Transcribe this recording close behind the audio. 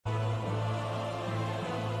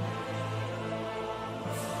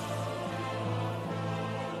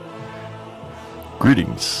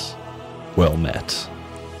Greetings, well met.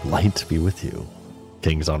 Light be with you,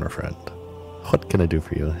 King's Honor friend. What can I do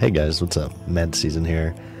for you? Hey guys, what's up? MadSeason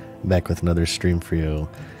here, back with another stream for you.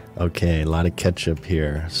 Okay, a lot of catch-up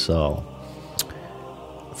here. So,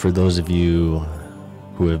 for those of you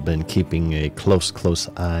who have been keeping a close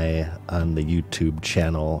eye on the YouTube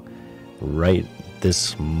channel, right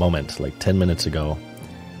this moment, like 10 minutes ago,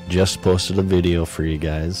 just posted a video for you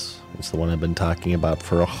guys. It's the one I've been talking about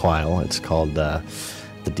for a while. It's called the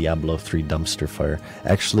Diablo 3 Dumpster Fire.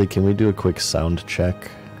 Actually, can we do a quick sound check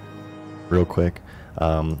real quick?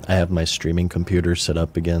 I have my streaming computer set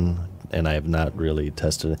up again, and I have not really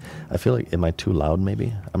tested it. I feel like, am I too loud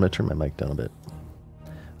maybe? I'm going to turn my mic down a bit.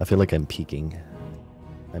 I feel like I'm peaking.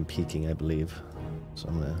 I'm peaking, I believe. So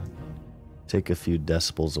I'm going to take a few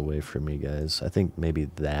decibels away from you guys. I think maybe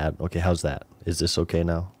that. Okay, how's that? Is this okay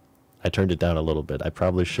now? I turned it down a little bit. I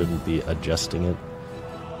probably shouldn't be adjusting it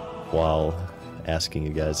while asking you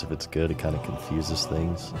guys if it's good. It kind of confuses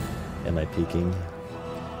things. Am I peaking?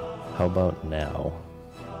 How about now?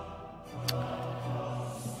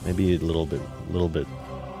 Maybe a little bit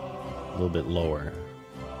lower.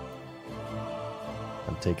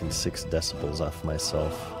 I'm taking 6 decibels off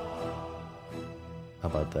myself. How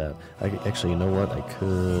about that? Actually, you know what? I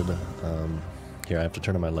could... here, I have to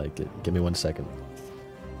turn on my light. Give me 1 second.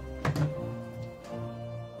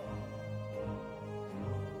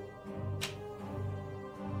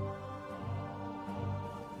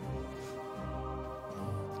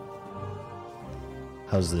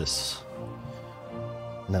 How's this?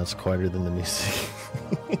 Now it's quieter than the music.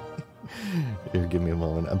 Here, give me a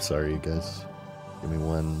moment. I'm sorry, you guys. Give me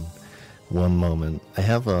one moment. I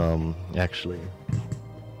have actually...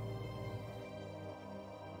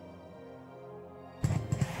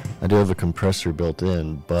 I do have a compressor built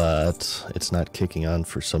in, but it's not kicking on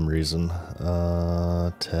for some reason.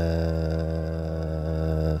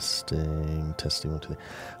 Testing, 1, 2, 3.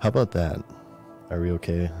 How about that? Are we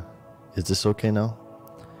okay? Is this okay now?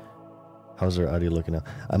 How's our audio looking now?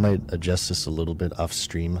 I might adjust this a little bit off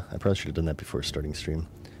stream. I probably should have done that before starting stream,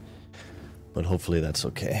 but hopefully that's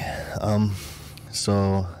okay.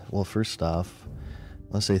 Well, first off,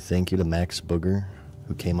 I want to say thank you to Max Booger,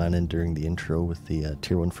 who came on in during the intro with the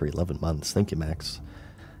tier 1 for 11 months. Thank you, Max.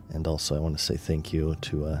 And also I want to say thank you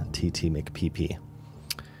to TT McPP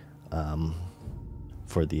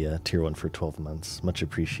for the tier 1 for 12 months. Much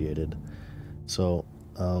appreciated. So,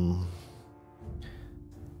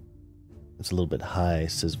 it's a little bit high,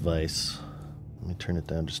 says Vice. Let me turn it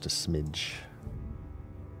down just a smidge.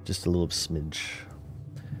 Just a little smidge.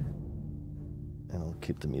 And I'll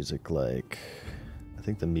keep the music like... I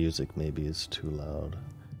think the music maybe is too loud.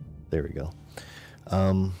 There we go.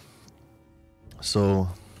 So,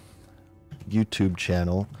 YouTube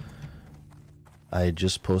channel. I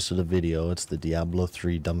just posted a video. It's the Diablo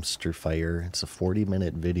 3 Dumpster Fire. It's a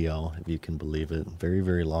 40-minute video, if you can believe it. Very,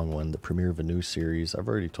 very long one. The premiere of a new series. I've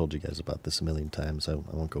already told you guys about this a million times. I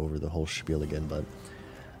won't go over the whole spiel again, but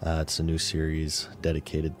it's a new series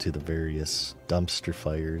dedicated to the various dumpster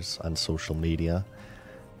fires on social media.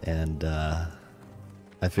 And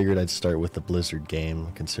I figured I'd start with the Blizzard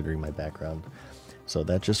game, considering my background. So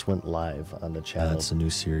that just went live on the channel. It's a new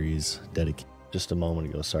series dedicated. Just a moment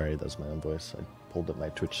ago, sorry, that was my own voice. I pulled up my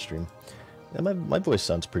Twitch stream. And my voice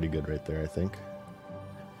sounds pretty good right there, I think.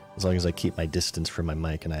 As long as I keep my distance from my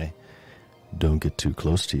mic and I don't get too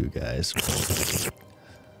close to you guys.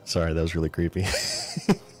 Sorry, that was really creepy.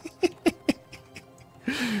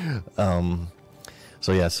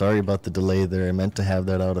 So yeah, sorry about the delay there. I meant to have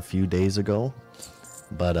that out a few days ago.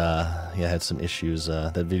 But yeah, I had some issues.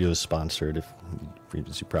 That video is sponsored,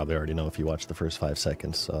 as you probably already know if you watched the first 5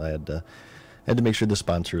 seconds. So I had to make sure the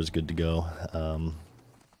sponsor was good to go.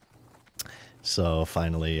 So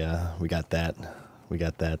finally, we got that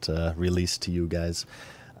released to you guys.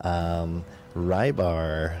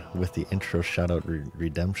 Rybar with the intro shoutout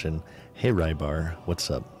redemption. Hey Rybar,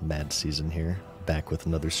 what's up? Mad Season here, back with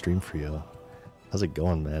another stream for you. How's it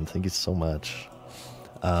going, man? Thank you so much.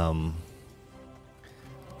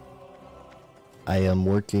 I am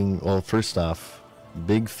working. Well, first off,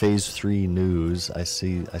 big Phase 3 news. I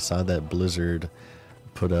saw that Blizzard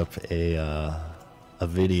put up a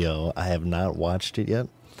video. I have not watched it yet.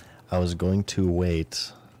 I was going to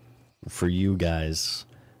wait for you guys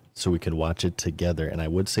so we could watch it together, and I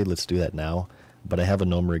would say let's do that now, but I have a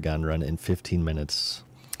GNOMEREGAN run in 15 minutes.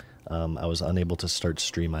 I was unable to start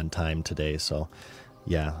stream on time today, so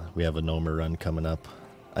yeah, we have a GNOMER run coming up.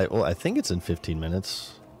 I think it's in 15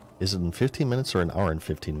 minutes. Is it in 15 minutes or an hour and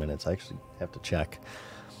 15 minutes? I actually have to check.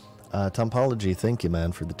 Tompology, thank you,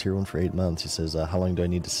 man, for the tier 1 for 8 months. He says, how long do I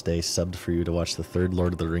need to stay subbed for you to watch the third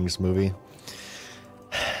Lord of the Rings movie?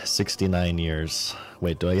 69 years.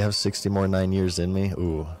 Wait, do I have 60 more 9 years in me?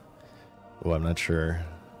 Ooh. Ooh, I'm not sure.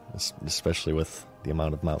 Especially with the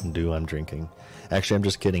amount of Mountain Dew I'm drinking. Actually, I'm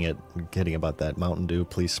just kidding about that. Mountain Dew,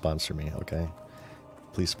 please sponsor me, okay?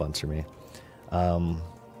 Please sponsor me.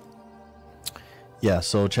 Yeah,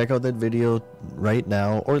 so check out that video right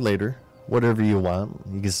now or later, whatever you want.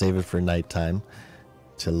 You can save it for nighttime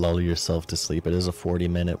to lull yourself to sleep. It is a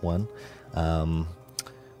 40-minute one.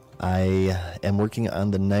 I am working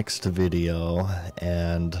on the next video,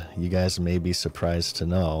 and you guys may be surprised to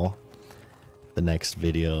know the next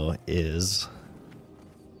video is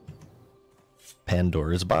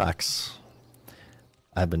Pandora's Box.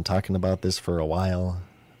 I've been talking about this for a while.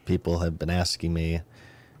 People have been asking me,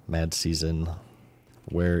 Mad Season,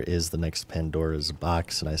 where is the next Pandora's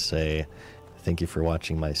Box? And I say, thank you for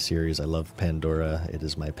watching my series. I love Pandora. It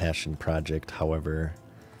is my passion project. However,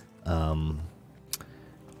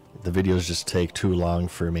 the videos just take too long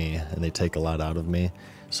for me, and they take a lot out of me.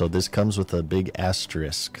 So this comes with a big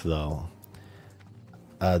asterisk, though.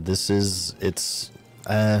 Okay,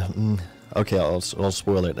 I'll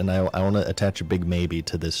spoil it, and I want to attach a big maybe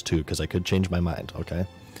to this too, because I could change my mind, okay?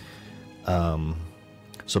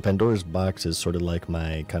 So Pandora's Box is sort of like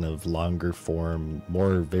my kind of longer form,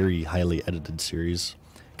 more very highly edited series,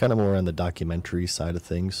 kind of more on the documentary side of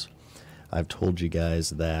things. I've told you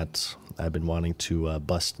guys that I've been wanting to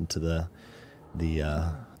bust into the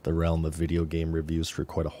realm of video game reviews for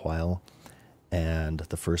quite a while. And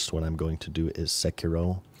the first one I'm going to do is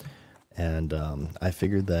Sekiro. And I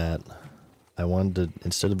figured that I wanted to,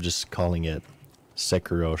 instead of just calling it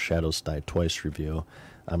Sekiro Shadows Die Twice review,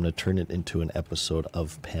 I'm going to turn it into an episode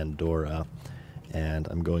of Pandora. And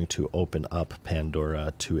I'm going to open up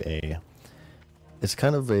Pandora to it's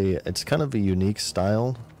kind of a unique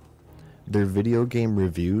style. They're video game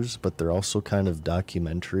reviews, but they're also kind of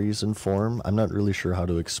documentaries in form. I'm not really sure how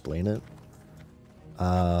to explain it.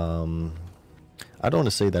 I don't want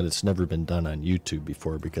to say that it's never been done on YouTube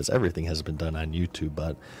before, because everything has been done on YouTube,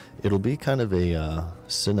 but it'll be kind of a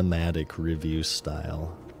cinematic review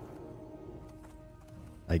style,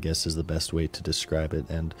 I guess is the best way to describe it.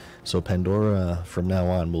 And so Pandora from now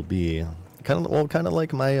on will be kind of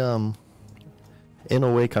like my, in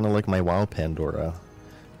a way, kind of like my WoW Pandora.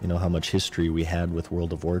 You know, how much history we had with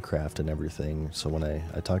World of Warcraft and everything. So when I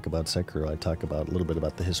talk about Sekiro, I talk about a little bit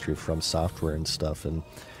about the history of From Software and stuff, and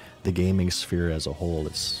the gaming sphere as a whole.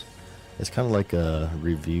 It's kind of like a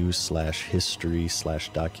review slash history slash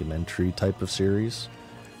documentary type of series,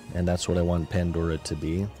 and that's what I want Pandora to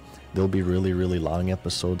be. There'll be really, really long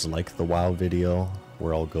episodes like the WoW video,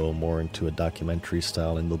 where I'll go more into a documentary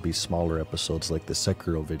style, and there'll be smaller episodes like the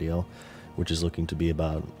Sekiro video, which is looking to be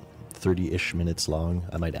about 30-ish minutes long.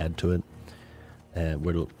 I might add to it, and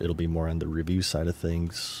it'll be more on the review side of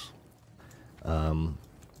things. And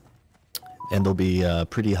they'll be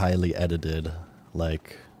pretty highly edited,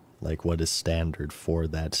 like what is standard for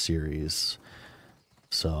that series.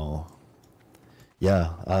 So,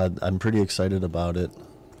 yeah, I'm pretty excited about it.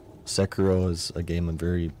 Sekiro is a game I'm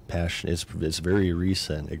very passionate. It's very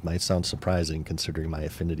recent. It might sound surprising considering my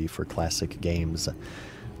affinity for classic games,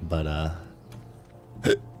 but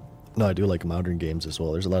no, I do like modern games as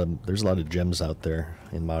well. There's a lot of gems out there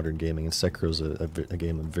in modern gaming, and Sekiro's a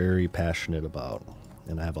game I'm very passionate about,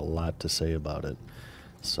 and I have a lot to say about it.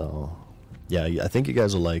 So, yeah, I think you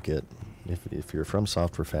guys will like it. If you're a From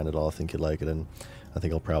Software fan at all, I think you'd like it, and I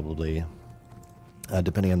think I'll probably,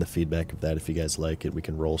 depending on the feedback of that, if you guys like it, we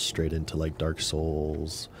can roll straight into like Dark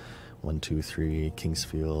Souls 1, 2, 3,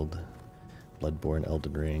 Kingsfield, Bloodborne,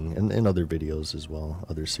 Elden Ring, and other videos as well,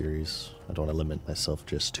 other series. I don't want to limit myself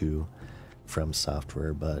just to From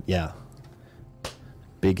Software, but yeah,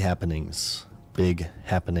 big happenings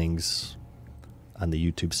on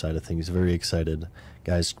the YouTube side of things. Very excited.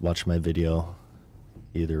 Guys, watch my video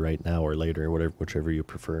either right now or later, whichever you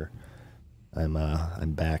prefer.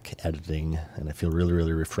 I'm back editing, and I feel really,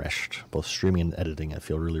 really refreshed. Both streaming and editing, I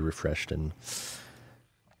feel really refreshed and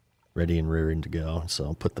ready and raring to go.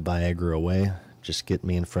 So put the Viagra away. Just get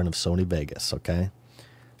me in front of Sony Vegas, okay?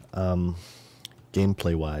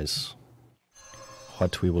 Gameplay wise,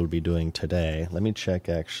 what we will be doing today. Let me check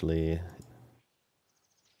actually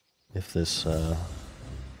if this wait,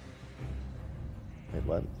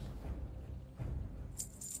 what?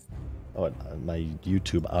 Oh, my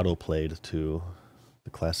YouTube auto-played to the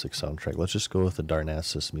classic soundtrack. Let's just go with the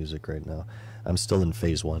Darnassus music right now. I'm still in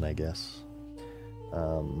phase 1, I guess.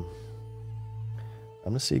 I'm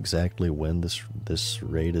gonna see exactly when this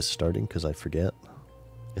raid is starting, because I forget.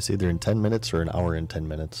 It's either in 10 minutes or an hour and 10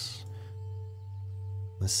 minutes.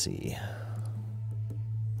 Let's see.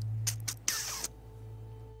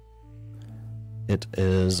 It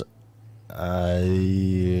is... How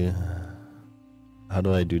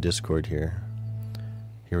do I do Discord here?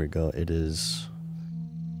 Here we go. It is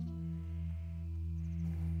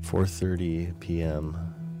 4:30 p.m.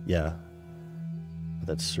 Yeah.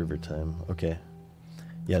 That's server time. Okay.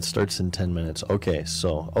 Yeah, it starts in 10 minutes. Okay,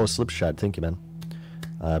 so... Oh, Slipshot. Thank you, man.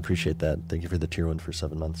 I appreciate that. Thank you for the tier 1 for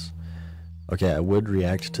 7 months. Okay, I would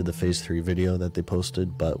react to the Phase 3 video that they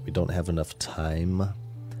posted, but we don't have enough time.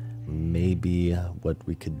 Maybe what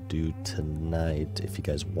we could do tonight, if you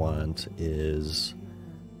guys want, is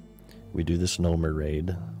we do this Gnomer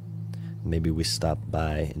raid. Maybe we stop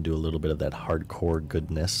by and do a little bit of that hardcore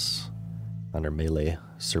goodness on our melee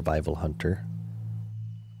survival hunter.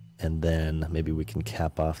 And then maybe we can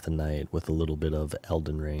cap off the night with a little bit of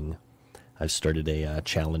Elden Ring. I've started a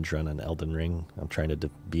challenge run on Elden Ring. I'm trying to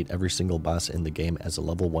beat every single boss in the game as a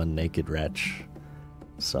level 1 naked wretch.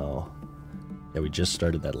 So... yeah, we just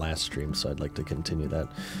started that last stream, so I'd like to continue that.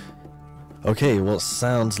 Okay, well,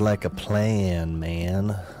 sounds like a plan,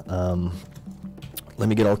 man. Let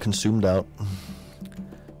me get all consumed out.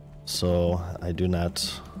 So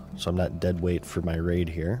I'm not dead weight for my raid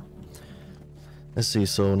here. Let's see,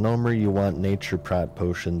 so Gnomer, you want nature prot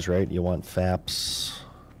potions, right? You want FAPs.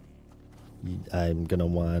 I'm gonna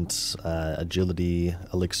want agility,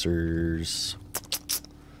 elixirs.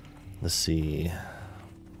 Let's see.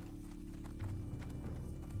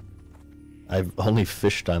 I've only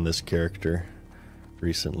fished on this character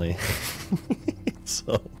recently,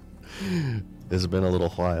 so it's been a little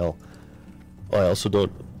while. Oh, I also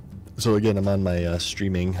don't... So again, I'm on my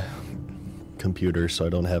streaming computer, so I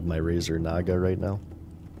don't have my Razer Naga right now.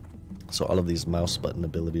 So all of these mouse button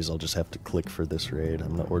abilities, I'll just have to click for this raid.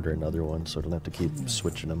 I'm gonna order another one, so I don't have to keep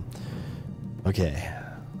switching them. Okay,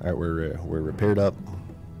 all right, we're repaired up.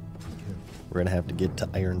 We're gonna have to get to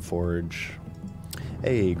Iron Forge.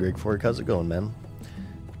 Hey, Greg Fork, how's it going, man?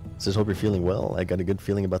 Says, hope you're feeling well. I got a good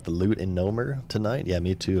feeling about the loot in Gnomer tonight. Yeah,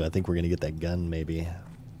 me too. I think we're going to get that gun, maybe.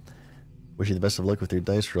 Wish you the best of luck with your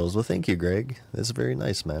dice rolls. Well, thank you, Greg. That's very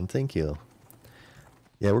nice, man. Thank you.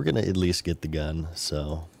 Yeah, we're going to at least get the gun,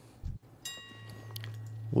 so...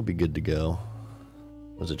 we'll be good to go.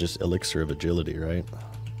 Was it just Elixir of Agility, right?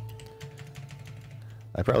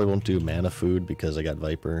 I probably won't do Mana Food because I got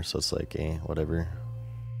Viper, so it's like, eh, whatever.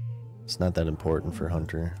 It's not that important for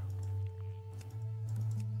Hunter.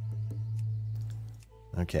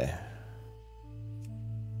 Okay.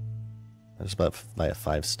 I just about buy a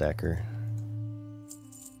 5-stacker.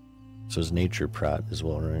 So it's Nature Prot as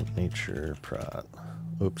well, right? Nature Prot.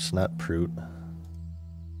 Oops, not Proot.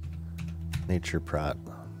 Nature Prot.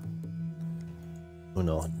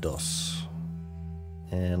 Uno, dos.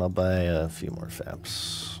 And I'll buy a few more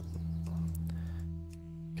FAPs.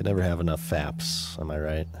 Could never have enough FAPs, am I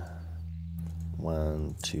right?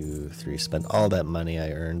 1, 2, 3. Spend all that money I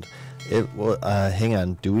earned. Hang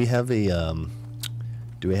on. Do we have a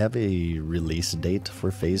release date for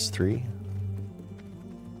Phase 3?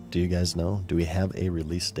 Do you guys know? Do we have a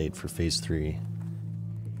release date for Phase 3?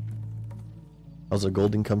 How's the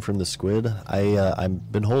golden come from the squid?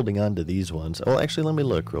 I've been holding on to these ones. Oh, actually, let me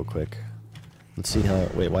look real quick. Let's see how.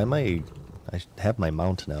 Wait, why am I have my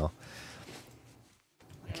mount now.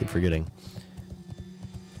 I keep forgetting.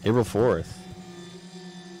 April 4th.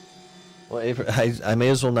 Well, I may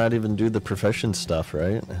as well not even do the profession stuff,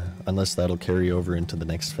 right? Unless that'll carry over into the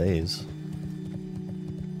next phase.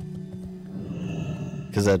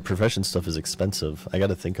 Because that profession stuff is expensive. I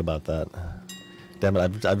gotta think about that. Damn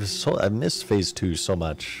it, I've missed phase 2 so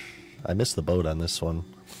much. I missed the boat on this one.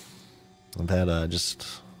 I've had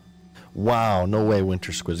just... Wow, no way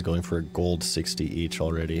Winter Squid's going for a gold 60 each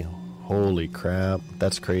already. Holy crap,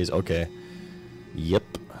 that's crazy. Okay. Yep.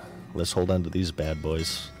 Let's hold on to these bad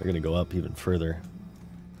boys. They're gonna go up even further.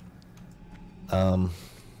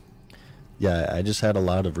 Yeah, I just had a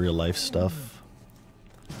lot of real life stuff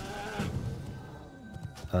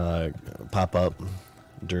pop up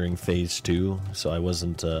during phase 2, so I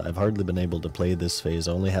wasn't I've hardly been able to play this phase.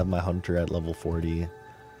 I only have my hunter at level 40.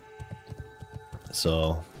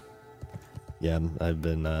 So yeah, I've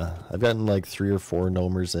gotten like 3 or 4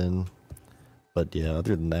 Gnomers in. But yeah,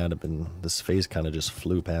 other than that, this phase kind of just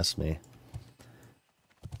flew past me.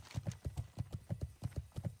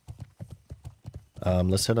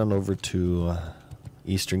 Let's head on over to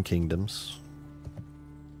Eastern Kingdoms.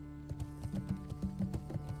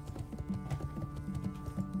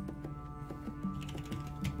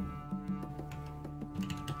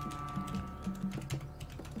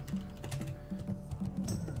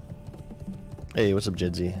 Hey, what's up,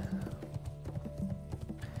 Jidzy?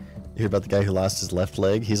 You hear about the guy who lost his left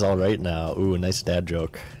leg? He's alright now. Ooh, nice dad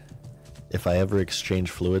joke. if I ever exchange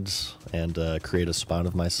fluids and create a spawn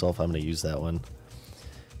of myself, I'm going to use that one.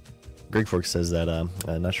 Greg Fork says that, I'm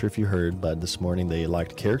not sure if you heard, but this morning they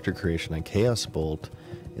locked character creation on Chaos Bolt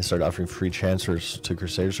and started offering free transfers to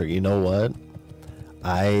Crusaders. So you know what?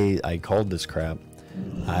 I called this crap.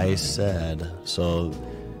 I said, so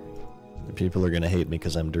people are going to hate me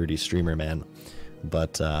because I'm dirty streamer, man.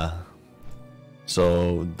 But,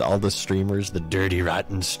 so all the streamers, the dirty,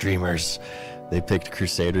 rotten streamers, they picked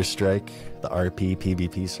Crusader Strike, the RP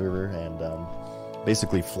PvP server, and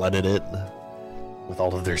basically flooded it with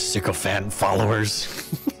all of their sycophant followers.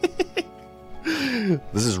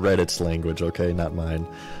 This is Reddit's language, okay, not mine.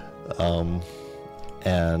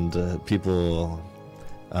 And people,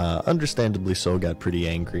 understandably so, got pretty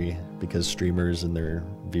angry because streamers and their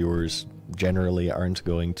viewers generally aren't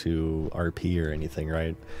going to RP or anything,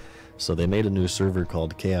 right? So they made a new server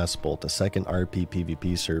called Chaos Bolt, a second RP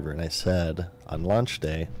PvP server, and I said on launch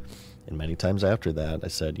day, and many times after that, I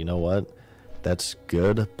said, you know what? That's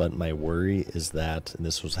good, but my worry is that, and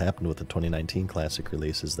this was happened with the 2019 Classic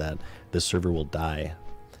release, is that this server will die.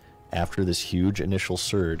 After this huge initial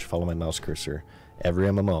surge, follow my mouse cursor, every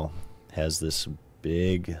MMO has this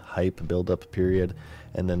big hype build-up period,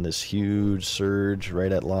 and then this huge surge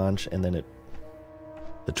right at launch, and then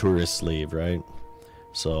the tourists leave, right?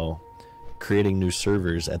 So creating new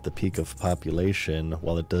servers at the peak of population,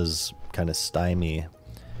 while it does kind of stymie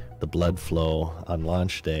the blood flow on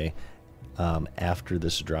launch day, after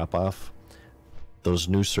this drop-off, those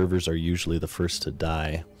new servers are usually the first to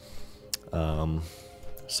die.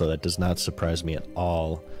 So that does not surprise me at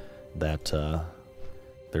all that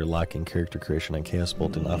they're locking character creation on Chaos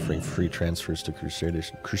Bolt and offering free transfers to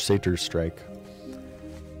Crusader Strike.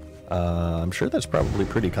 I'm sure that's probably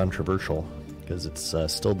pretty controversial, because it's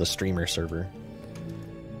still the streamer server.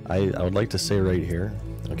 I would like to say right here,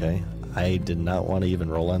 okay, I did not want to even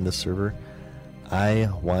roll on this server. I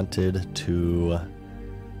wanted to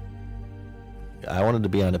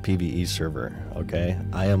be on a PvE server, okay?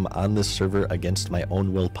 I am on this server against my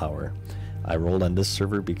own willpower. I rolled on this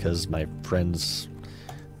server because my friends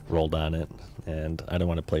rolled on it, and I don't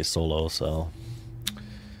want to play solo, so...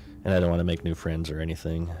 And I don't want to make new friends or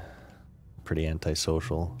anything. Pretty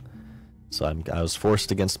antisocial. So I was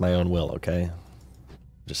forced against my own will, okay?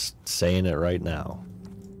 Just saying it right now.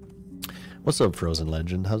 What's up, Frozen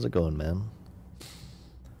Legend? How's it going, man?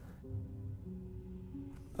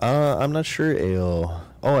 I'm not sure, AO.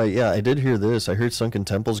 Oh, yeah, I did hear this. I heard Sunken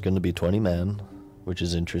Temple's going to be 20-man, which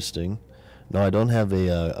is interesting. No, I don't have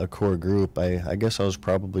a core group. I guess I was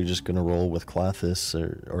probably just going to roll with Clothis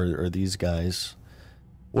or these guys.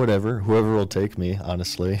 Whatever. Whoever will take me,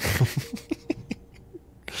 honestly.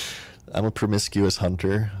 I'm a promiscuous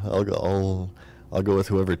hunter. I'll go with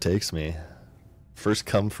whoever takes me. First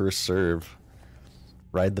come, first serve.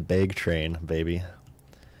 Ride the bag train, baby.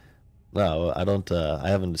 No, I don't, I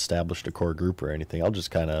haven't established a core group or anything. I'll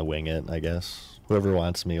just kind of wing it, I guess. Whoever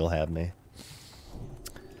wants me will have me.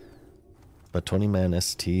 But 20-man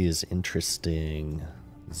ST is interesting.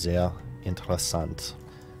 Sehr interessant.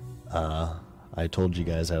 I told you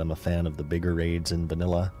guys that I'm a fan of the bigger raids in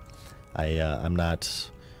vanilla. I'm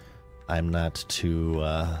not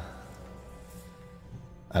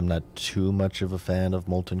too much of a fan of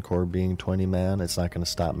Molten Core being 20-man. It's not going to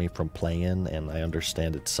stop me from playing, and I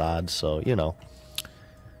understand it's SOD, so, you know.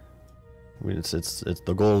 It's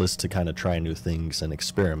the goal is to kind of try new things and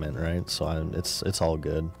experiment, right? So it's all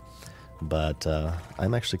good. But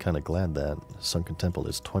I'm actually kind of glad that Sunken Temple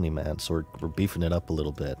is 20-man, so we're beefing it up a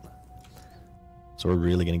little bit. So we're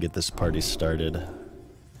really going to get this party started.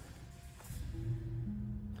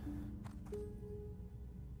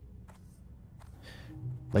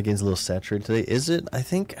 My game's a little saturated today. Is it? I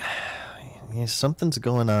think yeah, something's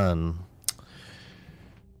going on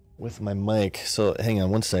with my mic. So hang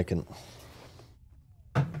on one second.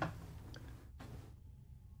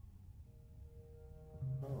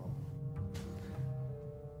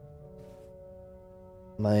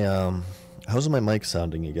 How's my mic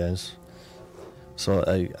sounding, you guys?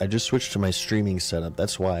 So I just switched to my streaming setup.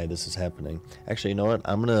 That's why this is happening. Actually, you know what?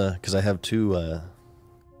 I'm gonna, because I have two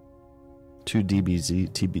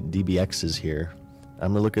DBXs here.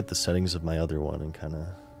 I'm gonna look at the settings of my other one and kind of...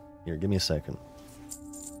 Here, give me a second.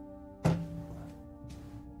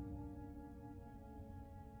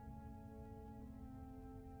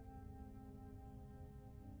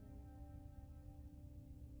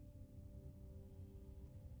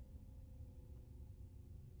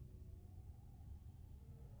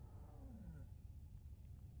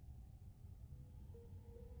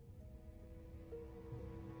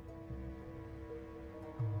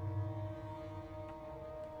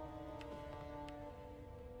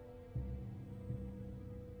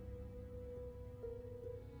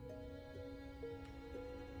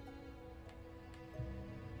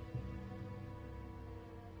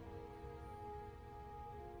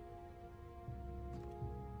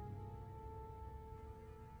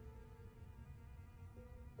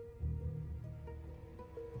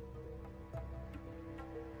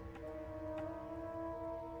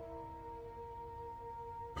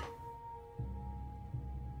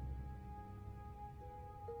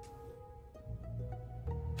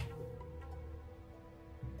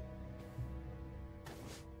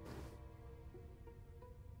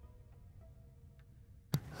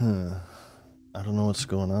 I don't know what's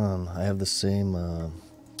going on. I have the same,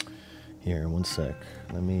 here, one sec.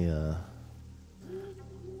 Let me,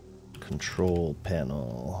 control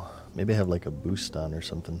panel. Maybe I have like a boost on or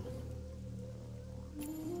something.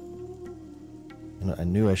 You know, I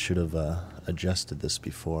knew I should have, adjusted this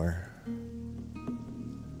before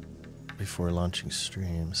launching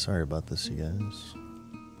stream. Sorry about this, you guys.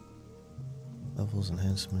 Levels,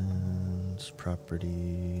 enhancements,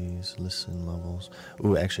 properties, listen levels.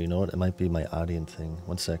 Ooh, actually, you know what? It might be my audience thing.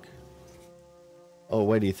 One sec. Oh,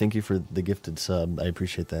 Whitey, thank you for the gifted sub. I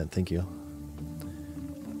appreciate that. Thank you.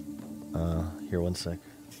 Here, one sec.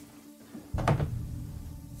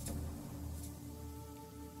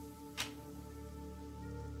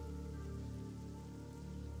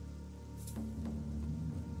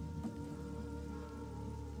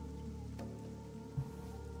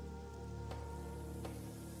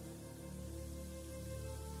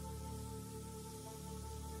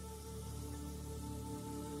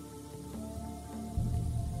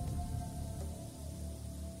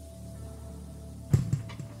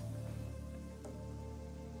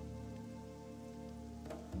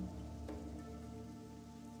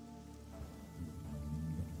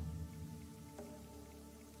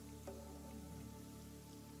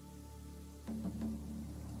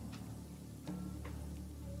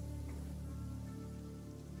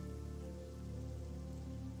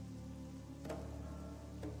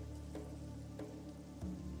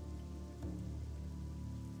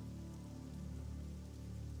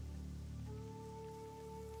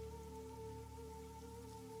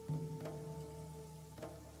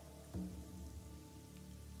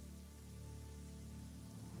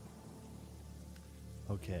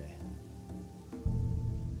 Okay.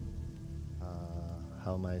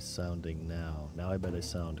 How am I sounding now? Now I bet I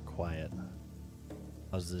sound quiet.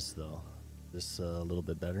 How's this though? This a little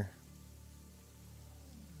bit better?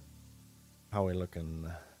 How are we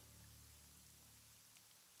looking?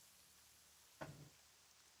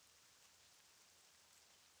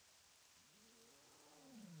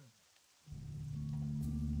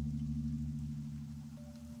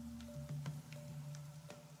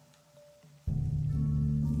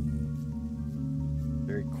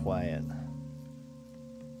 Very quiet.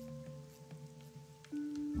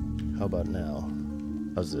 How about now?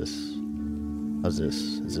 How's this? How's this?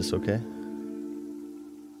 Is this okay?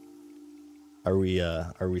 Are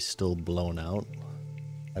we still blown out?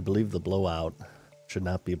 I believe the blowout should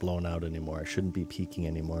not be blown out anymore. I shouldn't be peaking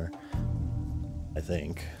anymore. I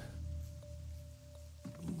think.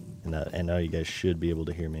 And now you guys should be able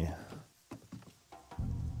to hear me.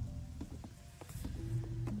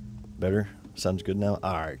 Better? Sounds good now?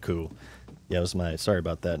 Alright, cool. Yeah, it was my, sorry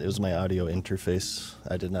about that. It was my audio interface.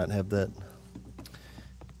 I did not have that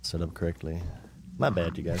set up correctly. My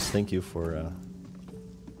bad, you guys. Thank you for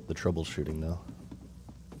the troubleshooting, though.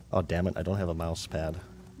 Oh, damn it. I don't have a mouse pad.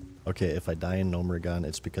 Okay, if I die in GNOMEREGAN,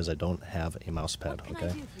 it's because I don't have a mouse pad,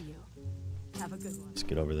 okay? Have a good one. Let's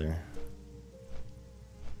get over there.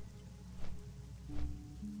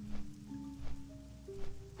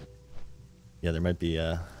 Yeah, there might be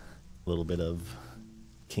a little bit of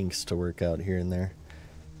kinks to work out here and there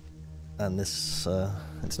on this.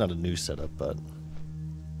 It's not a new setup, but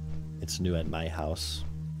it's new at my house.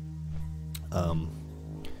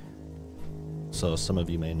 So some of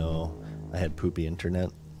you may know I had poopy internet,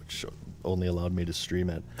 which only allowed me to stream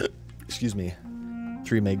at excuse me,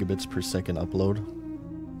 3 megabits per second upload.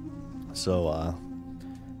 So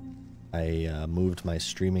I moved my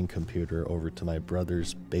streaming computer over to my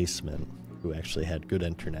brother's basement, who actually had good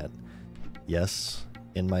internet. Yes,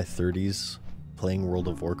 in my 30s, playing World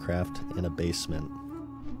of Warcraft in a basement,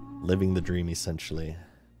 living the dream essentially,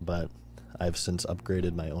 but I've since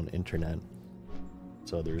upgraded my own internet,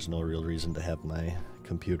 so there's no real reason to have my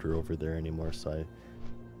computer over there anymore, so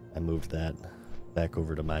I moved that back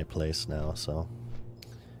over to my place now, so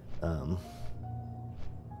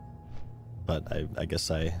but I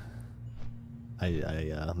guess I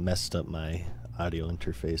messed up my audio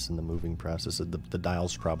interface in the moving process. The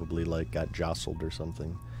dials probably like got jostled or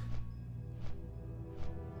something.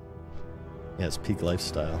 Yeah, it's peak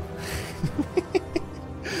lifestyle.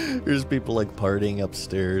 There's people like partying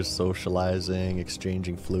upstairs, socializing,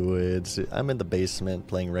 exchanging fluids. I'm in the basement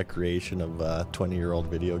playing recreation of a 20-year-old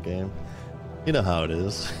video game. You know how it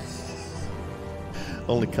is.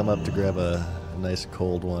 Only come up to grab a nice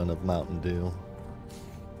cold one of Mountain Dew.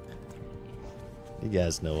 You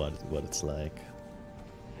guys know what it's like.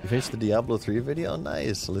 You finished the Diablo 3 video?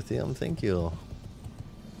 Nice, Lithium, thank you.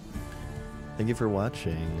 Thank you for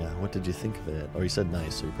watching. What did you think of it? Oh, you said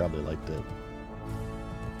nice, so you probably liked it.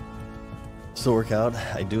 Still work out?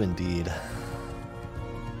 I do indeed.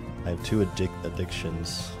 I have two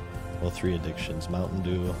addictions. Well, three addictions. Mountain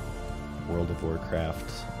Dew, World of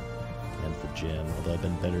Warcraft, and the gym. Although I've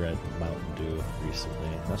been better at Mountain Dew recently.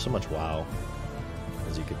 Not so much WoW,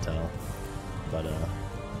 as you could tell. But, yeah,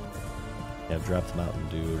 I've dropped Mountain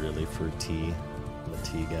Dew, really, for tea. I'm a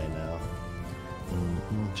tea guy now.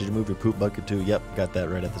 Did you move your poop bucket too? Yep, got that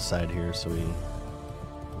right at the side here, so we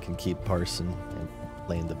can keep parsing and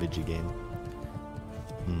playing the Vigi game.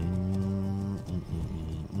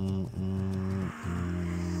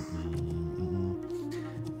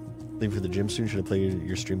 Leaving for the gym soon. Should I play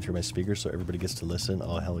your stream through my speaker so everybody gets to listen?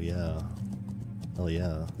 Oh, hell yeah. Hell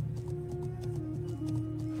yeah.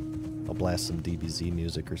 I'll blast some DBZ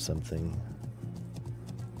music or something.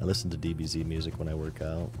 I listen to DBZ music when I work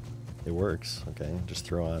out. It works, okay? Just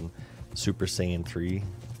throw on Super Saiyan 3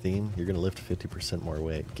 theme. You're gonna lift 50% more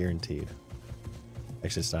weight, guaranteed.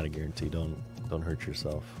 Actually, it's not a guarantee. Don't hurt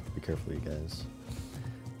yourself. Be careful, you guys.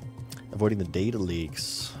 Avoiding the data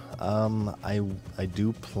leaks. I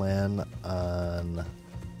do plan on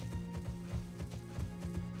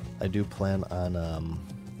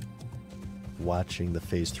watching the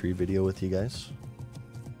Phase 3 video with you guys,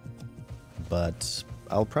 but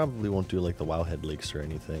I'll probably won't do like the Wowhead leaks or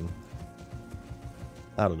anything.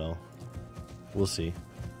 I don't know. We'll see.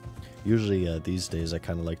 Usually these days I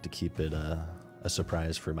kind of like to keep it a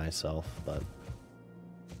surprise for myself, but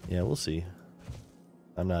yeah, we'll see.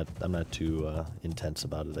 I'm not too intense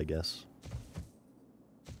about it, I guess.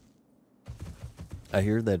 I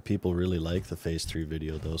hear that people really like the Phase 3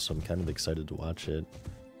 video though, so I'm kind of excited to watch it.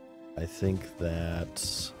 I think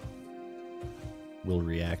that we'll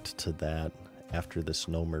react to that after this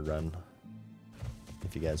Gnomer run,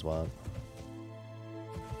 if you guys want.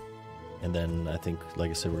 And then I think,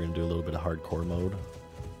 like I said, we're going to do a little bit of hardcore mode.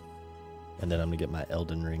 And then I'm going to get my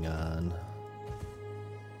Elden Ring on.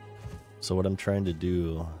 So what I'm trying to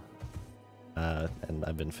do, and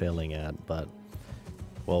I've been failing at, but,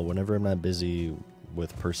 well, whenever I'm not busy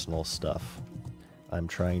with personal stuff, I'm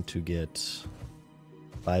trying to get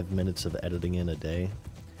 5 minutes of editing in a day.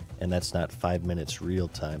 And that's not 5 minutes real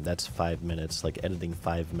time. That's 5 minutes, like editing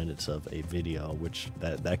 5 minutes of a video, which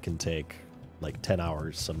that can take like 10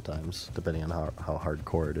 hours sometimes, depending on how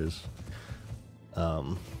hardcore it is.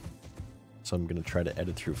 So I'm going to try to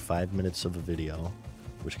edit through 5 minutes of a video,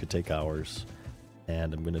 which could take hours.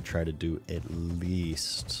 And I'm going to try to do at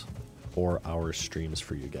least 4-hour streams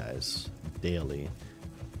for you guys daily.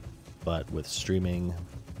 But with streaming,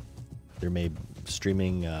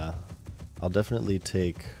 I'll definitely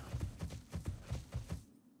take...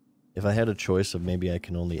 If I had a choice of maybe I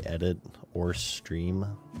can only edit or stream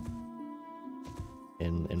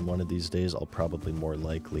in one of these days, I'll probably more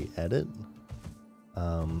likely edit.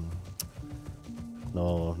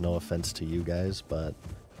 No offense to you guys, but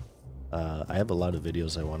I have a lot of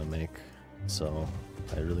videos I want to make, so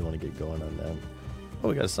I really want to get going on that. Oh,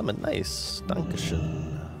 we got something nice.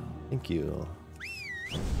 Dankeschön. Thank you.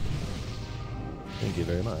 Thank you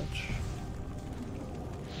very much.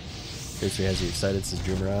 Casey has you excited, says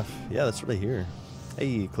Dreamer off. Yeah, that's what I hear.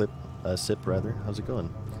 Hey, Sip rather. How's it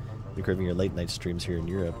going? You're craving your late night streams here in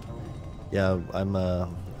Europe. Yeah,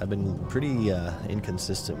 I've been pretty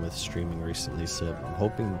inconsistent with streaming recently, Sip. I'm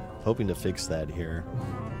hoping to fix that here.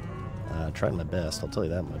 Trying my best. I'll tell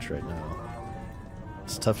you that much right now.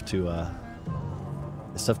 It's tough to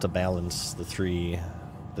balance the three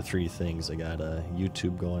things. I got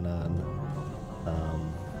YouTube going on.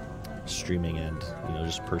 Streaming and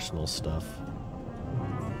just personal stuff,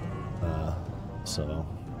 so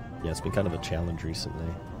yeah, it's been kind of a challenge recently.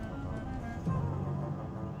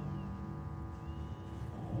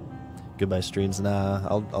 Goodbye streams. Nah,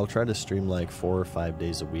 I'll try to stream like 4 or 5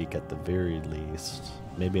 days a week at the very least.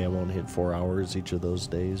 Maybe I won't hit 4 hours each of those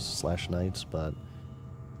days / nights, but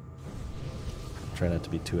try not to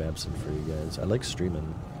be too absent for you guys. I like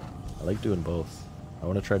streaming. I like doing both. I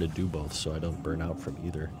want to try to do both so I don't burn out from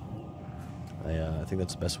either. I think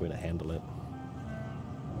that's the best way to handle it.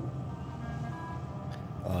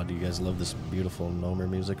 Oh, do you guys love this beautiful Gnomer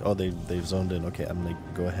music? Oh, they've zoned in. Okay, I'm gonna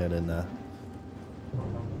go ahead and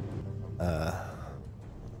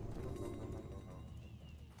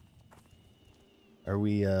are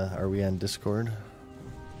we on Discord?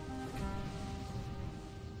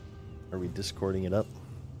 Are we Discording it up?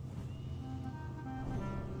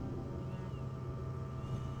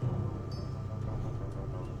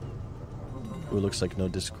 Ooh, looks like no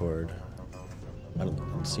Discord. I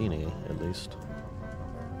don't see any, at least.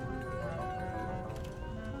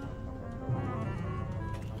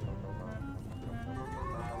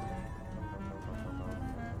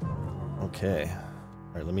 Okay.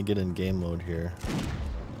 Alright, let me get in game mode here.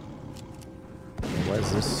 Why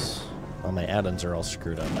is this? Oh, my add-ins are all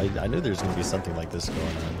screwed up. I knew there's going to be something like this going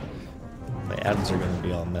on. My add-ins are going to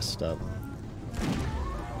be all messed up.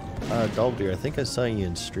 Dalbeer, I think I saw you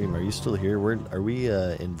in stream. Are you still here? Are we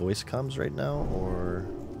in voice comms right now, or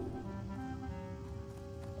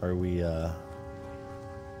are we? Let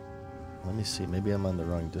me see. Maybe I'm on the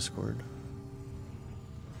wrong Discord.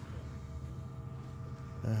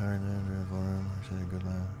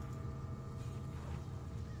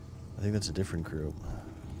 I think that's a different group.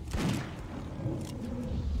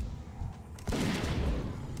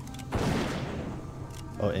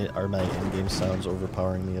 Oh, are my in-game sounds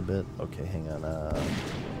overpowering me a bit? Okay, hang on.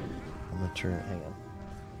 I'm gonna turn. Hang on.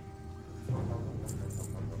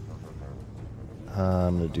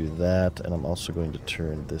 I'm gonna do that, and I'm also going to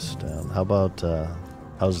turn this down. How about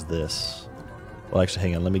how's this? Well, actually,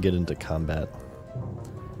 hang on. Let me get into combat.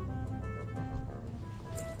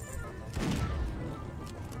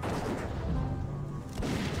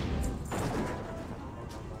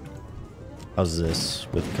 How's this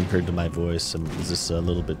with compared to my voice? Is this a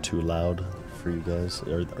little bit too loud for you guys,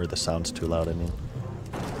 or the sounds too loud? I mean,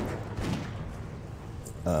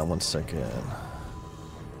 1 second.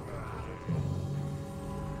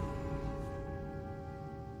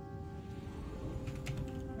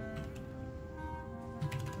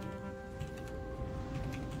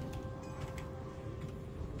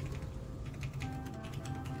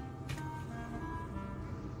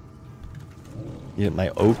 Yeah, my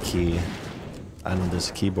O key on this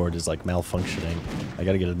keyboard is like malfunctioning. I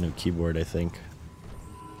gotta get a new keyboard, I think.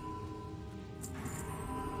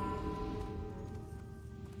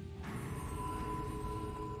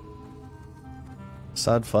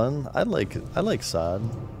 SOD fun? I like SOD.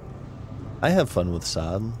 I have fun with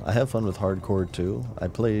SOD. I have fun with hardcore too. I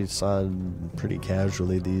play SOD pretty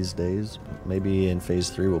casually these days. Maybe in phase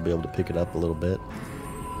 3 we'll be able to pick it up a little bit.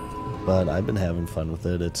 But I've been having fun with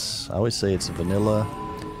it. I always say it's vanilla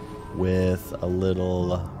with a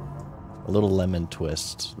little lemon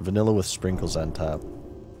twist. Vanilla with sprinkles on top.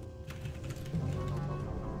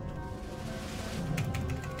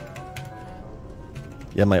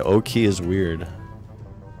 Yeah, my O key is weird.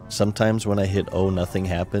 Sometimes when I hit O, nothing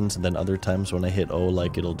happens, and then other times when I hit O,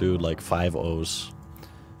 like it'll do like 5 O's.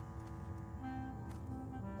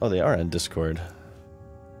 Oh, they are on Discord.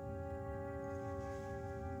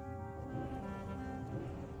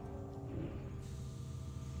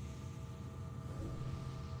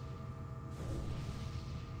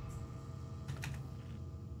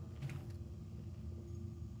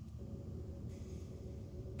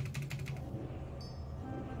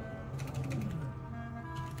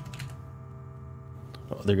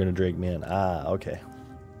 They're gonna drag me in. Ah, okay.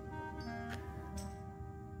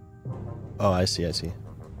 Oh, I see, I see.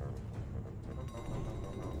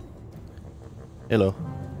 Hello.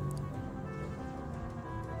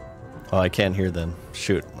 Oh, I can't hear them.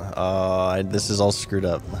 Shoot. This is all screwed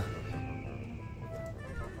up.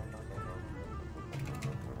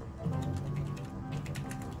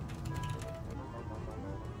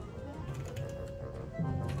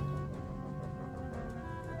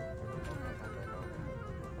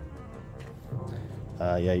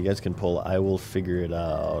 Yeah, you guys can pull. I will figure it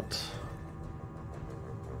out.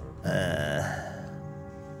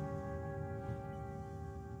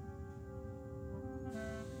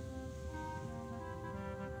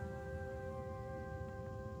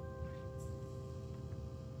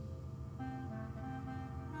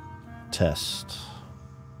 Test.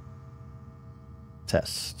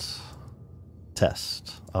 Test.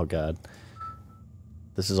 Test. Oh god.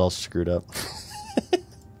 This is all screwed up.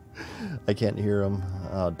 I can't hear him.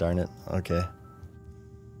 Oh, darn it. Okay.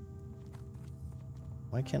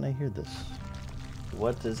 Why can't I hear this?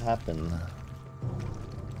 What has happened?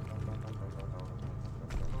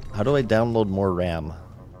 How do I download more RAM?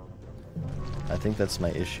 I think that's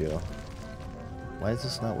my issue. Why is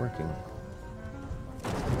this not working?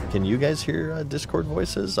 Can you guys hear Discord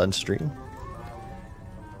voices on stream?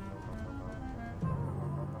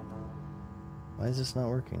 Why is this not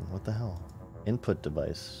working? What the hell? Input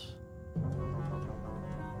device.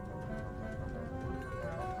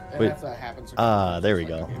 And wait. if that happens, There we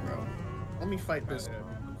go. Okay, bro. Let me fight this.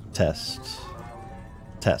 Test.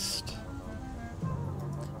 Test.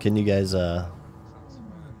 Can you guys hear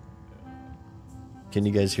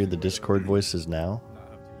the Discord voices now?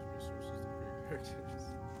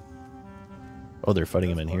 Oh, they're fighting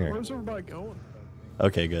him in here. Where's everybody going?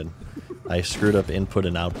 Okay, good. I screwed up input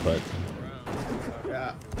and output.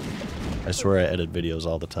 Yeah. I swear I edit videos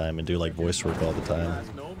all the time and do like voice work all the time.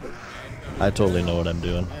 I totally know what I'm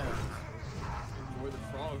doing.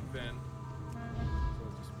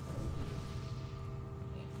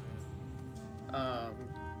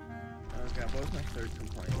 Yeah, what was my third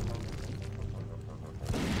complaint?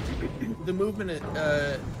 The movement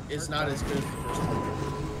is not as good as the first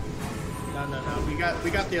one. No. We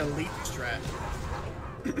got the elite strat.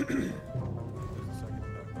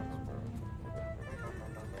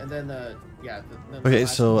 And then Okay,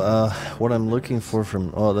 so what I'm looking for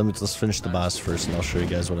from let's finish the boss first, and I'll show you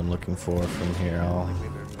guys what I'm looking for from here.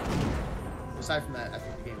 Aside from that, I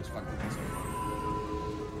think the game is fucking decent.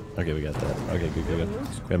 Okay, we got that. Okay, good.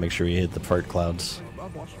 Gotta make sure we hit the fart clouds.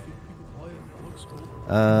 I've watched a few people play it. It looks cool.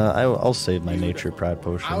 I'll save my nature pride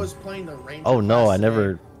potion. I was playing the ranger. Oh no, I class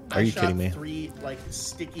never. today. Are you I kidding me? shot 3 like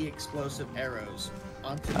sticky explosive arrows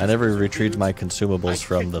onto I never these retrieved dudes. my consumables I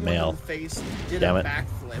from kicked the one in mail. the face, did Damn a it.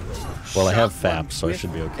 backflip, Well, I have shot one FAP, so I with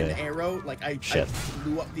should be okay. An arrow, like I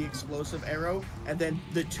blew up the explosive arrow, and then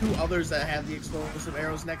the 2 others that had the explosive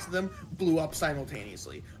arrows next to them blew up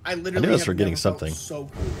simultaneously. I literally I was have forgetting never felt something. so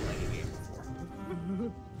cool playing a game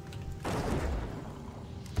before.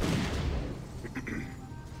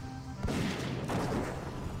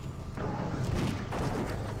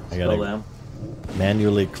 I gotta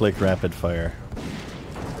manually click rapid fire.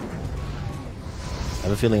 I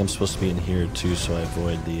have a feeling I'm supposed to be in here too, so I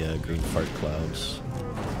avoid the green fart clouds.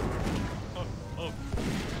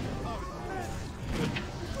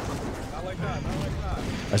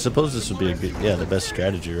 I suppose this would be a good, the best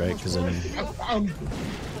strategy, right? Because then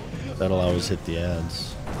that'll always hit the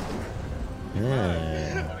ads.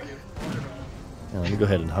 Yeah. Let me go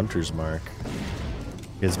ahead and Hunter's Mark.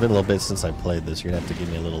 It's been a little bit since I played this. You're gonna have to give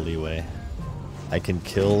me a little leeway. I can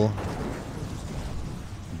kill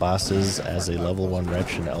bosses as a level 1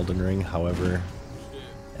 wretch in Elden Ring. However,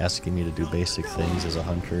 asking me to do basic things as a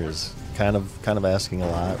hunter is kind of asking a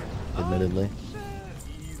lot, admittedly.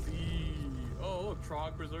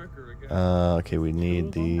 Okay, we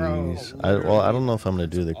need these. I don't know if I'm gonna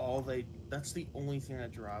do the That's the only thing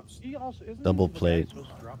that drops. double plate.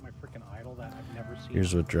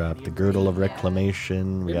 Here's what dropped: the Girdle of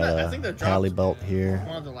Reclamation. We got a Pally Belt here.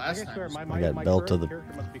 One of the last times. We got Belt of the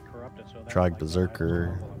Trog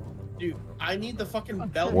Berserker. Dude, I need the fucking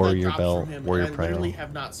belt Warrior that drops belt, from him, Warrior and I literally Primal.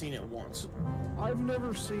 have not seen it once. I've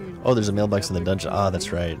never seen. Oh, there's a mailbox in the dungeon. Ah,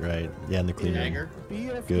 that's right. Yeah, in the clean room. Dagger.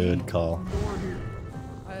 BFE Good call. door here.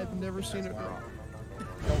 I have never seen it.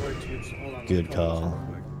 Don't worry, dudes. Hold on. Good call.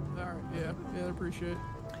 Alright, yeah, I appreciate it.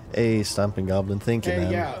 Hey, Stomping Goblin, thank you, Hey,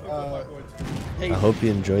 man. yeah. Hey, I hope you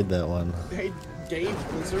enjoyed that one. hey, Dave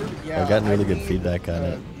Blizzard. Yeah, I've gotten really I good need, feedback on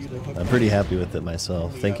it. you to hook I'm me pretty up happy with it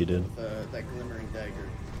myself. Thank you, dude. with, that glimmering dagger.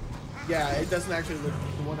 Yeah, it doesn't actually look.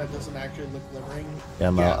 The one that doesn't actually look glimmering. Yeah,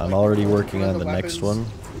 I'm like, already one working of on the next one.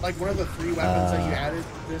 Like one of the 3 weapons that you added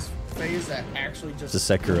this phase that actually just. The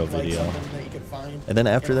Sekiro look like video. something that you could find And then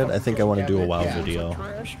after in a that, I think I fucking want to do a cabinet. WoW Yeah. video.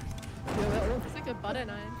 Trash. Yeah, that one. It's like a butter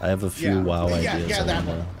knife. I have a few Yeah. WoW Yeah, ideas yeah, that I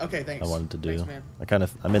one. Okay, thanks. wanted to do. Thanks, man.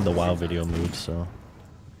 I'm in the WoW video mood, so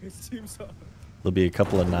It seems so. there'll be a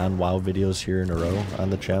couple of non-WoW videos here in a row on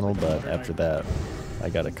the channel, but after that, I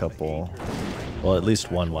got a couple. Well, at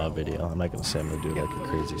least one WoW video. I'm not gonna say I'm gonna do like a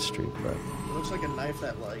crazy streak, but It looks like a knife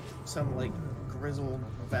that like some like grizzled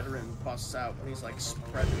veteran busts out when he's like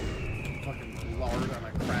spreading fucking lard on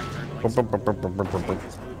a cracker. And, like,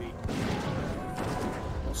 this movie.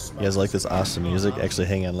 you guys like this awesome music? Actually,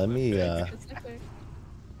 hang on. Let me. It's okay.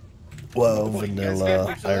 Whoa, Oh, you guys vanilla got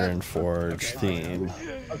pictures of that? Iron Forge Okay. theme.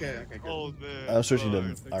 Okay, good. Oh man. I'm switching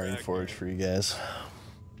to Iron Forge for you guys.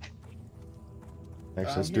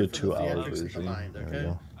 Actually, let's do a here for the 2-hour theatrics of the version. mind, There we okay?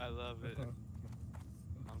 go. I love it.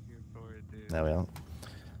 I'm here for it, dude. Now we are.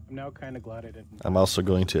 I'm now kind of glad I didn't. I'm also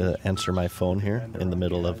going to answer my phone here in the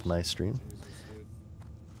middle of my stream.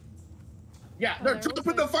 Yeah, they're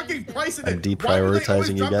dropping the fucking price of it. I'm Why would they deprioritizing always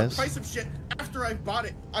you drop guys. The price of shit after I bought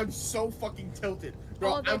it. I'm so fucking tilted.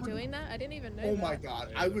 Bro, Oh, they're I would, doing that? I didn't even know oh that. my god,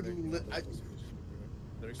 I would.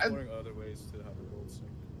 They're exploring other ways to have the gold sync.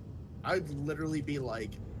 I'd literally be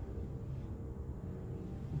like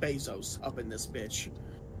Bezos up in this bitch.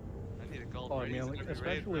 I need a gold Well, I raise mean, in like, every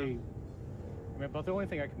raid, especially. I mean, but the only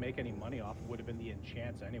thing I could make any money off would have been the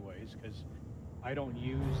enchants, anyways, because I don't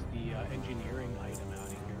use the engineering item out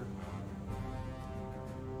of here.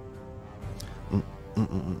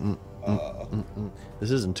 This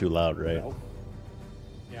isn't too loud, right? No.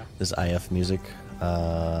 Yeah. This IF music.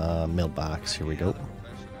 Mailbox. Here we go.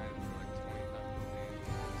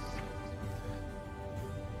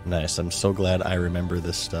 Nice. I'm so glad I remember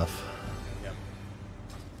this stuff.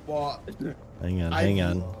 Well, Hang on. I- Hang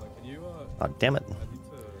on. Can you, Oh, damn it. I need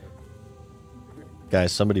to...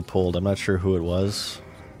 Guys, somebody pulled. I'm not sure who it was.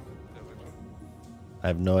 I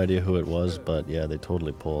have no idea who it was, but yeah, they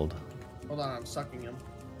totally pulled. hold on, I'm sucking him.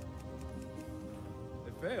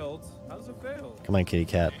 failed? How does it fail? Come on, kitty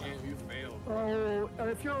cat. Damn, you failed. Oh,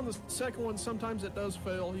 if you're on the second one, sometimes it does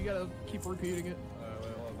fail. You gotta keep repeating it. Wait,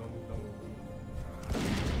 hold on,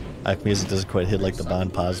 don't move. Music doesn't quite hit like the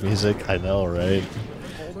Bond pause music. I know, right?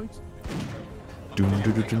 Holding. Doom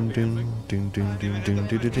doom doom doom doom doom doom doom doom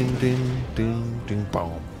doom doom doom doom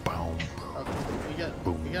boom boom Okay, we got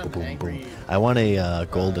boom an boom angry. boom. I want a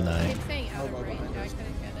golden eye. It's saying out of range. I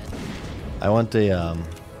couldn't get it. I want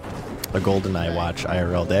a golden eye watch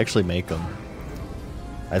IRL. They actually make them.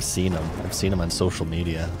 I've seen them. I've seen them on social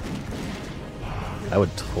media. I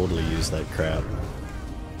would totally use that crap.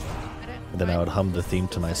 And then I would hum the theme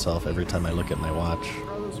to myself every time I look at my watch.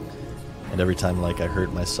 And every time like I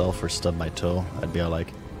hurt myself or stub my toe, I'd be all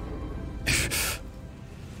like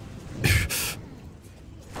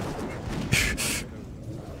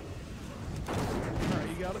Alright,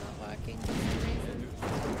 you got it. Not working for some reason.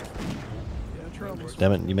 Yeah, try this.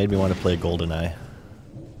 damn it, you made me want to play GoldenEye.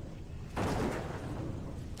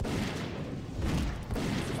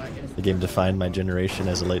 The game defined my generation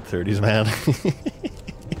as a late 30s man.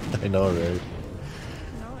 I know, right? No,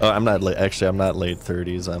 Oh, I'm not late. Actually, I'm not late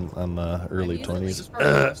 30s. I'm early Are you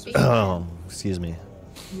 20s. Oh, excuse me.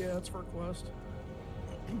 Yeah, it's for Quest.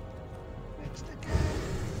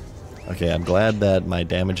 Okay, I'm glad that my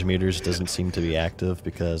damage meters doesn't seem to be active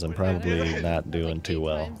because I'm probably not doing like too 8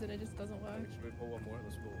 well. times and it just doesn't work. Should we pull one more?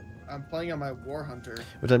 Let's go. I'm playing on my War Hunter.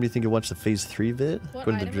 What time do you think you'll watch the Phase 3 vid? What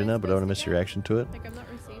Go to the item Drina, is but I don't want to this miss your again? reaction to it. Like I'm not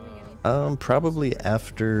receiving anything. Probably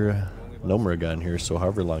after GNOMEREGAN here, so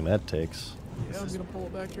however long that takes. Yeah, I'm gonna pull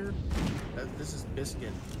it back here. This is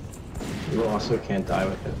Biscuit. You also can't die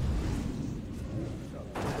with it.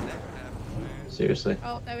 Seriously.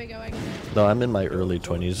 Oh, there we go. I got it. No, I'm in my early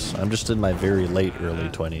 20s. I'm just in my very late early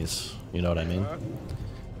 20s. You know what I mean?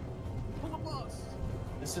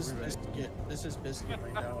 This is Biscuit. This is Biscuit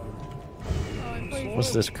right now. Oh, I'm playing.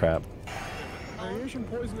 What's this crap? Radiation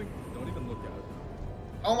poisoning. Don't even look at it.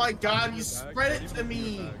 Oh my God! You Back, spread don't it even to look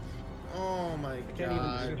me. at it back. Oh my I can't even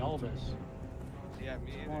God! smell this. Yeah,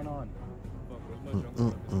 me What's going on? Fuck, where's my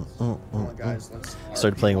jungle weapons? Come on, guys. Let's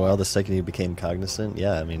Started RP playing WoW walk. the second you became cognizant.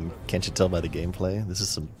 Yeah, I mean, can't you tell by the gameplay? This is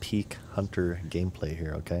some peak hunter gameplay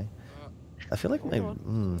here, okay? I feel like my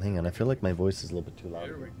hang on, I feel like my voice is a little bit too loud.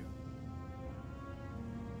 There we go.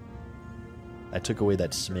 I took away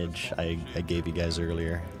that smidge I gave you guys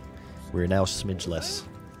earlier. We're now smidgeless.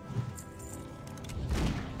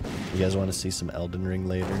 You guys want to see some Elden Ring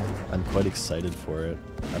later? I'm quite excited for it.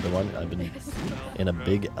 I've been in a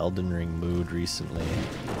big Elden Ring mood recently,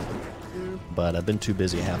 but I've been too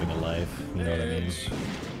busy having a life. You know what I mean?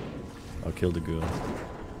 I'll kill the goo.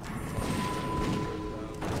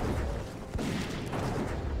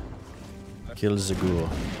 Kill the goo.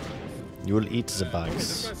 You will eat the bugs.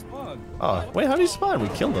 This guy spawned. Oh, wait, how did he spawn? We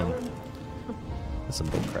killed him. That's some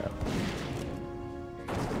bullcrap.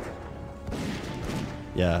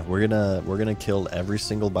 Yeah, we're gonna kill every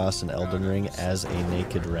single boss in Elden Ring as a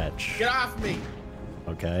naked wretch. Get off me!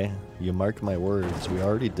 Okay? You marked my words. We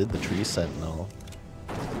already did the Tree Sentinel.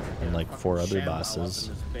 And like 4 other Sham bosses.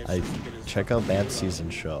 up in his I bitch to get his check out Bad Season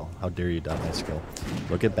Show. How dare you doubt my skill?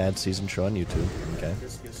 Look at Bad Season Show on YouTube, okay?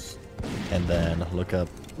 Biscuits. And then look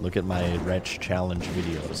at my wretch challenge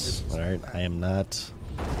videos. Alright? I am not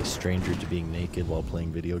a stranger to being naked while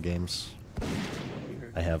playing video games.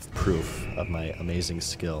 I have proof of my amazing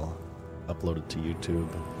skill uploaded to YouTube.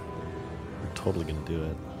 We're totally gonna do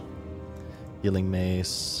it. Healing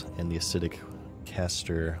mace and the acidic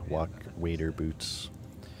caster wader boots.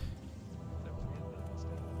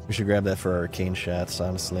 We should grab that for our arcane shots,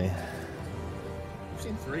 honestly. I've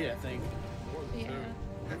seen 3, I think. Yeah.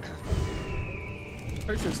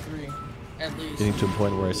 Pretty sure it's 3, at least. Getting to a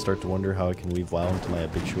point where I start to wonder how I can weave WoW into my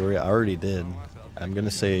obituary. I already did. I'm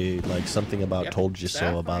gonna say like something about Yep. told you so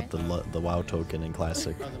That? about the WoW token in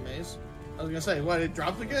Classic. Oh, the maze. I was gonna say, what? It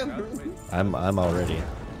dropped again? I'm already.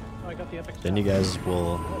 Oh, I got the epic Then you sound. guys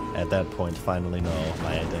will, at that point, finally know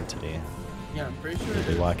my identity. Yeah, I'm pretty sure. You'll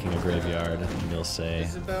be walking a graveyard, and you'll say,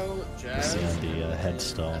 Isabel, you'll Jazz. see on the I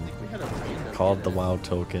headstone, think we had a random called the in it. WoW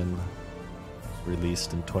token,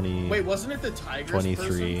 released in Wait, wasn't it the Tigers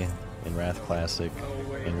 2023 person? in Wrath Classic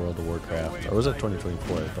Oh, wait. in World of Warcraft. Or was it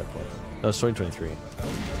 2024 at that point? No, it's 2023.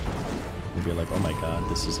 You'll be like, oh my god,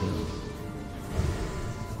 this is him.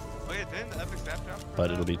 Oh yeah, didn't the epic snap drop?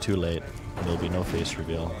 But it'll be too late. There'll be no face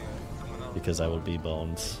reveal. Because I will be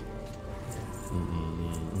Bones.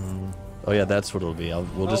 Oh yeah, that's what it'll be.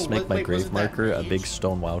 We'll just make my grave wasn't that marker a mage? big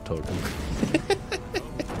stone WoW token.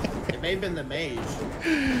 It may have been the mage. I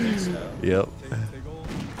think so. Yep.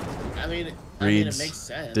 I mean, it Reeds makes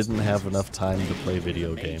sense. didn't have because enough time to he's play a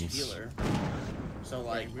video mage games. healer. So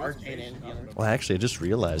like arcane and healer. Well, actually, I just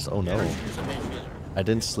realized. Oh no, I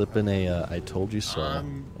didn't slip in a "I told you so"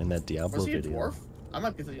 in that Diablo Was he a video. dwarf? I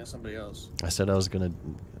might be thinking of somebody else. I said I was gonna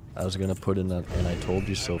put in "and I told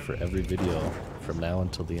you so" for every video from now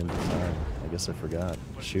until the end of time. I guess I forgot.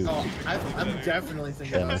 Shoot. Oh, I'm definitely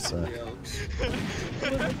thinking Yeah, about that's, somebody else.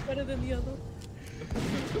 One is better than the other.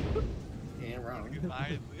 Yeah, wrong.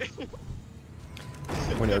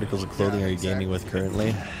 How many articles of clothing are you gaming with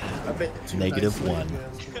currently? A bit too Negative nicely, 1.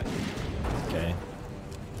 yeah. Okay.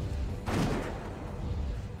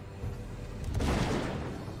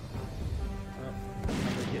 I'm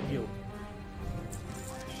gonna get healed.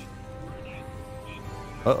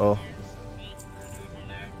 Uh-oh.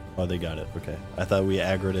 Oh, they got it. Okay. I thought we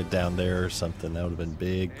aggroed it down there or something. That would have been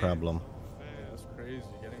big problem. Yeah, that's crazy.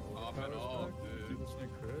 Getting off and off, dude. That's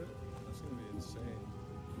gonna be insane.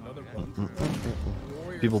 Another one.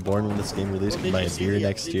 People born when this game released can buy a beer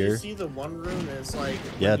next Did year. you see the one rune is like...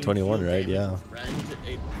 Yeah, when you 21, heal right? damage Yeah. with rend,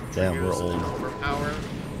 it Damn, we're triggers an old. overpower.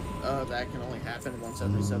 That can only happen once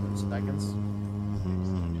every 7 seconds.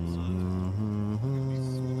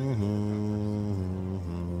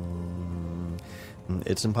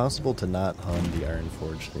 It's impossible to not hum the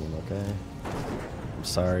Ironforge theme, okay? I'm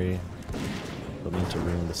sorry. Don't mean to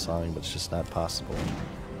ruin the song, but it's just not possible.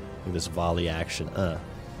 Look at this volley action.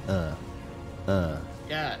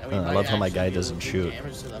 Yeah, I mean, I love how my actually guy do doesn't big shoot.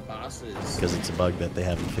 damage to the bosses. Because it's a bug that they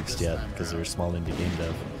haven't fixed This yet, time because they're around. small indie game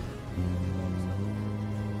dev.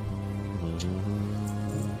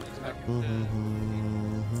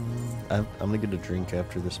 I'm gonna get a drink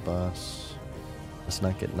after this boss. Let's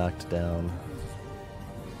not get knocked down.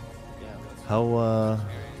 Yeah. How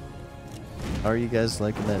are you guys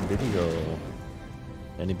liking that video?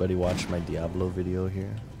 Anybody watch my Diablo video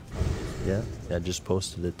here? Yeah? Yeah, I just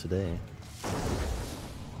posted it today.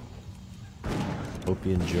 Hope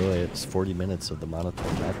you enjoy it. It's 40 minutes of the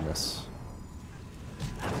monotone madness.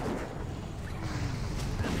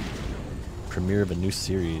 Premiere of a new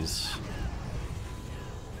series.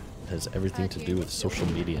 It has everything to do with social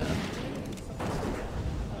media.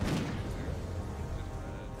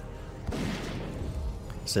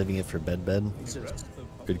 Saving it for bed. It's just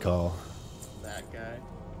Good call. that guy.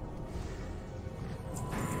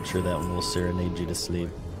 I'm sure that one will serenade you to sleep.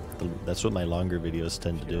 That's what my longer videos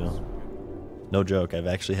tend to do. No joke, I've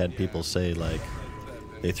actually had people say, like,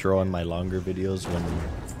 they throw on my longer videos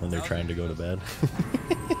when they're trying to go to bed.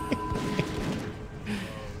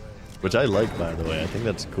 Which I like, by the way. I think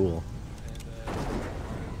that's cool.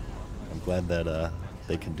 I'm glad that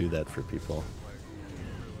they can do that for people.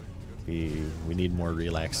 We need more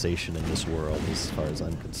relaxation in this world, as far as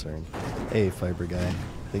I'm concerned. Hey, Fiber Guy.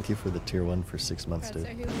 Thank you for the tier 1 for 6 months, So dude.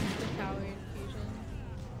 who wants the power infusion?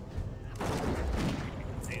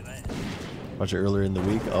 Watch it earlier in the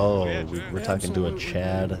week. Oh, we're talking to a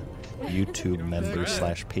Chad YouTube member /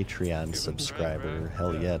 Patreon subscriber.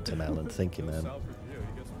 Hell yeah, Tim Allen. Thank you, man.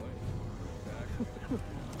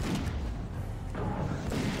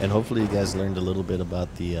 And hopefully you guys learned a little bit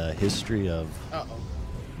about the history of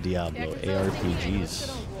Diablo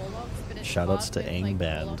ARPGs. Shoutouts to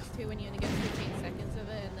Angband.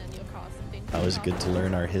 Always good to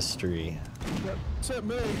learn our history. Except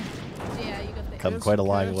me. Yeah, you got the Come quite a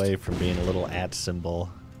long way from being a little @ symbol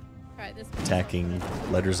Right, this attacking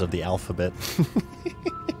letters of the alphabet.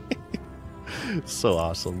 So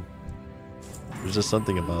awesome. There's just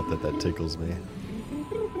something about that tickles me.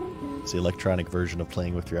 It's the electronic version of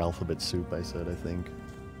playing with your alphabet soup, I said, I think.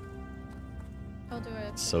 I'll do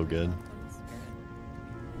it. So good.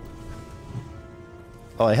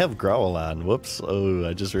 Oh, I have Growl on. Whoops. Oh,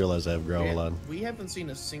 I just realized I have Growl on. We haven't seen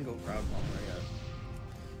a single crowd bomber yet.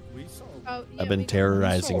 We saw. Oh, yeah, I've been we-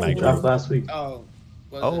 terrorizing my Dropped group. last week. Oh.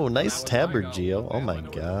 was Oh, it? nice tabard, Geo. Oh my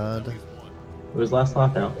god. It was last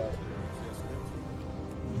lockout.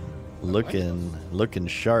 Looking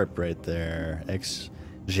sharp right there. I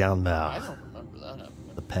Jean-Mar. don't remember that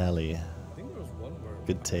happening. The Pally. I think there was one where.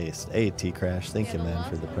 Good taste. Hey, T-Crash. Thank Yeah, you, the man, last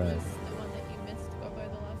for the one prime. was the one that you missed, but by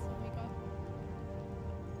the last one we got.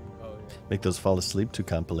 Oh yeah. Make those fall asleep to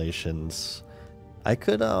compilations. I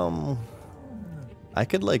could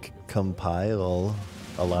like compile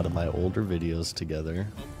a lot of my older videos together.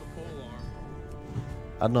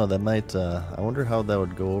 I don't know, that might I wonder how that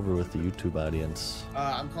would go over with the YouTube audience.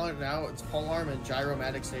 I'm calling it now. It's polearm and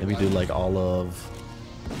gyromatic stabilizer. Maybe do like all of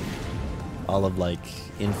like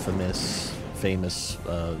famous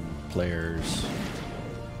players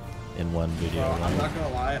in one video. Bro, I'm right? not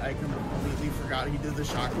gonna lie, I completely forgot he did the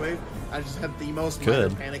shockwave. I just had the most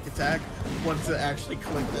Could. minor panic attack once it actually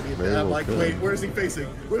clicked that he did. Very I'm well like, could. wait, where's he facing?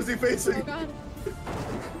 Where's he Oh facing? god.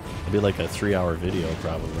 It'd be like a 3-hour video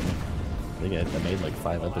probably. think I made like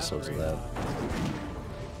 5 Well, episodes of after, that.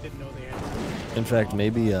 Didn't know they had. In fact,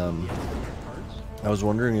 maybe parts. I was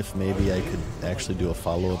wondering if maybe I could actually do a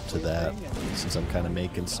follow-up to that, since I'm kind of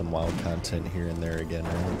making some WoW content here and there again,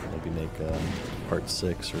 right? Maybe make part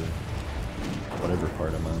 6 or whatever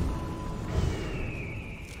part I'm on.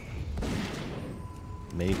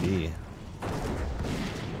 Maybe.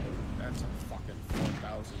 That's a fucking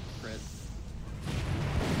 4,000 crit.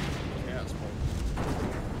 Yeah, it's cool.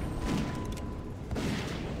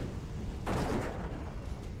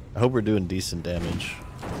 I hope we're doing decent damage.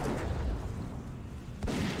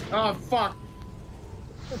 Oh, fuck!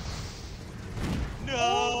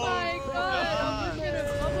 Oh my god, I'm just gonna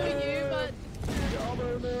bubble you, but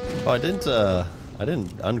Oh, I didn't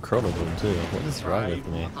unchrono him too. What is wrong with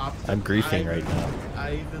me? I'm griefing right now.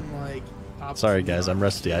 I even like. popped Sorry some guys, I'm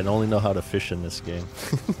rusty. I only know how to fish in this game.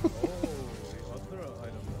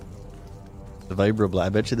 The Vibro Blast. I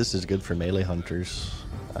bet you this is good for melee hunters.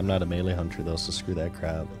 I'm not a melee hunter though, so screw that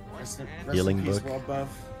crap. Rest Healing in peace, book. World Buff.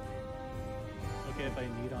 Okay, if I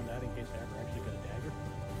need on that in case I ever actually get a dagger.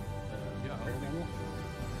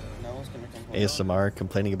 No one's gonna complain. ASMR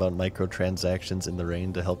complaining about microtransactions in the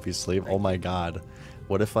rain to help you sleep. Oh my god.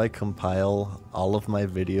 What if I compile all of my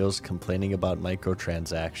videos complaining about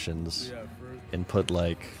microtransactions and put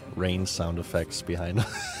like rain sound effects behind them?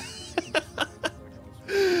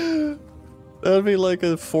 That would be like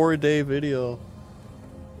a 4-day video.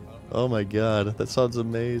 Oh my god, that sounds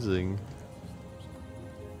amazing.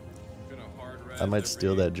 I might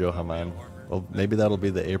steal that, Joe Haman. Well, maybe that'll be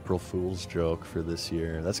the April Fool's joke for this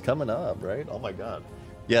year. That's coming up, right? Oh my god.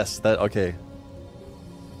 Yes, that, okay.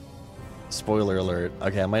 Spoiler alert.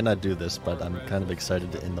 Okay, I might not do this, but I'm kind of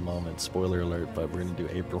excited in the moment. Spoiler alert, but we're going to do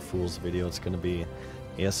April Fool's video. It's going to be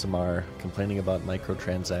ASMR complaining about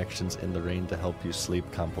microtransactions in the rain to help you sleep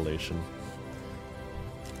compilation.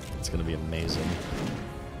 It's going to be amazing.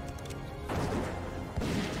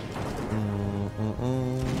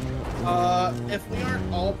 If we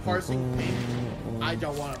aren't all parsing pink, I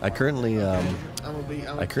don't want to. I currently I'm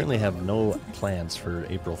I currently have no plans for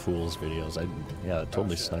April Fool's videos. Yeah, it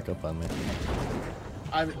totally snuck up on me. Did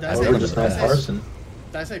I I would've say, just not parsing.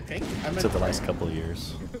 did I say pink? I meant Except the last couple of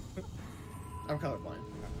years. I'm colorblind.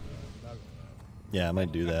 Yeah, I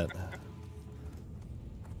might do that.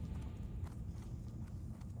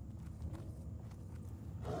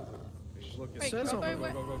 wait, says Robo, something.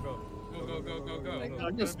 what?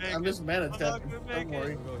 I'm just mad at that. Don't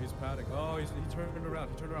worry. He's padding. Oh, he turned around.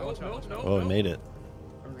 He turned around. Watch out. Watch out. Oh, we made it.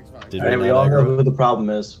 Everything's fine. Did Alright, we we not all know aggro? who the problem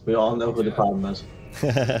is. We all know who the problem is.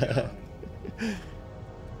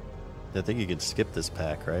 I think you could skip this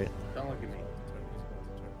pack, right? Don't look at me.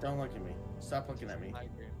 Don't look at me. Stop looking at me.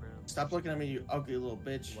 Stop looking at me, you ugly little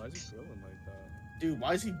bitch. Why is he grilling like that? Dude,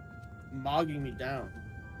 why is he mogging me down?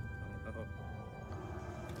 I don't know.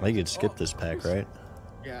 I think you could skip this pack, right?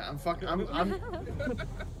 Yeah,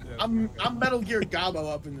 I'm Metal Gear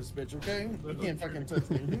Gobbo up in this bitch, okay? You can't fucking touch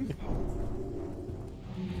me.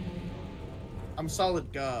 I'm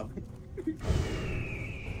solid gob.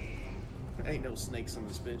 Ain't no snakes in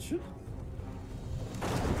this bitch.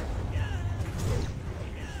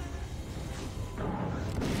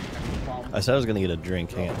 I said I was gonna get a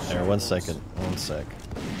drink. Hang on. There, 1 second. 1 sec.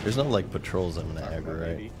 There's no like patrols I'm gonna aggro,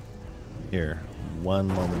 right? Here. One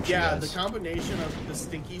moment, you Yeah, the guys. combination of the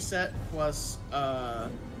stinky set plus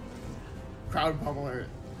crowd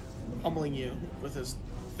pummeling you with his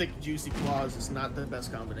thick, juicy claws is not the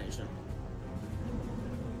best combination.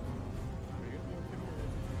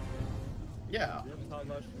 Yeah,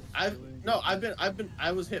 I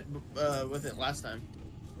was hit with it last time.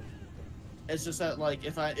 It's just that like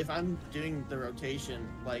if I'm doing the rotation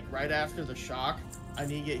like right after the shock, I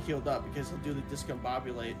need to get healed up because he'll do the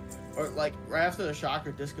discombobulate, or like right after the shock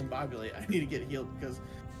or discombobulate, I need to get healed because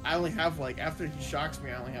I only have like after he shocks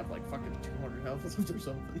me, I only have like fucking 200 health or something.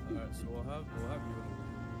 Alright, so we'll have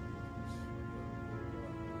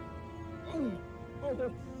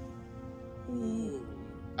you.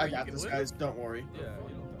 I got this, guys. Don't worry. Yeah,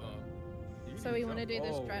 So we want to do the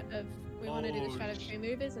strat of two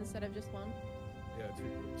movers instead of just one. Yeah, 2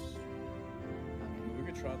 groups. Okay. We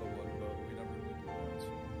could try the one, but we never really did once.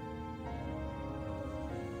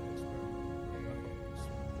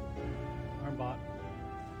 Armbot.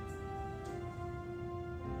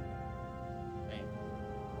 Man.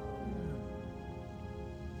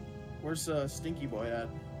 Where's Stinky Boy at?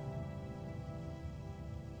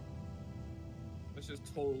 Let's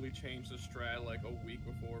just totally change the strat like a week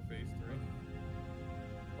before phase 3.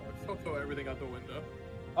 Throw everything out the window.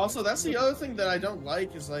 Also, that's the other thing that I don't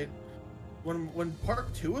like is like when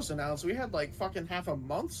part 2 was announced, we had like fucking half a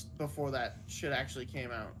month before that shit actually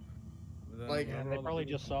came out. then Like- Yeah, they probably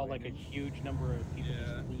just saw like a huge number of people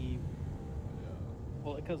just leave.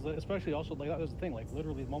 Well, because especially also like that was the thing. Like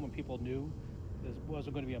literally, the moment people knew this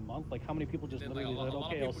wasn't going to be a month, like how many people just Then, literally like, said, a lot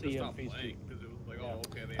 "Okay, of I'll people see just you in stopped phase 2." playing because it was like, oh,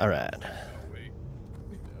 okay. They All right. wait.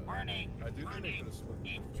 I do think they could have split.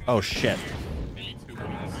 Oh shit. 2 weeks.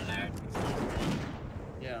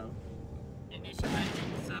 Yeah.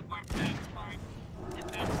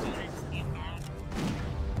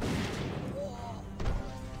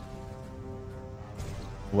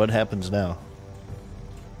 What happens now?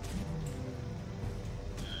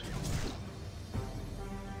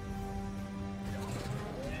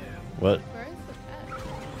 What Where is the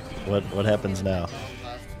pet? what happens now?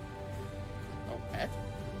 Left. Oh, pet?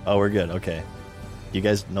 Oh, we're good. Okay. You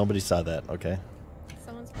guys, nobody saw that. Okay.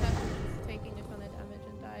 Someone's pet was taking a ton of damage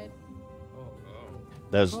and died.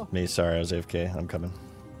 That was me. Sorry, I was AFK. I'm coming.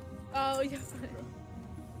 Oh, yeah.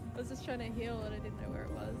 I was just trying to heal and I didn't know where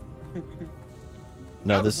it was.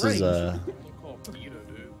 No, this is Oh, Peter,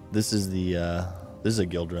 dude. this is a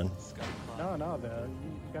guild run. No, you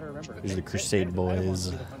gotta remember. These are the they- Crusade they- I want boys.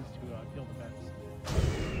 to be the ones to kill the pets.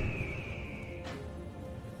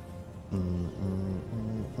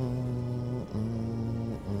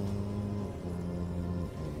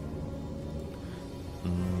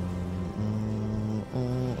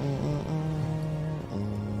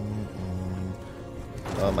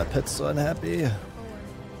 Oh, my pet's so unhappy. Let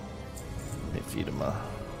me feed him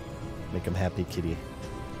make him happy, kitty.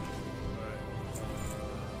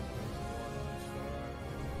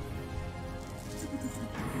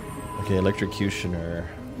 Okay, electrocutioner.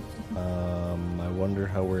 I wonder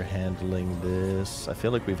how we're handling this. I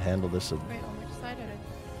feel like we've handled this Wait, on which side are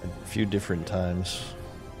they? a few different times.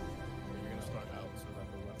 You're gonna start out so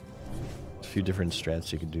that the left. A few different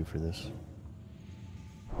strats you could do for this.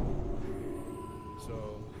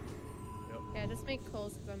 So, yep. Yeah, just make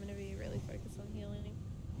calls because I'm going to be really focused on healing.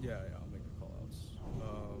 Yeah, I'll make the call outs.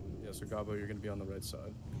 Yeah, so Gabo, you're gonna be on the right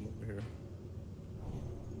side. Come over here.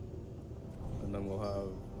 And then we'll have,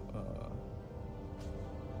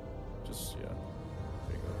 there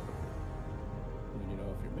you go. And then, you know,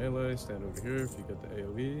 if you're melee, stand over here if you get the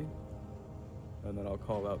AoE. And then I'll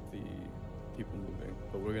call out the people moving.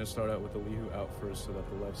 But we're gonna start out with the Lihu out first so that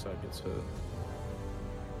the left side gets hit.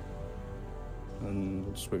 And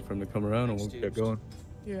we'll just wait for him to come around and we'll get going.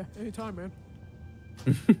 Yeah, anytime, man.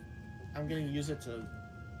 I'm gonna use it to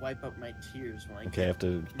wipe up my tears when I Okay, I have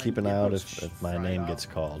to my keep an eye out nipples if my fried name off gets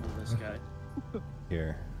called. of This guy.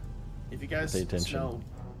 Here. If you guys Pay attention. smell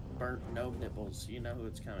burnt no nipples, you know who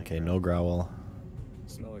it's coming Okay, from. no growl.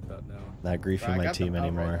 Smell like that now. Not Bro, griefing I my got the team belt right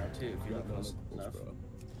anymore. now, too, if you look Got close nipples, enough. bro.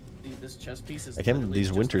 Dude, this chest piece is I can't. literally These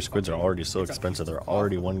just winter a squids are fucking- already so it's a expensive. piece They're of cloth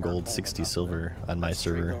already with a 1 burnt gold, hole in 60 the top of it. silver on my That's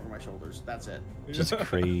straight server. over my shoulders. That's it. Just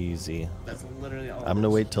crazy. That's literally all. I'm gonna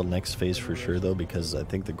wait till next phase for sure though, because I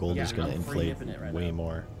think the gold Yeah, is gonna I'm inflate free-nipping it right way now.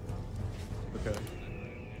 more. Okay.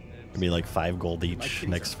 It'll be like 5 gold each kitties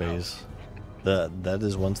next are out. phase. That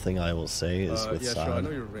is one thing I will say is with yeah, sure. I know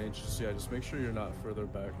SOD. your range. So yeah, just make sure you're not further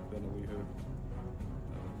back than Alihu.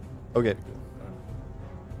 Okay, Alright.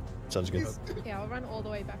 sounds good. Yeah, I'll run all the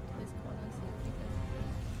way back to this corner.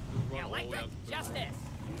 See if we can... Justice!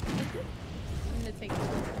 I'm going to take it.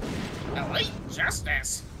 I like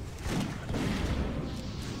justice.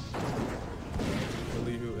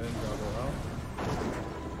 Alihu in, Gabo out.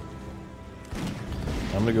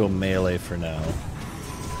 I'm gonna go melee for now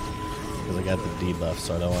because I got the debuff,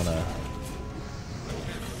 so I don't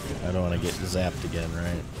wanna get zapped again,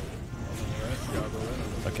 right? Alright, Gabo in.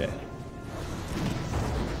 Okay.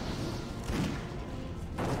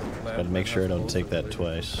 Gotta make sure I don't take that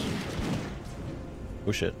twice.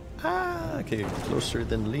 Oh shit. Ah, okay, closer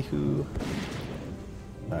than Lihu.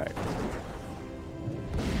 Alright.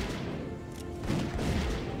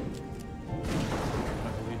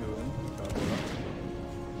 Alihu in, Gabo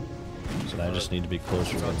out. So now I just need to be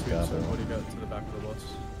closer It's than on twos, so what Gabo. do you got to the back of the bus?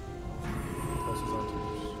 Bus is on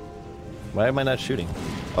twos. Why am I not shooting?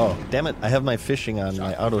 Oh, damn it, I have my fishing on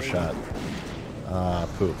my auto shot. Ah,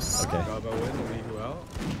 poop. Okay. Gabo in, Alihu out.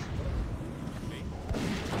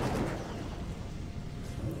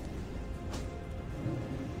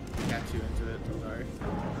 Got you into it. I'm sorry.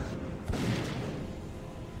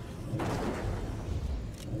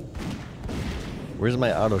 Where's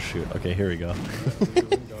my auto shoot? Okay, here we go.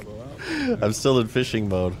 Alihu in, Gabo out. I'm still in fishing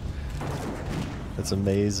mode. That's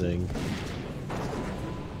amazing.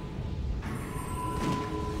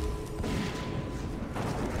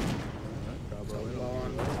 Gabo in, Go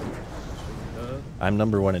on. Alihu I'm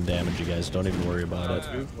 #1 in damage, you guys. Don't even worry about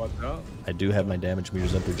it. in. Watch out. I do have my damage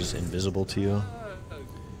meters up. They're just invisible to you.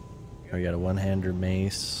 I got a one-hander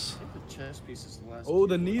mace. Take the chest pieces the last. Oh,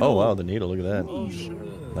 the needle. Oh wow, the needle. Look at that. Oh shit.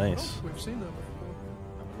 Nice. We've seen that before.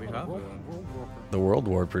 We have it. The World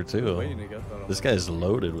Warper too. Waiting to get that on This my- guy's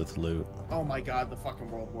loaded with loot. Oh my god, the fucking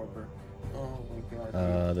World Warper. Oh my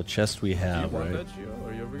god. The chest we Do you have, want right? that, Gio?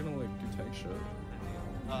 Are you ever gonna like do tank shit?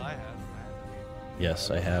 I have.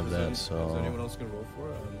 Yes, I have Is that. Is So anyone else gonna roll for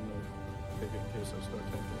it? I don't know. Take it in case I start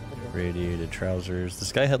tanking. radiated trousers.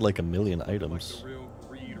 This guy had like a million Like items. a real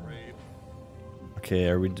greed raid. Okay,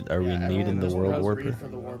 are we Yeah, needing the everyone World has Warper? greed for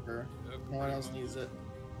the Warper. No one else needs it.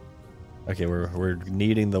 Okay, we're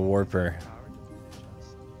needing the Warper.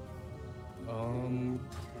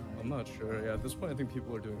 I'm not sure. Yeah, at this point, I think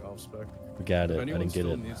people are doing off spec. We got If it. I anyone didn't get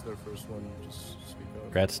still it. needs their first one, just speak up.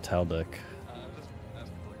 Congrats, Taldeck. Just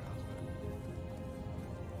ask for like hospital.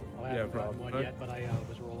 I Yeah, haven't gotten one probably. yet, but I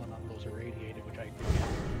was rolling on those irradiated, which I did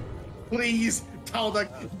get. Please,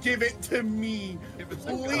 Taldeck, give it to me.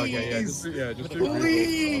 Please. Just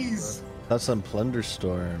Please. That's on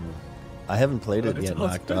Plunderstorm. I haven't played it yet,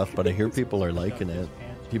 knocked off, but I hear people are liking it.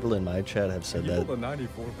 People in my chat have said You that pulled a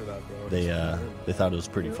 94 for that, bro. they thought it was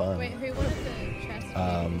pretty fun. Wait, who wanted the chest? Who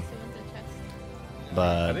wanted the chest? I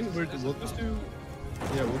But think we'll just do.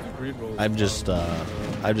 Yeah, we'll do greed rolls. I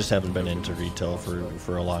just haven't been into retail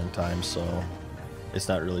for a long time, so it's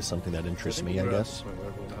not really something that interests me, I guess,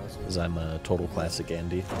 because I'm a total classic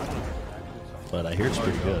Andy. But I hear it's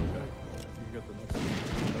pretty good. You can get the next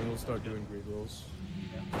one. And we'll start doing greed rolls.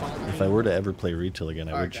 If I were to ever play retail again,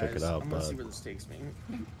 I would Alright, check it guys, out, I'm gonna but see where this takes me.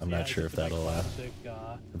 I'm not sure if that'll Classic, if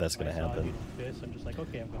that's gonna I saw happen. this, I'm just like,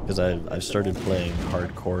 okay, I'm going Because I've started playing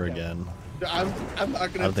hardcore again. I'm not gonna. I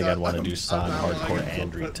don't think I'd want to do I'm SOD, not hardcore, lying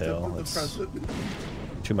and to retail. the It's president.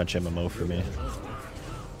 too much MMO for me.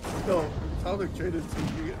 No, Taldeck traded to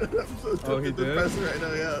me. I'm so tempted he to did? press it right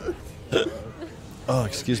now. Yeah. Oh,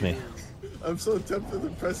 excuse me. I'm so tempted to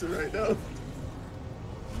press it right now.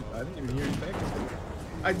 I didn't even hear you thank him.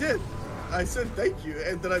 I did. I said thank you,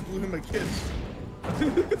 and then I blew him a kiss.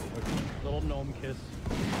 little gnome kiss.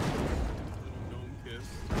 Gnome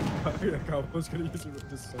kiss. Yeah, I was gonna use it with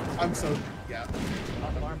this. I'm so yeah.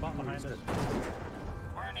 Alarm bot behind us.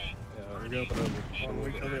 Yeah, we're gonna put it.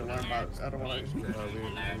 We kill the alarm bot. I don't want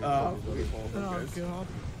to. Oh, Oh god.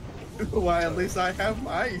 Why? At least I have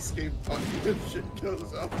my escape button if shit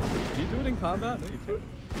goes up. Do you do it in combat? No, you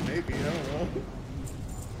can't. Maybe I don't know.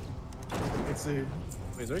 Let's see.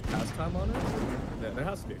 Wait, is there a cast time on it? Yeah, there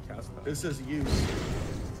has to be a cast time. It says use.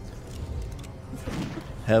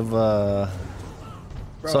 Have Bro,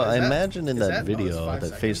 so I is that- imagine in is that no, it's video, 5 that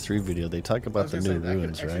Phase seconds. 3 video, they talk I about was the gonna new say, that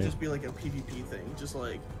ruins, could actually right? just be like a PvP thing, just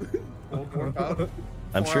like World War Cup.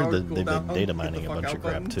 I'm 4 sure hour that they've been cooldown, data hit the mining a fuck bunch out of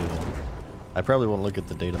crap button. too. I probably won't look at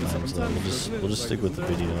the data mines though. We'll just stick with the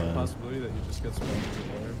video The and possibility that you just get spawned in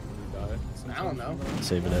there and you die. I don't know.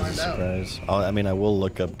 save it We'll as a find out. surprise. I mean, I will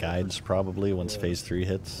look up guides probably once Phase 3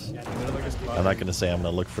 hits. And then like a spot. I'm not gonna say I'm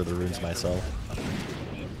gonna look for the runes myself,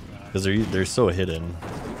 because they're so hidden.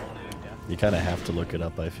 You kind of have to look it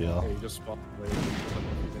up, I Yeah, feel. you just spawn like in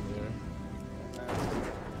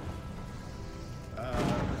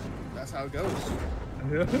the That's how it goes.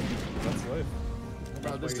 air. That's life.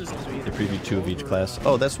 Bro, this is They preview 2 of each class.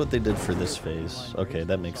 Oh, that's what they did for this phase. Okay,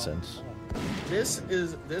 that makes sense. this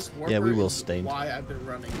warper Yeah, we will is stay. why I've been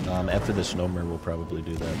running. After this Gnomer, we'll probably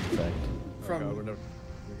do that. In fact, From God, we're good.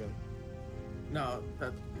 no,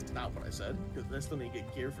 that's not what I said. Because I still need to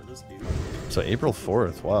get gear for this dude. so April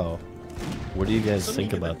 4th. Wow. What do you guys Still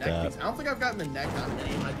think need to get about the neck that? piece. I don't think I've gotten the neck on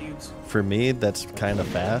any of my dudes. For me, that's kind of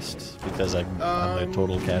fast because I'm a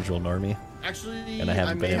total casual normie, Actually, and I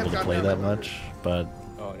haven't may been have able to gotten play on that my much. But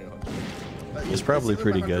Oh, yeah. it's probably either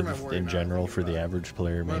pretty my hunter good or my warrior in now, general I for think the about it. average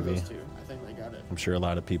player. One of Maybe those two. I think they got it. I'm sure a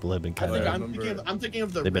lot of people have been I kind think of. I'm thinking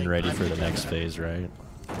of the. They've been ring. ready I'm for the thinking of next that. phase, right?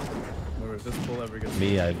 Remember, if this pull ever gets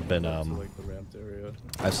Me, I've been to, like the ramped area.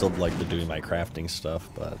 I still like to do my crafting stuff,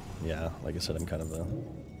 but yeah, like I said, I'm kind of a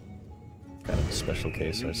special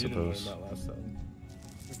case, I You didn't learn suppose. that last time.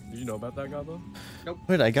 Did you know about that, Gabo?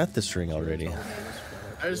 Wait, I got this ring already.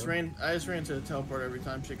 I just ran to the teleport every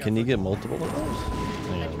time she got. Can you get fucking- multiple of those?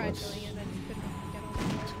 I Yeah, tried let's, doing it, I just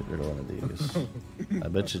couldn't let's get rid of one of these. I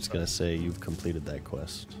bet you it's gonna say you've completed that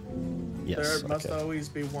quest. Yes. There must Okay. always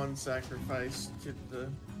be one sacrifice to the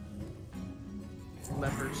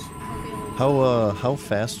lepers. How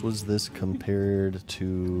fast was this compared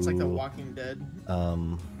to? It's like The Walking Dead.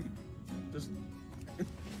 Just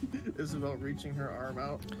Isabel reaching her arm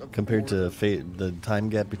out. of the compared board. to the time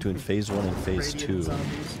gap between phase 1 and phase Radiant 2.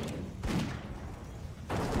 zombies.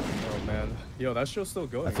 Oh man, yo, that show's still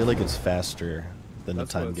going. I feel like it's faster than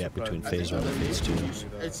That's the time what gap between I phase think 1 and phase 2.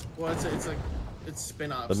 It's well, it's like it's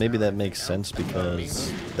spin-offs. But maybe now, that I makes think, sense now. You know what I mean?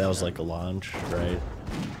 because that was like a launch, right?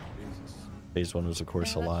 Jesus. Phase 1 was, of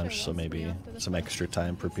course, a launch, so maybe some extra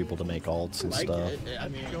time for people to make alts and stuff. I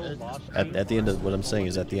mean, At the end of what I'm saying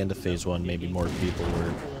is, at the end of Phase 1, maybe more people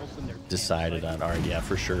were decided on, alright, yeah,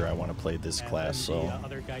 for sure, I want to play this class, so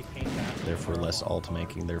therefore less alt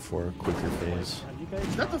making, therefore quicker phase.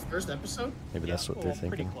 is that the first episode? Maybe that's what they're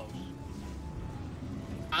thinking.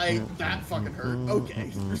 That fucking hurt.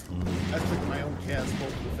 Okay. I took my own chaos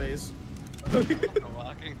bolt to the face.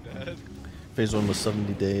 Walking Dead. Phase 1 was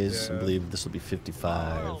 70 days. I believe this will be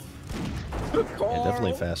 55. Yeah,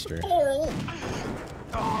 definitely faster.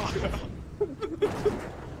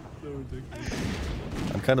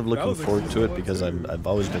 I'm kind of looking forward to it because I've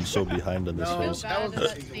always been so behind on this phase.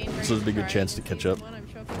 This is a big chance to catch up. I'm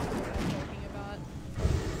sure people know what I'm talking about.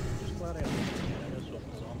 Just glad I understand this. So if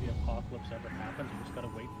the zombie apocalypse ever happens, you just gotta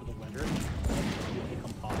wait for the winter. It will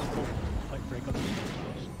become possible. Like break up the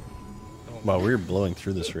snowhouse. Wow, we're blowing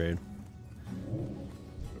through this raid.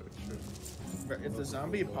 If the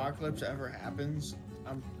zombie apocalypse ever happens,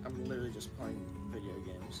 I'm literally just playing video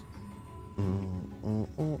games.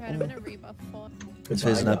 Right, I'm gonna rebuff for. This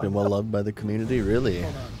has not been well loved by the community, really.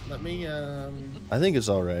 Hold on, let me I think it's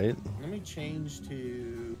all right. let me change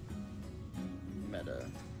to meta.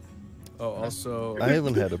 Oh, also, I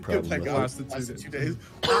haven't had a problem with it. Lasted 2 days.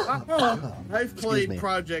 I've played me.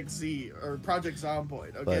 Project Z or Project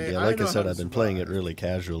Zomboid. Okay, But yeah, like I know said, how I've to been playing it survive. really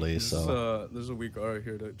casually, so. there's a weak R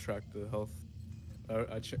here to track the health.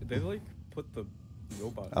 They like put the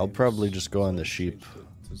robot. I'll names, probably just go on the so I sheep. changed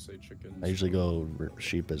it to say chickens. I usually go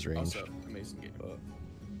sheep as ranged. Also, amazing game.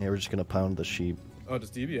 Yeah, we're just gonna pound the sheep. Oh, does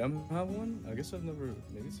DBM have one? I guess I've never.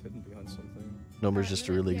 Maybe it's hidden behind something. Nomer's just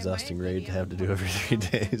a really exhausting raid to have to do every 3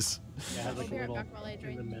 days. Yeah, it has like a I'll be right little back while I in the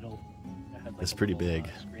drink. middle. It has, like, It's a pretty little, big.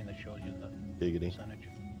 Screen that shows you the Biggity. percentage.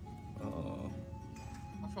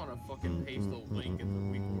 I'm trying to fucking paste the link in the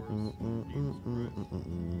week wars.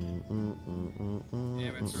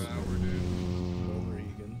 Damn it, Sir Albert, dude.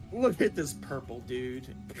 Regan. Look at this purple dude.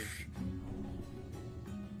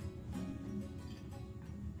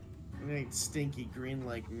 It ain't stinky green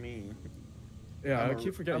like me. Yeah, I'm I a-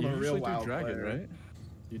 keep forgetting. I'm You a real usually do WoW dragon, player. right?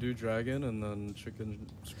 You do dragon and then chicken,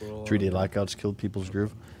 squirrel. 3D and- lockouts killed people's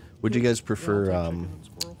groove. Would you guys prefer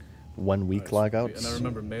 1 week Alright, sweet. And I lockouts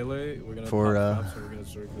remember melee. We're gonna For, pop maps, so we're gonna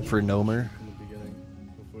circle for Nomer? in the beginning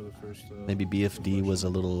before the first. Maybe BFD was a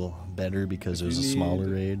little better because it was a smaller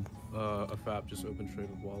raid. A FAP, just open trade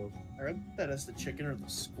with Wallop. I read that as the chicken or the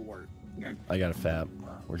squirt. I got a FAP.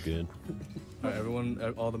 We're good. Alright, everyone,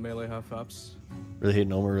 all the melee have FAPs. Really hate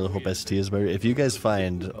Nomer, really hope ST is better. If you guys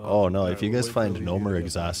find, oh no, if you guys find Nomer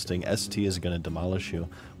exhausting, ST is gonna demolish you.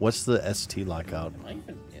 What's the ST lockout? Am I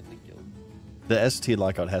even in the guild? The ST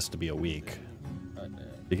lockout has to be a week.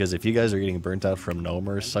 Because if you guys are getting burnt out from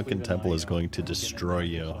Nomer, Sunken Temple is going to destroy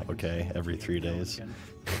you, okay, every 3 days.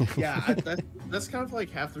 Yeah, that's kind of like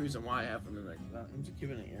half the reason why I have them in there. I'm just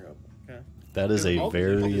giving it an ear open, okay? That is a There's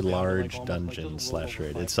very only- large dungeon /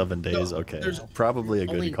 raid. It's 7 days, okay. there's Probably a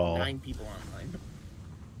Only good call. 9 people online.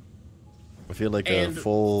 I feel like a And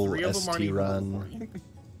full 3 of them aren't ST even run, level 40.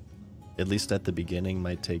 at least at the beginning,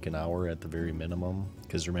 might take an hour at the very minimum.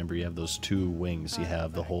 Because remember, you have those 2 wings. You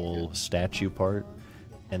have the whole statue part,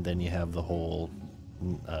 and then you have the whole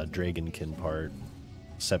Dragonkin part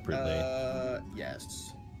separately.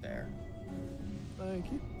 Yes, there.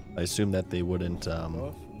 Thank you. I assume that they wouldn't Off,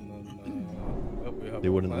 and then, we have they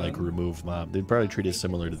a wouldn't plan. like remove mob. They'd probably treat it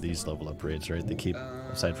similar to these level up raids, right? They keep,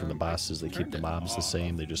 aside from the bosses, they keep the mobs the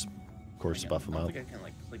same. They just, of course, buff them I up. think I can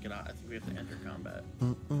like click it out. I think we have to enter combat.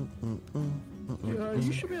 Yeah,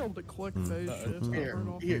 you should be able to click phase shifts. and Here, turn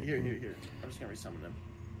off here, the- here, here, here. I'm just gonna resummon them.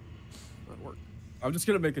 That'd work. I'm just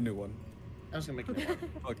gonna make a new one. I'm just gonna make it.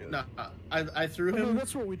 Okay. No, I threw I mean, him.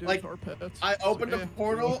 that's what we do like, with our pets. I opened Yeah. a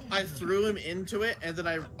portal, I threw him into it, and then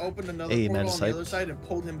I opened another Hey, portal man, on the other psyched. side and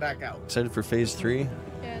pulled him back out. Excited for phase 3?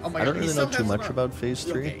 Yes. Oh my I don't God, he really still know too has much not- about phase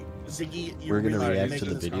 3. Okay, Ziggy, We're gonna really react making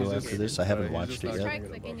to the this video after complicated. this. I haven't Right, watched he's it just Try yet.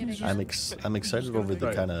 clicking it again. I'm excited over the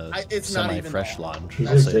Right. kind of It's not even semi-fresh that. launch. He's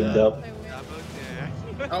I'll just say zigged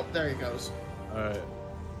that. up. Oh, there he goes. Alright.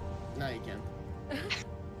 Now you can.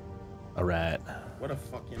 All right, What a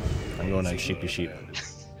fucking. I'm going on sheepy sheep.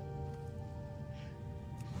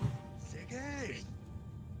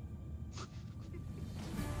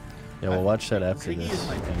 Yeah, we'll watch that after Ziggy this, is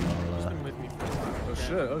like, and he's been with me for a while. Oh okay?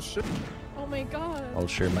 shit! Oh shit! Oh my god. I'll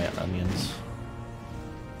share my onions.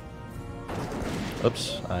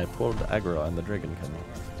 Oops, I pulled aggro on the dragon coming.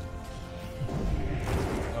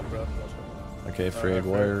 Oh, bro. Okay, frayed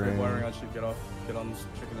wiring. Wiring. I should get off. Get on this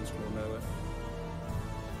chicken and squirrel melee.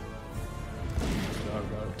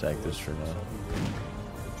 Attack this for now.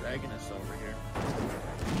 The dragon is over here.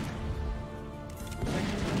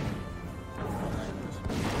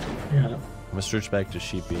 Yeah. I'm gonna switch back to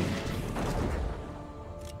Sheepy.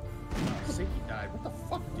 Sinky died. What the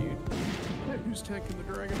fuck, dude? Yeah, who's tanking the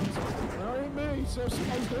dragon? I was like, that ain't me, so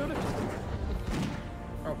somebody's doing it.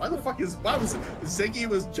 Oh, why was Zinky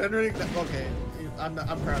was generating that? Okay, I'm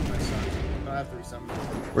proud of my son. I have to resummon.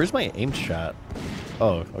 Where's my aim shot?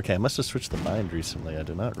 Oh, okay. I must have switched the bind recently. I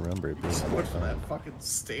do not remember it being on What's the that bind. fucking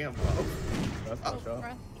stamp? That's Oh, the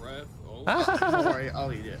shot. breath. Oh. Don't worry,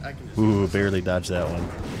 I'll eat it. I can just. Ooh, barely dodged that one.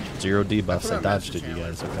 0 debuffs. put I on dodged Master it, you Chandler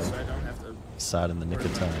guys. so I Okay. don't have to. Sod in the nick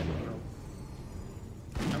of time.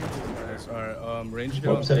 I'm gonna take Nice. that. Alright, range hit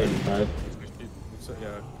Whoops on at 85. yeah,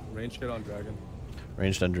 range hit on dragon.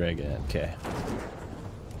 Ranged on dragon. Okay.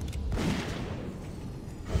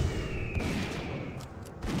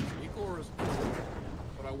 Equal is cool,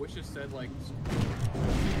 but I wish it said like.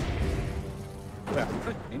 Yeah,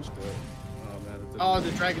 I changed it. Oh man, it didn't. Oh,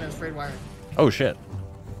 the dragon has frayed wiring. Oh shit.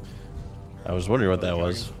 I was wondering what that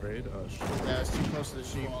was. Afraid? Oh shit. Yeah, it's too close to the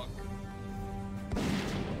sheep.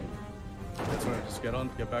 That's right. Just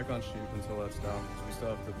get back on sheep until that's down. So we still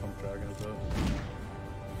have to pump dragons up.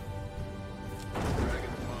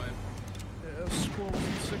 Dragon's mine. Yeah, squirrel was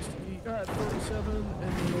at 60, at 37, and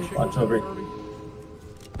then chicken Watch was at over. 30.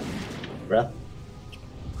 Breath.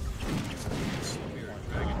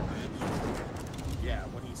 Dragon bitch. Yeah,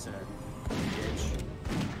 what he said. Bitch.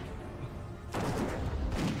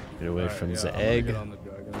 Get away Alright, from yeah, the I'm gonna egg. get on the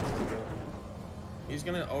dragon. He's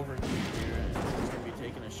gonna overheat here, and he's gonna be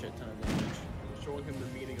taking a shit ton of damage. Showing him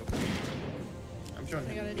the meaning of pain. I'm Oh showing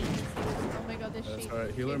my god, I him. didn't even see this. Oh my god, this That's sheep.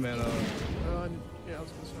 alright, healer sheep mana. zapped me. Yeah, I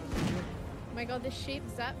was gonna say. Oh my god, this sheep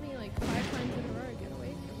zapped me like 5 times in a row. Get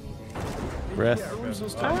away from me, dude. Breath. Yeah,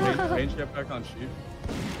 resist Range get back on sheep.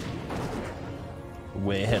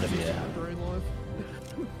 Way ahead of you. drain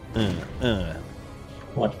life.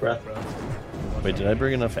 Watch breath. Wait, did I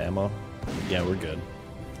bring enough ammo? Yeah, we're good.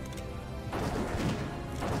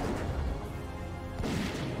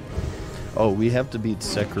 Oh, we have to beat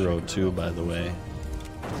Sekiro too, by the way.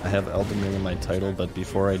 I have Elden Ring in my title, but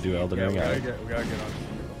before I do Elden Yeah, Ring, we gotta get on sheep.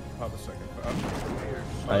 Pop a second.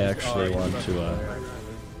 I actually he's want about to die.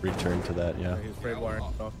 return to that, yeah. He's afraid wiring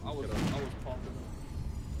off. I was pumping.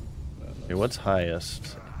 Okay, what's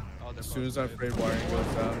highest? As soon as our afraid wiring goes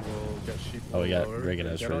down, we'll get sheep. Oh, we got lower. Reagan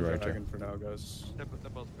has Get afraid on wiring, dragon for now, guys. They're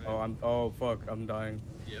both great. Oh fuck, I'm dying.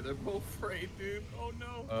 Yeah, they're both afraid, dude. Oh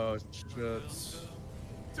no. Oh shit.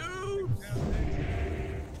 Dude!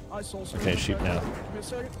 I soul Okay, sheep now. Give me a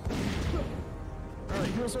second. Alright,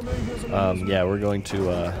 heals on me, heals on me. Yeah, we're going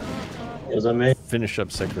to Heals on me. finish up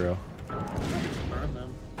Sekiro. Burn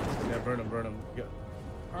them. Yeah, burn him.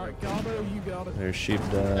 Alright, Gabo, you got it. There's sheep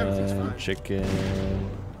Everything's done, fine. chicken,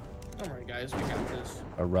 Don't worry, guys. We got this.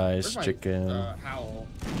 a rice, Where's my, chicken. howl?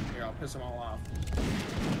 Here, I'll piss them all off.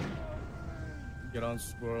 Get on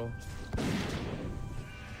squirrel.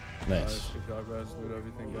 Nice. Good job, guys. Do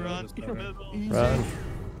everything. Get Run. out of this banner. Easy. Run.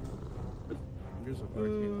 Here's a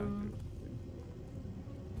barricade back, dude.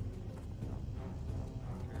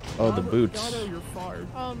 Oh, the boots. Gabo, you're fired.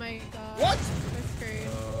 Oh my god. What? We're screwed.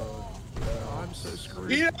 I'm so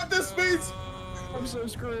screwed. Eat out this space! I'm so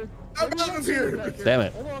screwed. I'm out of here! Damn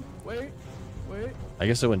it. Hold on. Wait. I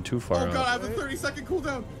guess I went too far Oh god, I out. have a 30-second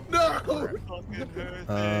cooldown! No!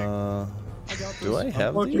 I got this. Do I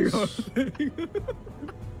have these?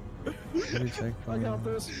 Let me check. I got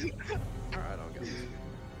this. Alright, I'll get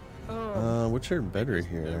this. Which are better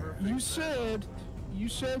here? You said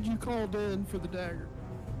you called in for the dagger.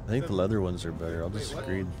 I think the leather ones are better. I'll just what?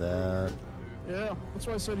 read that. Yeah, that's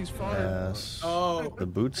why I said he's fired. Yes. Oh, The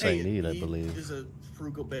boots I need, I believe. Is a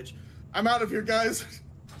frugal bitch. I'm out of here, guys.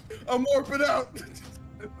 I'm warping out.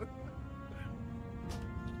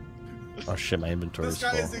 Oh shit, my inventory's This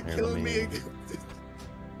full. guy isn't Here, killing me.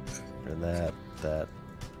 Or that.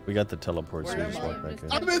 We got the teleport, so we just walk back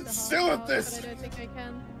in. I'm in still with this. But I don't think I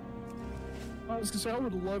can. I was gonna say I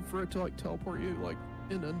would love for it to like teleport you like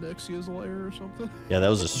in Onyxia's lair or something. Yeah, that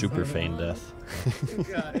was a super feign death.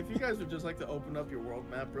 Yeah, if you guys would just like to open up your world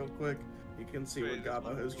map real quick, you can see what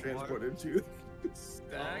Gabo has transported to.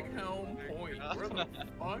 Staghelm Point. Where the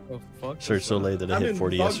fuck? Oh fuck. Searched so late that I I'm hit in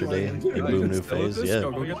 40 bug yesterday. land. Big boom, new phase. Yeah,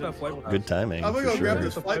 Go get that flight. good timing. I'm gonna for go grab sure.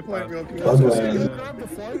 this flight point real quick. Okay. Grab the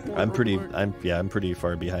flight point I'm real pretty. quick. I'm pretty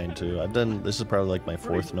far behind too. I've done. This is probably like my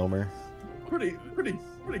 4th Nomer, Pretty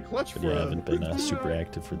clutch but for yeah, I haven't been super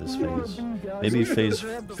active for this phase. Maybe phase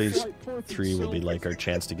 3 will be like our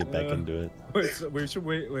chance to get back into it. Wait, so we should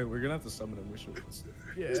wait. We're gonna have to summon him. We should.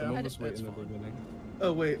 Yeah. Some of us wait in the beginning.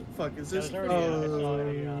 Oh wait, fuck, is this? There's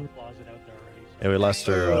already a closet out there already. Yeah, we lost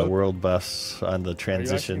our world buffs on the Are you actually gonna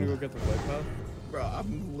transition. go get the flight path? Bro,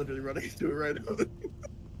 I'm literally running to it right now.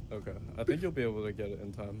 Okay. I think you'll be able to get it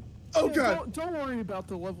in time. Oh Yeah, god! Don't worry about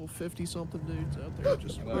the level 50 something dudes out there.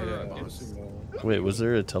 Just Oh, worry yeah, about I've us. seen more. Wait, was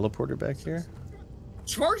there a teleporter back here?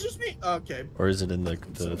 Charges me? Okay. Or is it in the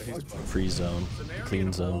free zone, the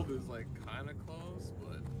clean zone? Is like kind of close,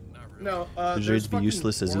 but not really. No, These there's raids be fucking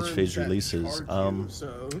useless as each worms phase that releases. charge you,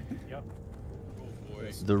 so... Yep. Oh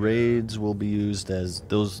boy. The raids will be used as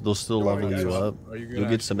they'll still Don't level worry, you guys. up. Are you gonna You'll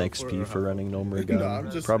get some actually go for it, XP or for how? running No, I'm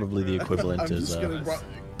GNOMEREGAN. just- Probably the equivalent I'm is just gonna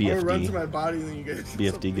run to my BFD. body and then you guys...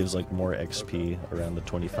 BFD gives like more XP around the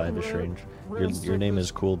 25-ish range. Your name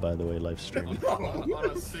is cool, by the way, Livestream. On a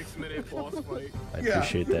 6-minute boss fight. I Yeah.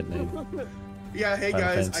 appreciate that name. Yeah, hey Final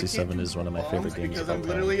guys, Fantasy I can't VII do is one of my bombs favorite games because of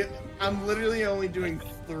all time. I'm literally only doing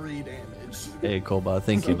 3 damage. Hey, Colba,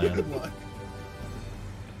 thank you, So man. good luck.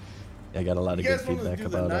 I got a lot of You good guys wanted to feedback do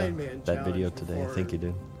the about 9-man that video challenge today. before Thank you,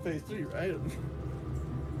 dude. Phase 3, right?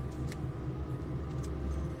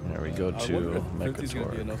 There we go I wonder to if 50's gonna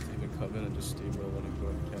be Mechator. enough to even come in and just steamroll any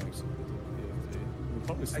core mechanics if we do BFD. We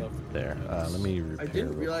probably still have to There. do Let me repair I didn't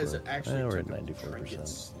real realize quick. it actually We're at took a 94%. trinket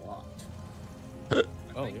slot.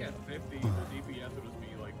 Oh, I think yeah. at 50, the DPS would just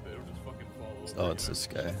be like, it would just fucking fall over. Oh, it's this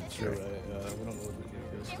guy. That's You're right. right, we don't know what the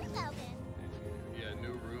DPS is. Yeah,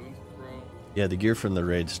 new runes, bro. Yeah, the gear from the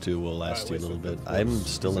raids too will last you a wait, little so bit. the I'm force,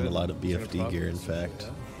 still is in a it lot of gonna BFD gear, in profit? fact. Yeah.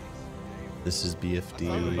 This is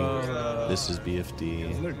BFD. About, This is BFD.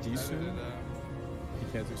 Isn't there D soon? You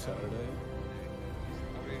can't do Saturday.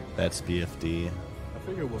 That's BFD. I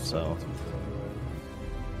figure we'll So. sell it anyway.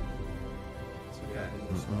 So, yeah,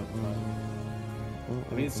 it's not time.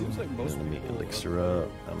 I mean, it seems like most Let me people elixir are-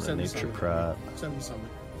 up. I'm gonna Send me nature something. prot. Send me something.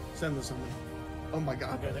 Send me something. Oh my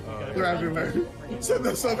god. Uh, They're everywhere. Send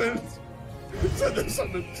them something. Send them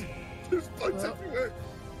something. There's bugs Well, everywhere.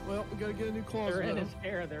 Well, we gotta get a new They're closet. in now. his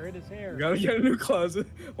hair. They're in his hair. We gotta get a new closet.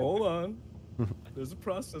 Hold on. There's a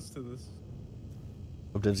process to this.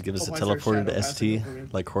 Hope Devs give us Oh, a why is there teleporter to shadow ST passing over me?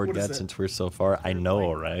 like Horde What is got that? since we're so far. I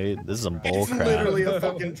know, right? This is some bull It's literally crap. a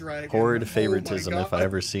fucking dragon. Horde Oh my favoritism if I God.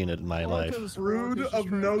 ever seen it in my life. Marco's Brood just of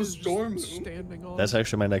trying- no is just storm moon. Standing on. That's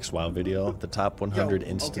actually my next WoW video. The top 100 Yo,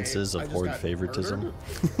 instances okay, I of just Horde got favoritism. murdered.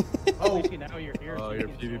 Oh, Oh, see, now you're here. Oh, so your you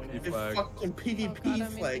can join PvP in. it flag. fucking Oh, PvP God, I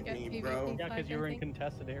meant to flagged get me, PvP bro. Yeah, because you were in I think.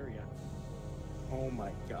 contested area. Oh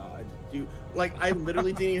my god, dude! Like I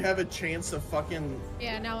literally didn't even have a chance to fucking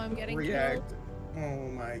Yeah, now I'm getting react. killed. Oh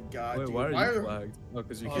my god, Wait, dude! why are you flagged? Oh,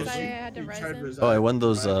 because you Because I can't. had to you tried resin. Oh, I resin. won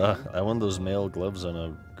those. Right. I won those male gloves on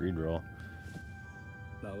a greed roll.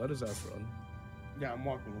 No, let his ass run. Yeah, I'm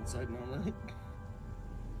walking inside now, man.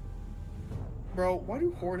 Bro, why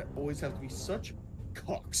do Horde always have to be such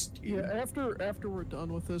cocks, dude? Yeah, after we're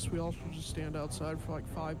done with this, we all should just stand outside for like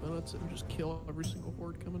 5 minutes and just kill every single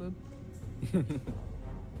horde coming in.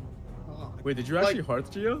 Fuck. Wait, did you Like- actually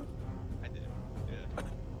hearth Geo? I did.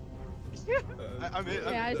 Yeah. I mean,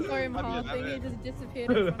 Yeah, I saw him I mean, hopping. He I just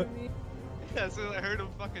disappeared in front of me. Yeah, as soon as I heard him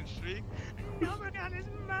fucking shriek, GNOMEREGAN is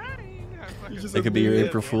mine! I fucking- just It could be your Yeah,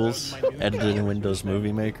 April Fools, edited in Windows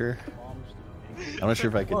Movie Maker. I'm not sure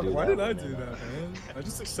if I could Fuck, do why that. did I do that, man? I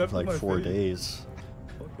just accepted Like my 4 fate. days.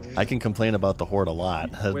 Okay. I can complain about the Horde a lot.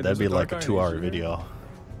 Wait, That'd there's be a like dark a eye 2-hour issue? video.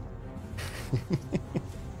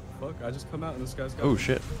 Fuck, I just come out and this guy's got. Oh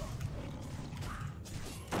shit.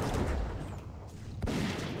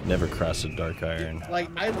 Never cross a dark iron. Like,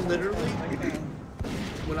 I literally,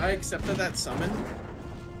 when I accepted that summon,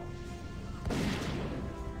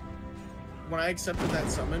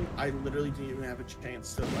 I literally didn't even have a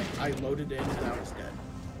chance to, like, I loaded in and I was dead.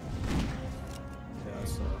 Yeah,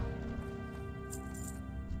 so.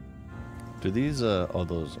 Do these, oh,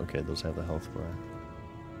 those, okay, those have the health bar.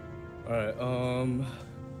 Alright,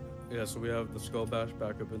 yeah, so we have the Skull Bash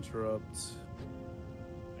backup interrupt.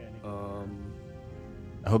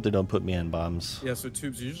 I hope they don't put me on bombs. Yeah, so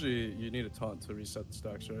Tubes, usually you need a taunt to reset the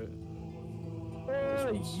stacks, right?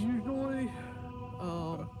 Usually,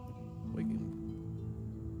 we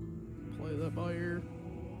can play that by ear.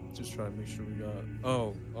 Just try to make sure we got.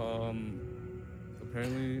 Oh,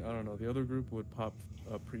 apparently, I don't know, the other group would pop,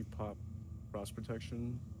 pre-pop frost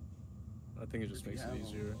protection. I think it just makes it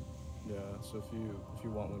easier. Yeah, so if you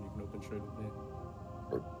want one, you can open trade with me.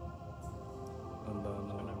 And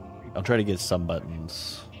then, I'll try to get some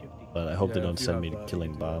buttons, but I hope they yeah, don't if you send have me to that, you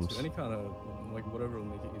killing can do that too. bombs. Any kind of, like, whatever will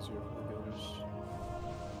make it easier for the builders.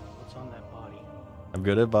 What's on that body? I'm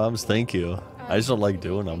good at bombs, thank you. I just don't like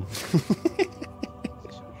doing them.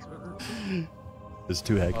 It's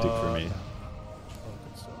too hectic for me. I don't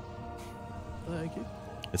think so. Thank you.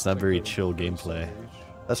 It's not very chill gameplay.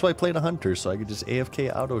 That's why I played a hunter, so I could just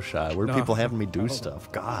AFK auto shot. Where are people having me do stuff?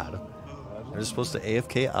 God. I'm just supposed to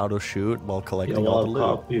AFK auto shoot while collecting all the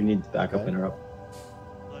loot. You need backup interrupt.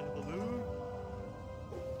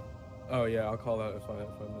 Oh yeah, I'll call out if I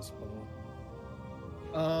miss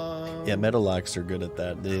one. Yeah, metal locks are good at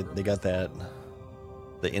that. They got that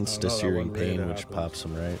the insta searing pain which happens. pops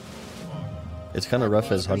them right. It's kind of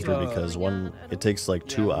rough as hunter because it takes like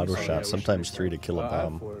 2 auto shots, sometimes 3 to kill a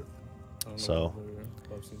bomb. So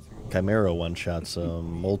Chimera one shots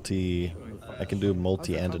multi. I can do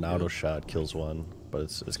multi and an auto shot kills one,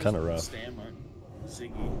 but it's kind of rough.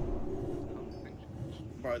 Ziggy.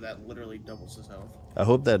 Bro, that literally doubles his health. I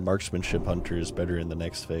hope that marksmanship hunter is better in the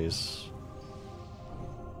next phase.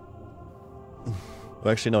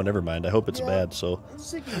 Well, actually, no, never mind. I hope it's bad, so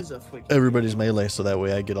everybody's melee, so that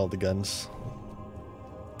way I get all the guns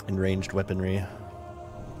and ranged weaponry.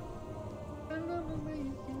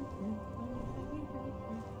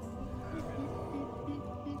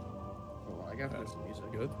 Oh, I got this music.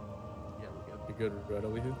 Good? Yeah, we're good. You good, Red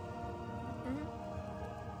Elihu?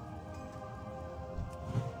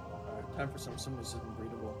 Alright, time for something that's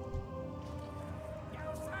unbreathable.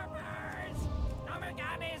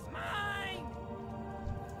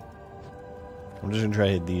 I'm just gonna try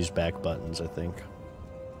to hit these back buttons, I think.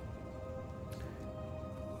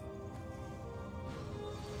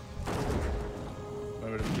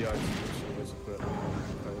 Remember the PI is a bit.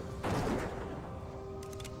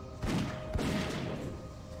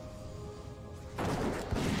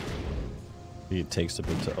 It takes a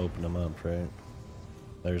bit to open them up, right?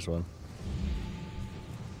 There's one.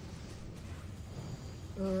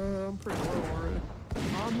 I'm pretty low already.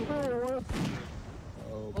 I'm low.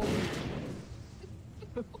 Oh boy.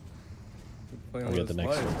 I'll get the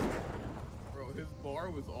next one. Bro, his bar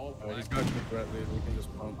was all black. Alright, he's got good threat lead. We can just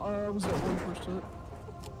pump. I was at 1%.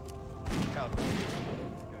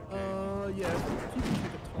 Yeah. If you can take a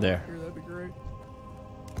talk There. here, that'd be great.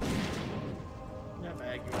 Yeah,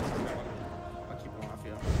 bag. I'll keep him off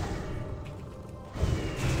you.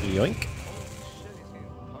 Yoink.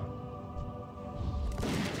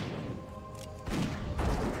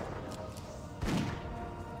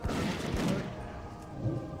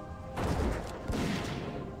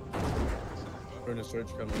 Furnace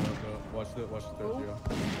surge coming up. Watch the third zero.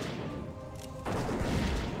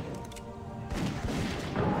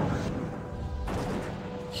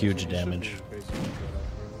 Huge damage.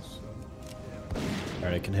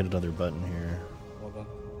 Alright, I can hit another button here. Well done.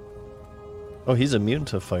 Oh, he's immune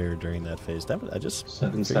to fire during that phase. Damn it, I just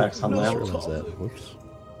 7 stacks on that. realized that. Whoops.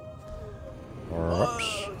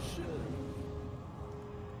 Whoops.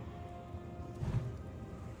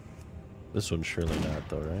 This one's surely not,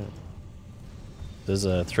 though, right? Does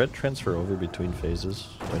a threat transfer over between phases?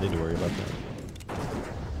 Do I need to worry about that?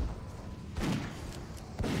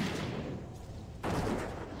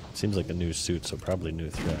 Seems like a new suit, so probably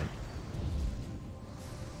new threat.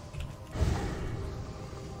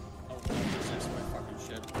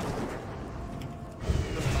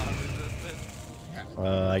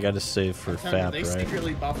 I gotta save for FAP, they right?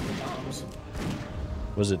 secretly buffed the bombs.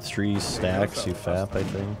 Was it 3 stacks you FAP, I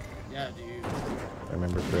think? Yeah, dude. If I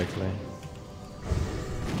remember correctly.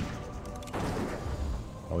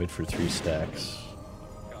 I'll wait for 3 stacks.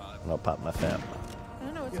 And I'll pop my FAP. I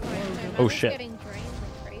don't know what's going on. My Oh, money's shit. getting drained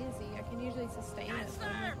like crazy. I can usually sustain it from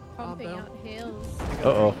pumping down. out hills.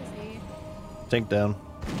 Uh-oh. Crazy. Tank down.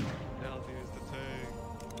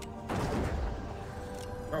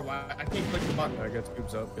 Bro, why? I can't click the button. Yeah, get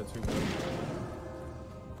scoops up. Get scoops up.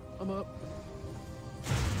 I'm up.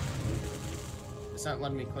 It's not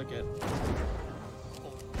letting me click it.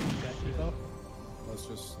 Let's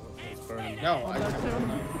just burn. No, I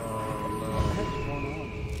Oh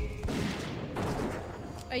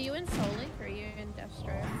Are you in Soul Link or are you in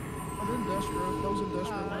Deathstroke? I'm in Destro. I was in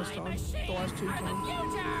Destro last time. The last 2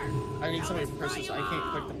 times. I need somebody to press this. I can't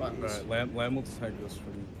click the buttons. Alright, Lamb will tag this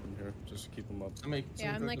from here. Just keep him up.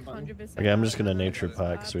 Yeah, I'm like 100%. Okay, I'm just gonna nature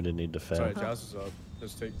pack because we didn't need to Sorry, FAP. Jazz is up.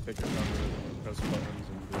 Just take your time and press the buttons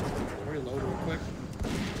and do it. Reload real quick.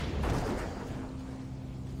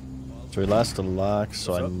 So we lost a lock,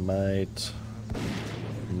 so I might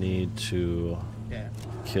need to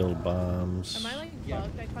kill bombs. Am I like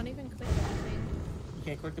bugged? I can't even click anything. You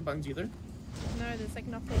can't click the buttons either? No, there's like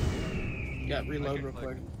nothing. Yeah, reload real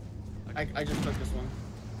quick. I just clicked this one.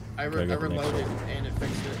 I Okay, I got the next reloaded one. and it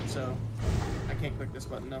fixed it, so I can't click this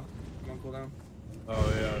button now. I'm on cooldown.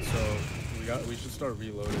 Oh yeah, so we should start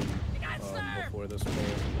reloading before this full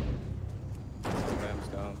Lamb's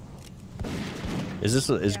down.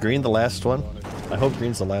 Is green the last one? I hope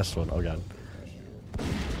green's the last one. Oh god.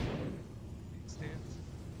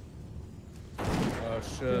 Oh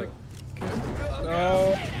shit.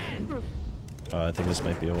 No. Oh, I think this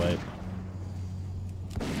might be a wipe.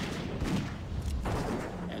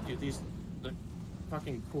 Yeah, dude, the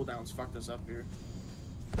fucking cooldowns fucked us up here.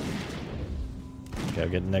 Okay, I'll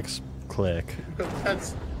get next click.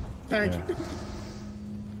 That's thank Yeah. you.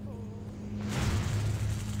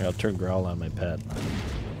 Here, I'll turn growl on my pet.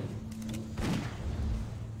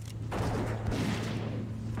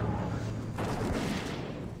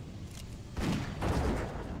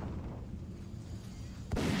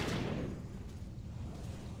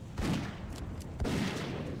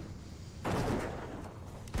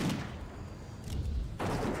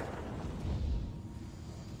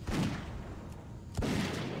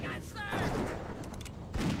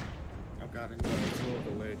 Oh god, It's a little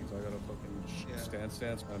delayed because I got a fucking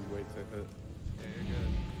stance and wait to hit. Yeah,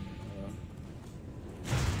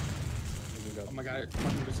 you're good. Oh my god, it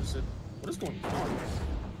fucking resisted. What is going on?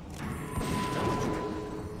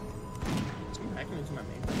 Is he hacking into my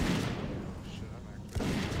main? Shit, I'm actually.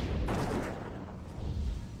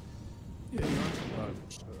 Yeah, you are.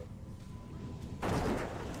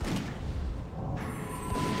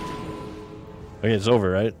 Okay, it's over,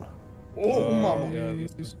 right? Oh, mama. Yeah,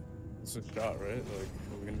 this is a shot, right? Like,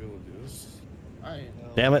 are we gonna be able to do this?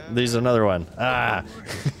 Damn it, there's another one. Ah!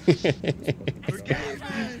 We're getting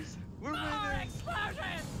this! We're winning!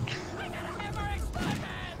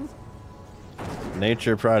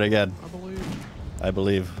 Nature pride again. I believe. I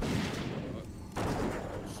believe. Oh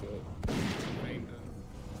shit.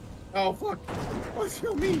 Oh fuck! Oh, it's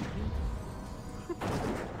not me!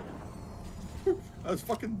 I was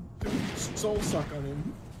fucking doing soul suck on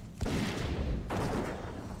him.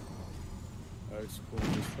 Alright, school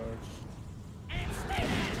discharge.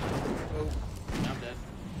 Oh, I'm dead.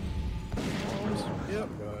 Yep.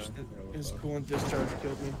 His coolant discharge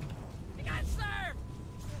killed me.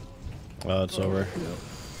 Oh, it's over.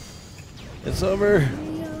 It's over.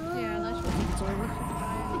 Yeah, that's It's over.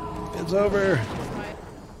 It's over.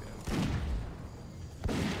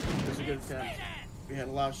 It was a good attempt. We had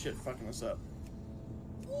a lot of shit fucking us up.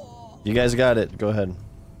 You guys got it. Go ahead.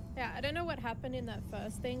 Yeah, I don't know what happened in that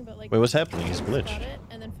first thing, but like. Wait, what's happening? He's glitched. got it,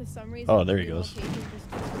 and then for some reason. Oh, there he the goes. location just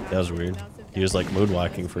took That was massive weird. amounts of He was like damage.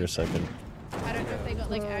 moonwalking for a second. I don't know if they got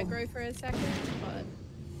like aggro for a second, but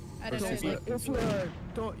I don't know. Like,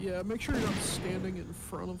 Don't make sure you're not standing in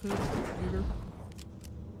front of him either.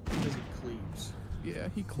 Because he cleaves. Yeah,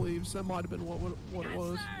 he cleaves. That might have been what it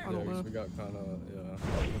was. I don't know. We got kind of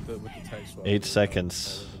with the tank swap. 8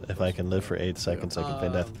 seconds. If I can live for 8 seconds, I can play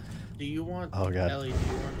death. Do you want, Oh, God. Ellie, do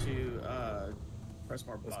you want to press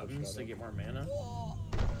more buttons to get more mana?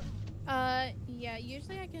 yeah,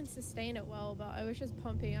 usually I can sustain it well, but I was just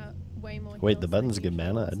pumping out way more. Wait, heals the than buttons give usual,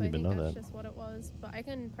 mana? I so didn't even think know that's that. just what it was, but I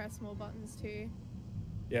can press more buttons too.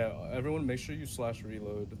 Yeah, everyone make sure you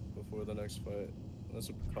 /reload before the next fight. That's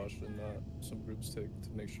a precaution that some groups take to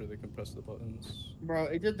make sure they can press the buttons. Bro,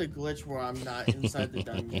 it did the glitch where I'm not inside the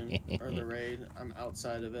dungeon or the raid. I'm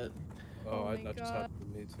outside of it. Oh, my that just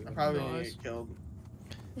happened to me too. I'm probably gonna get killed.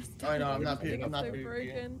 I know, I'm not It's I'm not so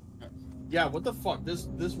broken. Yeah, what the fuck? This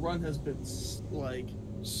run has been like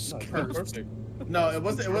cursed. Perfect. No, it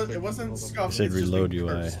wasn't scuffed. I said it's just reload been UI.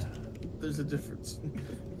 cursed. There's a difference.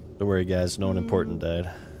 Don't worry, guys. No one important died.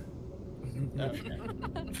 Okay.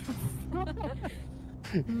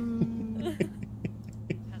 How's the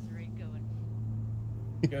raid going?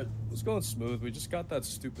 Good. It's going smooth. We just got that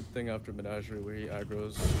stupid thing after Menagerie where he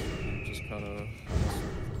aggroes. Just kind of.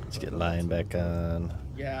 Let's get Lion back on.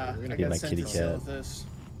 Yeah, I Get got my sent kitty to sell cat. this.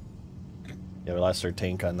 Yeah, we lost our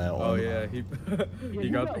tank on that one. Oh yeah, he he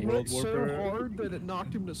got the World hit so Warper. hard that it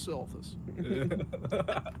knocked him to Selphus.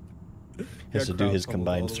 He has to do his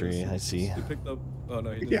combined 3, I see. He picked up. Oh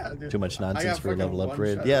no, he didn't. Yeah, dude. Too much I nonsense got for a fucking level one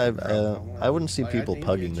upgrade. shot Yeah, at the crowd on I wouldn't see Like, I people didn't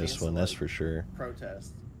get a pugging this chance to, one, that's like, for sure.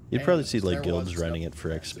 Protest. You'd probably And see like there guilds was running stuff it for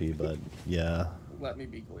XP, but yeah, Let me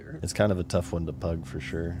be clear. it's kind of a tough one to pug for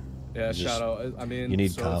sure. Yeah, You just- shout out. I mean, you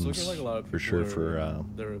need so it's looking comms like a lot of for people sure for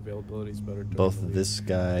their availability is better. during both the week. this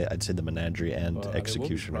guy, I'd say the Menagerie and But, I mean, we'll be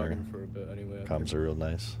Executioner. bragging for a bit anyway, I Comms think. are real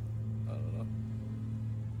nice. I don't know.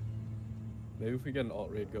 Maybe if we get an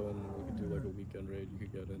alt raid going, we could do like a weekend raid. You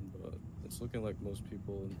could get in, but it's looking like most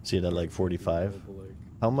people. See it at like 45. available, like,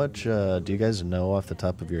 How much do you guys know off the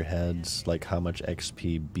top of your heads, like how much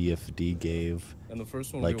XP BFD gave? And the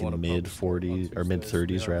first one Like we wanna in probably mid start on 40s or mid Tuesday, so we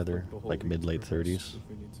 30s have, rather, the whole like week mid to late prepare 30s. if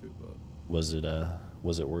we need to, but Was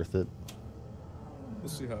it worth it? we'll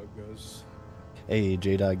see how it goes. Hey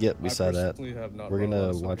J-Dog, yep, we I saw that. personally have not We're run a lot gonna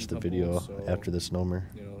of watch the Sunken video Temple, so, after this Nomer.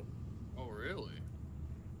 You know, Oh, really?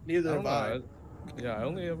 Neither I have don't I. know. Yeah, I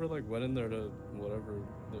only ever like went in there to whatever.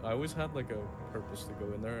 I always had like a purpose to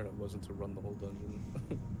go in there, and it wasn't to run the whole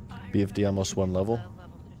dungeon. BFD almost 1 level?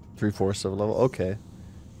 3/4 of a level? Okay.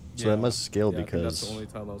 So that must scale Yeah, I think that's the because only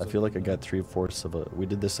time I was I feel ever like I in there. got 3/4 of a... We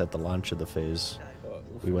did this at the launch of the phase.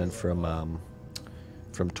 We went from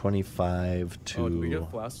from 25 to Oh, do we get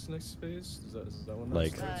flasks next phase? Is that one?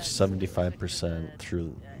 like 75%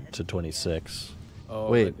 through to 26. Oh,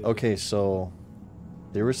 wait, right, okay, so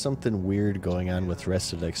there was something weird going on with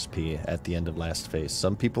rested XP at the end of last phase.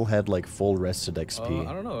 Some people had like full rested XP.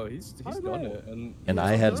 I don't know. He's done it, and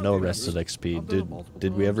I had no rested XP.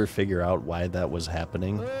 Did we ever figure out why that was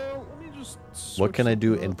happening? What can I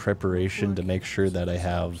do in preparation to make sure that I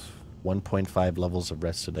have 1.5 levels of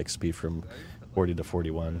rested XP from 40 to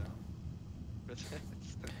 41?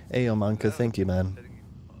 Hey, Omanka, thank you, man.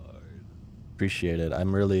 Appreciate it.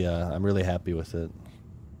 I'm really happy with it.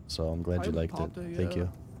 So I'm glad you liked it. Thank you.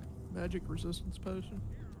 Magic resistance potion,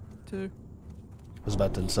 too. I was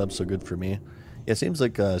about to sub, so good for me. Yeah, it seems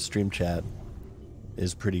like stream chat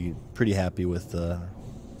is pretty happy with the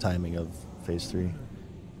timing of phase 3.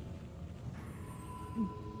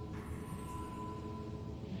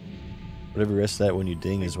 Whatever rest that when you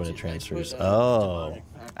ding is when it transfers. Oh,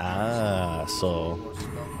 so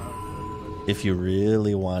if you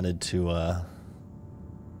really wanted to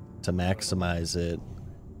maximize it,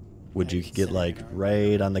 would you get like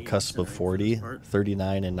right on the cusp of 40,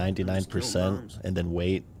 39 and 99%, and then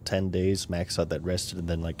wait 10 days, max out that rested, and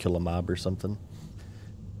then like kill a mob or something?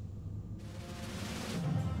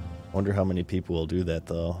 Wonder how many people will do that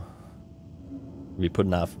though. Be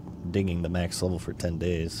putting off dinging the max level for 10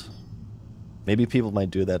 days. Maybe people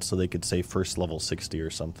might do that so they could say first level 60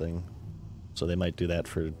 or something. So they might do that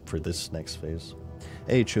for this next phase.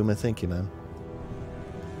 Hey Chuma, thank you, man.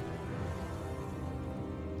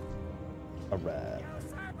 Alright.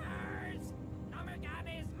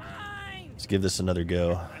 Let's give this another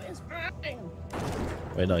go.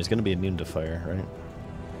 Wait, no, he's gonna be immune to fire, right?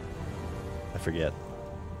 I forget.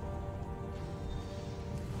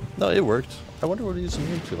 No, it worked. I wonder what he was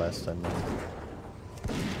immune to last time, though.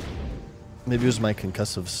 Maybe it was my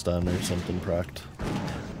concussive stun or something procced.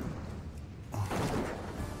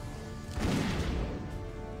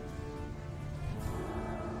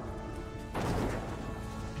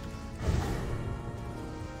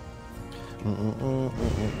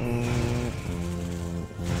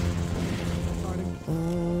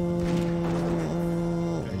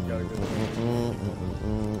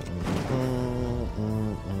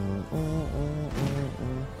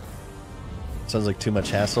 Sounds like too much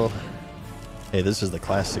hassle. Hey, this is the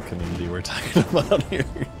classic community we're talking about here.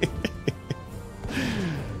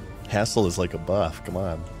 Hassle is like a buff, come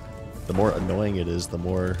on. The more annoying it is, the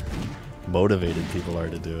more motivated people are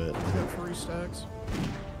to do it. 3 stacks.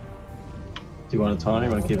 Do you want a taunt or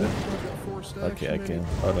you want to keep it? Okay, I can.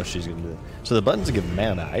 Oh no, she's gonna do it. So the buttons give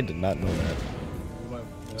mana. I did not know that.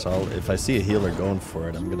 So if I see a healer going for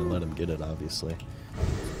it, I'm gonna let him get it, obviously.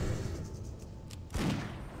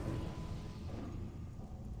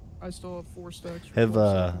 I still have 4 stacks. Have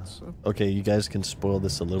okay, you guys can spoil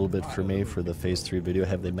this a little bit for me for the phase 3 video.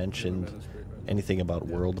 Have they mentioned anything about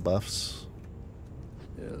world buffs?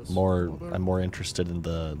 Yes. I'm more interested in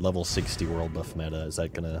the level 60 world buff meta. Is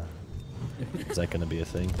that gonna be a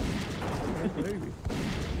thing? Maybe.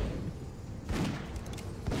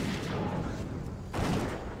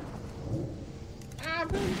 I've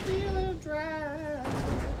been feeling dry,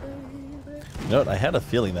 baby. You know what? I had a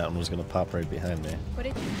feeling that one was gonna pop right behind me. What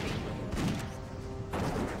did you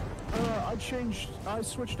change? I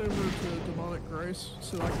switched over to Demonic Grace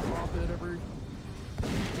so I can pop it every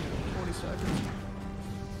 20 seconds.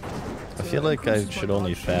 I feel like I should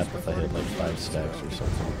only fat if I hit like 5 stacks or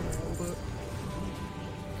something.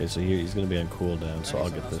 Okay, so here he's gonna be on cooldown, so I'll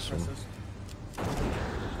get this one.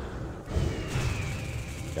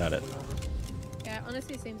 Got it. Yeah, it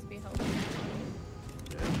honestly seems to be helpful.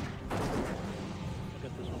 I'll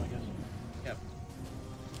get this one, I guess. Yep.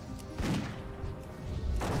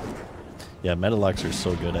 Yeah, Metalocks are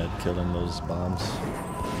so good at killing those bombs.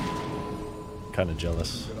 Kind of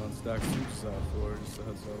jealous. Get on stack 2 for just a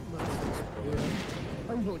heads up. Yeah.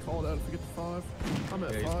 I usually call it out if we get to 5. I'm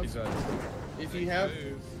at 5.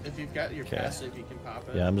 If you've got your passive, you can pop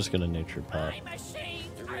it. Yeah, I'm just gonna nature pop.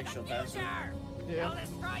 Your racial passive. Yeah.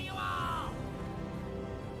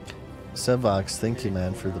 Sevox, thank you,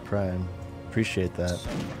 man, for the prime. Appreciate that.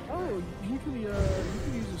 Oh, you can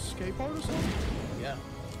use escape art or something? Yeah.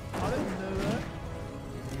 I didn't know that.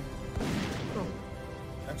 Oh.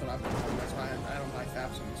 That's what I've been doing. That's why I don't like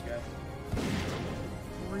faps on this guy.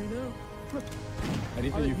 Where you know?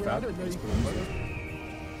 Anything you fap is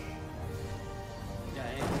Yeah,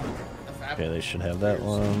 anything. A fap. Okay, they should have that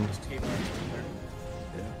one. Just tape arts in there.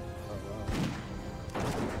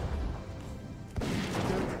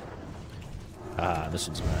 Ah, this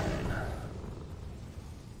one's mine.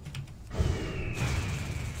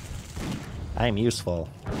 I'm useful.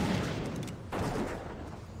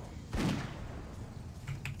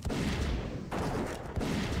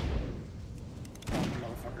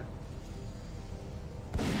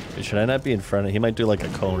 Should I not be in front of? He might do like a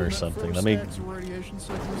cone or something. Let me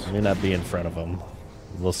not be in front of him. I'm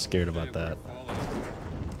a little scared about that.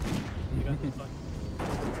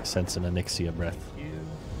 Sense an Onyxia breath,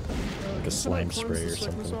 like a slime spray or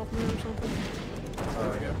something.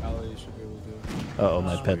 Uh oh,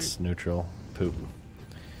 my pet's neutral. Poop.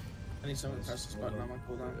 I need someone to press this button on my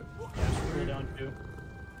cooldown. Cooldown too.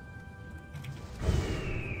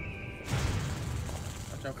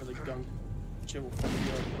 Watch out for the gunk. Shit will fuck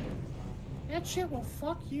you up. That shit will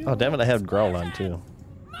fuck you. Oh damn it! I have Growl on too.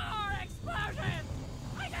 More explosions!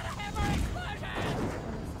 I gotta have more explosions!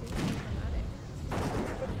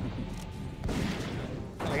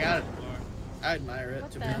 I got it. I admire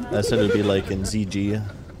it. To be honest. I said it'd be like in ZG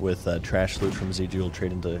with trash loot from ZG will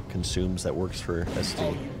trade into consumes that works for ST.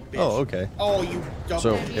 Oh, you bitch. Oh, okay. Oh, you dumb.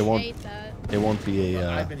 So Yeah, it won't. hate that. It won't be a.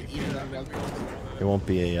 I've been eating it. It won't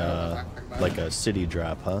be a like a city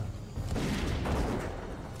drop, huh?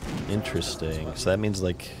 Interesting. So that means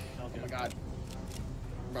like. Oh my god.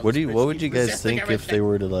 Bro, What this bitch would keeps you guys resisting think if they everything.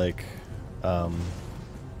 were to like,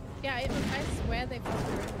 Yeah, I swear they put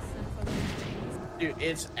the resistance on these things. Dude,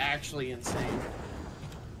 it's actually insane.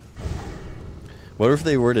 what if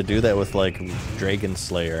they were to do that with like Dragon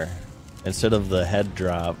Slayer, instead of the head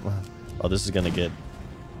drop? Oh, this is gonna get.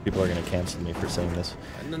 People are gonna cancel me for saying this.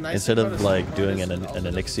 And the nice Instead thing of about like Stormwind doing is an it also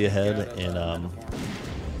doesn't Onyxia stick head out of the platform.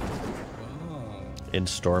 in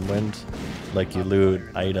Stormwind, like you loot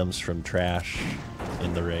items from trash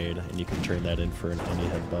in the raid, and you can turn that in for any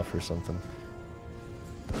head buff or something.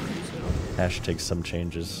 Hashtag some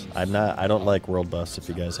changes. I don't like world buffs. If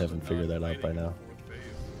you guys haven't figured that out by now.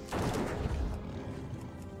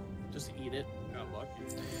 Just eat it. Got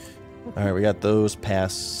lucky. All right, we got those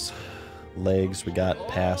pass legs. We got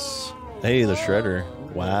pass. Hey, the shredder.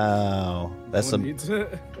 Wow, that's a needs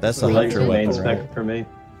it. that's a Legs hunter are main weapon, spec right? for me.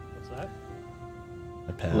 What's that?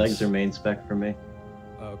 A pass. Legs are main spec for me.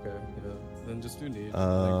 Oh, okay, yeah. Then just do need.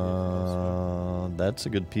 That's a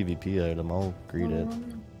good PvP item. I'll greet it.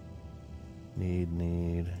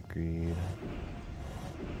 Need, greed.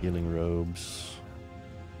 Healing robes.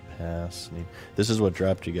 Pass. Need. This is what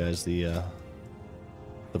dropped you guys the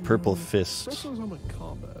purple fist. This was on a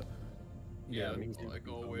combat. Yeah, like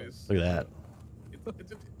always. Look at that.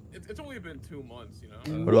 It's only been 2 months, you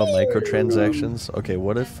know. What about microtransactions? Okay,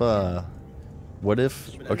 what if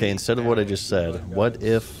okay, instead of what I just said, what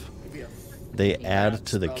if they add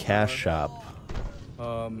to the cash shop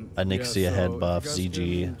Onyxia head buff,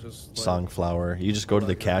 ZG, Songflower? You just go to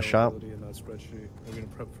the cash shop. In that spreadsheet. I'm gonna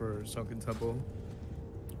prep for Sunken Temple.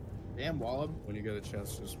 Damn, Wallop. When you get a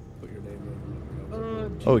chance, just put your name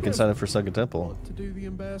in. Do Oh, you we can guys sign up for Sunken Temple. want to do the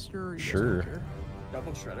ambassador? Or you guys Sure. don't care?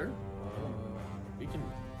 Double shredder? We can.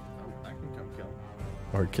 I can come kill.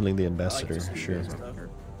 Or killing the I like ambassador, to see sure. this stuff.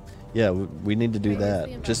 Yeah, we need to do Wait, what's that.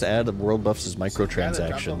 the Just add world buffs as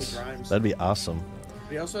microtransactions. Grimes. That'd be awesome.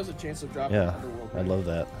 He also has a chance of dropping Yeah, Underworld. I love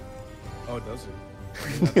that. Oh, does it?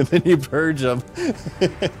 And then you purge them.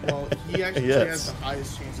 Well, he actually Yes. has the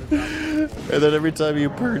highest chance of dropping Underworld. And then every time you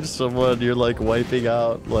purge someone, you're like wiping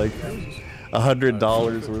out like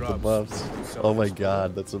 $100 worth of buffs. Oh my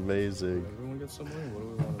god, that's amazing. Everyone get somewhere? What do we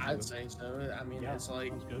want to do? I'd say so. I mean, Yeah, it's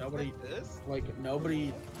like sounds good. nobody, This? like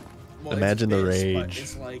nobody. Well, Imagine it's the this, but rage.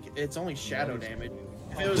 It's like it's only shadow damage.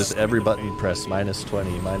 If it was Just every button you press, -20,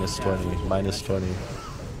 -20, -20.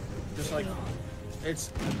 just like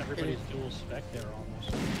it's Everybody's dual spec there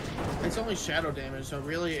almost. it's only shadow damage, so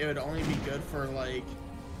really it would only be good for like.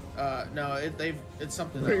 No, it's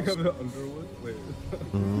something Bring else. up the Underwood? Wait.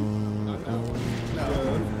 No.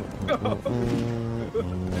 The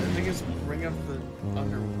thing is, bring up the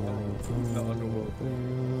Underworld. The Underworld.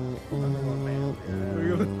 Underworld man.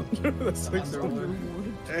 Bring up That's like some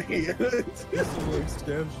Underwood. Hey, some like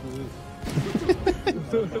scam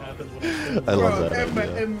I love Bro, that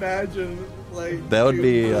idea. imagine like That would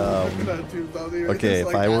be, okay.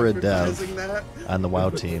 if I were a dev on the WoW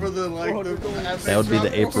team, for the, like, that would be the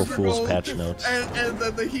drop April 100 Fool's gold, patch notes. and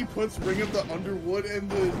then he puts Ring of the Underwood in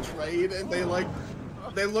the trade, and they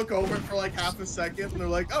look over it for like half a second, and they're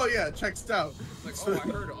like, oh yeah, checks out. Like, oh, I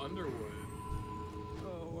heard Underwood.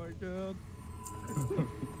 Oh my god.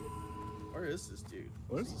 Where is this dude?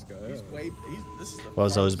 Where's this guy? This is the Well,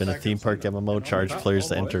 it's always been a farthest theme back park I've seen him. MMO, charge players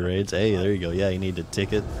to enter raids. Hey, there you go. Yeah, you need a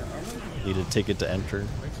ticket. You need a ticket to enter.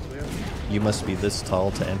 You must be this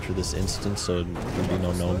tall to enter this instance, so there'll be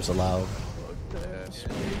no gnomes allowed.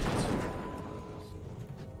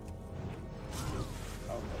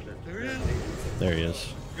 There he is. There he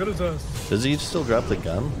is. Good as us. Does he still drop the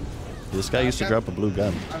gun? This guy used to drop a blue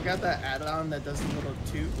gun. I've got that add-on that does a little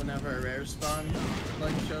toot whenever a rare spawn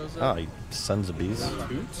like shows up. Oh, you sons of bees.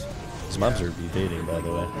 His mobs are evading, by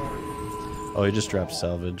the way. Oh, he just dropped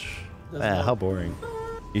salvage. Ah, how boring.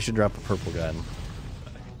 You should drop a purple gun.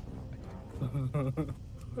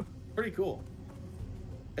 Pretty cool.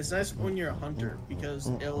 It's nice when you're a hunter because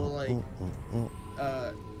it'll like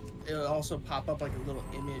it'll also pop up like a little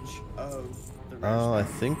image of the rare Oh, I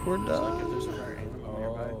spawn. think we're So, like, if done. there's a rare animal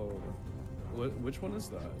nearby. Which one is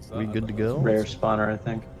that? Is that We good to go? Rare spawner, I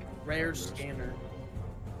think. Rare scanner.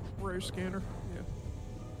 Rare scanner.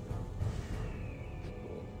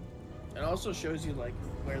 Yeah. It also shows you like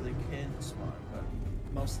where they can spawn, but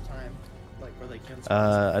most of the time, like where they can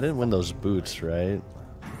spawn. I didn't win those boots, right?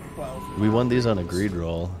 12. We won these on a greed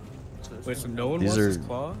roll. Wait, so no one These wants are this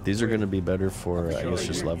claw? these are gonna be better for I guess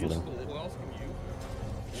just leveling. Who else can you?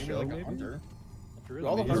 Maybe Shell, like a maybe? hunter. Druid,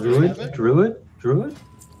 All the maybe. hunters have it? Druid?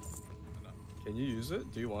 Can you use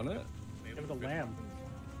it? Do you want it? Give it a lamb.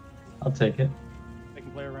 I'll take it. They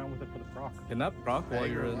can play around with it for the proc. Can that proc while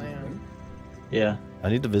Bag you're or in? lamb. Yeah. I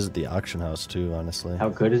need to visit the auction house too, honestly. How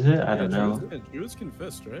good is it? I don't know. Druids can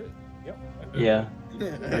fist, right? Yeah.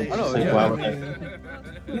 Hey, I know, Like, yeah. why, I would mean,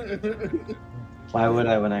 why would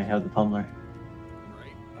I when I have the pummeler?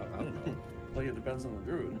 I don't know. Like it depends on the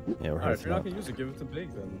druid. Yeah, we're Alright, if half you're not up. gonna use it, give it to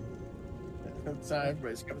Big then. That's not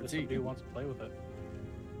everybody's cup of If tea. somebody who wants to play with it.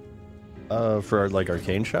 For our, like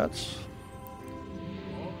arcane shots?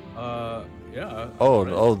 Yeah. Oh,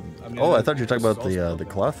 right. oh, I mean, oh! I thought you were talking about it's also- the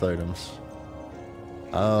cloth items.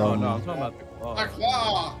 Oh no, I'm talking about the claw. A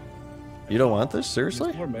claw! You don't want this? Seriously?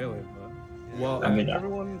 It's more melee, but... Well, I mean,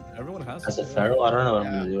 everyone has As it. a feral, I don't know what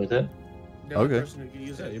I'm gonna do with it. The only Okay. person who can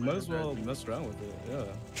use Yeah, it you is might my as well friend. mess around with it. Yeah.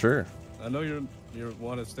 Sure. I know you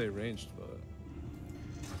want to stay ranged,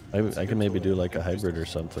 but I can maybe do like a hybrid or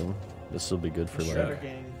something. This will be good for like. Shredder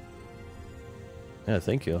gang. Yeah,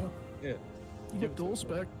 thank you. yeah. You get dual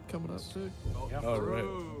spec coming up too. Oh right.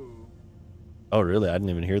 Oh, really? I didn't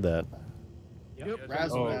even hear that. Yep.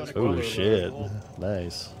 Razzle dazzle. Oh shit!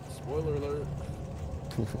 Nice. Spoiler alert.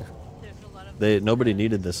 Nobody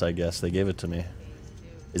needed this, I guess. They gave it to me.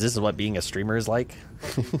 Is this what being a streamer is like?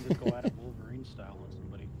 You could go at it Wolverine style on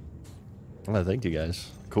somebody. Oh, thank you guys.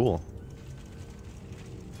 Cool.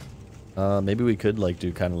 Maybe we could like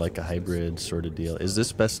do kind of like a hybrid sort of deal. Is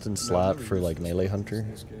this best in slot for like melee hunter?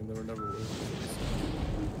 This game, they were never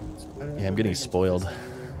worth Yeah, I'm getting spoiled. I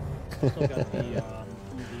still got the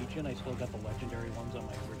Legion. I still got the legendary ones on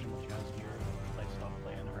my original chest here. I stopped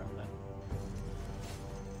playing around then.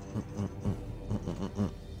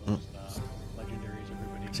 Legendaries,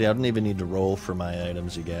 everybody. See, I don't even need to roll for my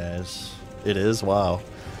items, you guys. It is? Wow.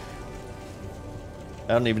 I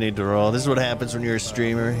don't even need to roll. This is what happens when you're a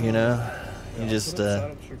streamer, you know? You just,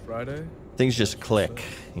 Friday. things just click,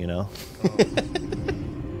 you know?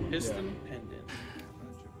 Piston pendant.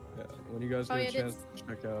 Yeah, when you guys Oh, get yeah, a chance to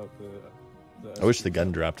check out the I wish the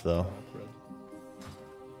gun dropped, though.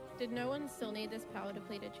 Did no one still need this power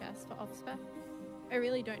depleted chest for off spec? I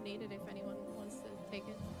really don't need it if anyone wants to take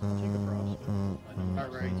it. Take it for us.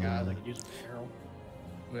 Alright, got I it. could use it for arrow.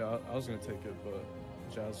 Yeah, I was gonna take it, but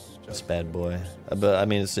Jazz. It's bad boy. But, I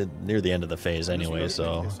mean, it's near the end of the phase anyway,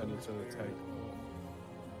 so...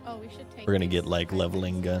 Oh, we should take We're gonna this get, like, right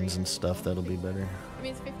leveling next to guns and Raven. stuff. That'll be better. I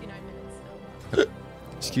mean, it's 59 minutes still.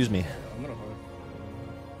 Excuse me. I'm gonna hold.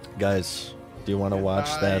 Guys, do you want to watch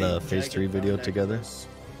that Phase 3 video together?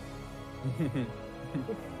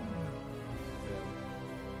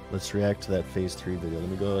 Let's react to that Phase 3 video. Let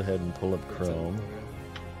me go ahead and pull up Chrome.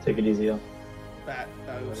 Take it easy, yo. That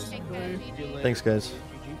was Take care, GG. Thanks, guys.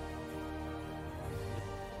 GG.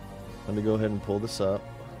 Let me go ahead and pull this up.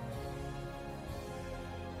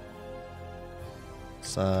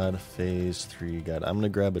 SOD Phase 3 guide. I'm going to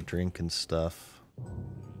grab a drink and stuff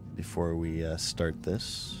before we start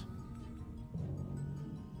this.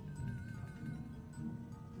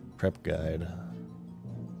 Prep guide.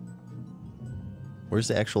 Where's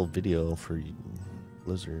the actual video for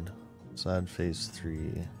Blizzard? SOD Phase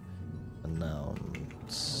 3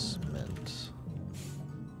 announcement.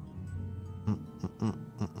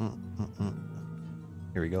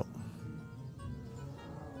 Here we go.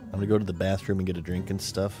 I'm gonna go to the bathroom and get a drink and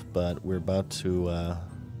stuff, but we're about to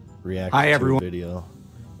react Hi, to everyone. a video.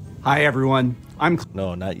 Hi, everyone. I'm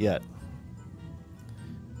No, not yet.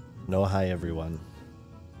 No, hi, everyone.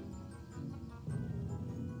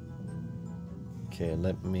 Okay,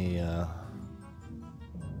 let me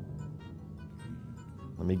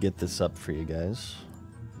get this up for you guys.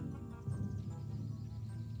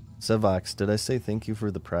 Sevox, did I say thank you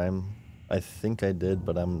for the Prime? I think I did,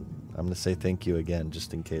 but I'm gonna say thank you again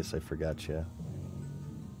just in case I forgot you.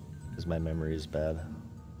 because my memory is bad.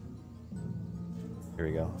 Here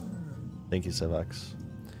we go. Thank you, Sevox.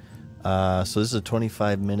 So this is a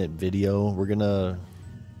 25-minute video. We're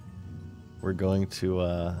going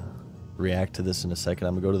to react to this in a second.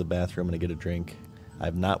 I'm gonna go to the bathroom and get a drink.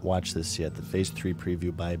 I've not watched this yet. The Phase 3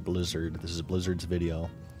 preview by Blizzard. This is Blizzard's video,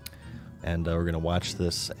 and we're gonna watch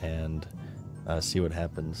this and see what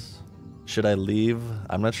happens. Should I leave?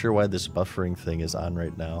 I'm not sure why this buffering thing is on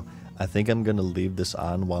right now. I think I'm gonna leave this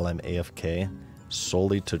on while I'm AFK,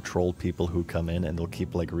 solely to troll people who come in, and they'll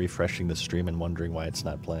keep like refreshing the stream and wondering why it's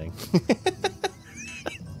not playing.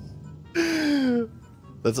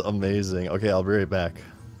 That's amazing. Okay, I'll be right back.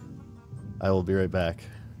 I will be right back.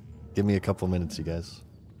 Give me a couple minutes, you guys.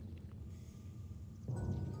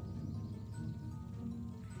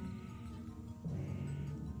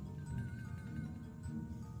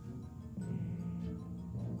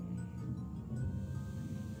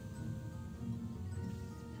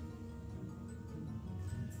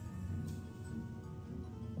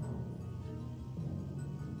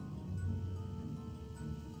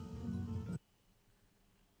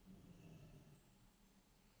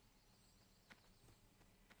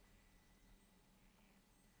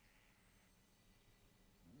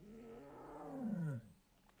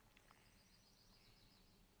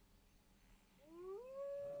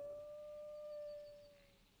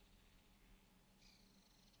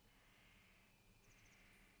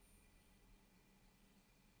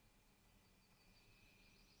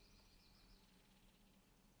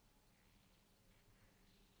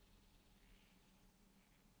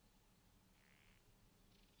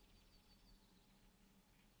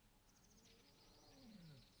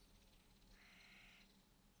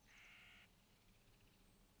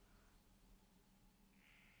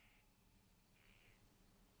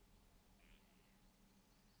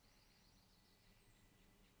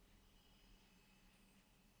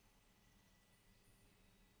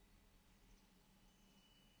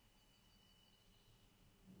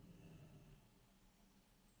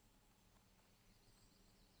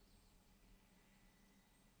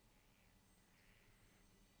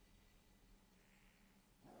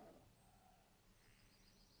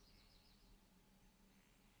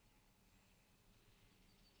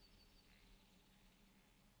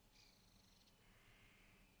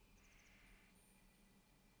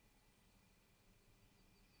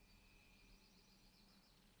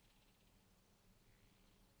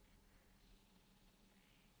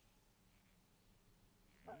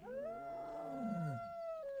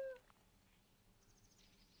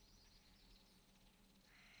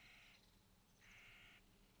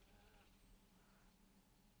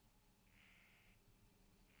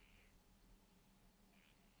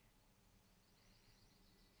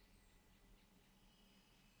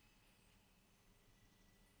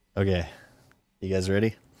 Okay, you guys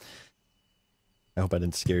ready? I hope I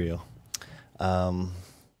didn't scare you.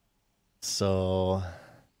 So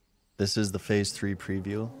this is the Phase 3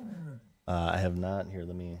 preview. I have not, here,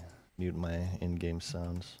 let me mute my in-game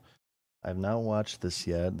sounds. I have not watched this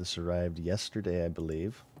yet. This arrived yesterday, I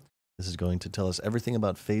believe. This is going to tell us everything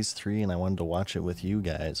about Phase 3, and I wanted to watch it with you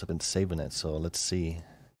guys. I've been saving it, so let's see.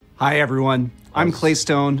 Hi, everyone. I'm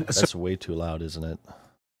Claystone. That's way too loud, isn't it?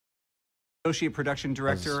 Associate Production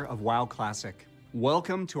Director of WoW Classic.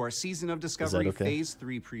 Welcome to our Season of Discovery okay? Phase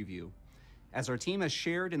 3 preview. As our team has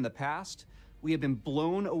shared in the past, we have been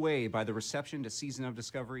blown away by the reception to Season of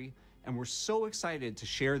Discovery, and we're so excited to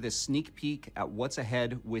share this sneak peek at what's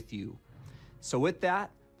ahead with you. So with that,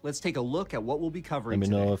 let's take a look at what we'll be covering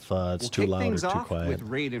today. Let me know if it's too loud or too quiet. We'll kick things off with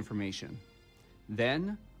raid information.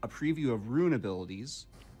 Then, a preview of rune abilities,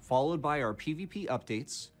 followed by our PvP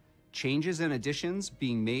updates, changes and additions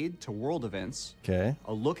being made to world events. Okay.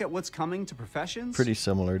 A look at what's coming to professions. Pretty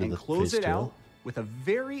similar to and the close Phase it 2. out with a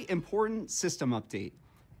very important system update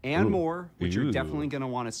and more, which you're definitely going to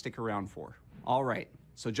want to stick around for. All right.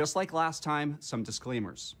 So just like last time, some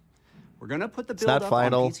disclaimers. We're going to put the build up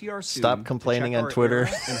final. on PTR soon. Stop complaining on Twitter.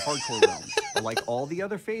 And hardcore realms. But like all the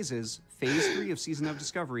other phases, Phase 3 of Season of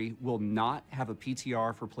Discovery will not have a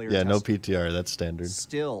PTR for player testing. No PTR. That's standard.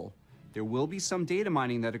 Still, there will be some data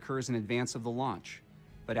mining that occurs in advance of the launch.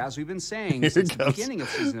 But as we've been saying since the beginning of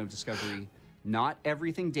Season of Discovery, not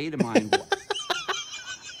everything data mined will...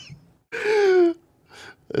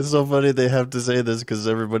 It's so funny they have to say this because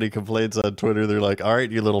everybody complains on Twitter. They're like, all right,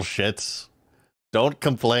 you little shits. Don't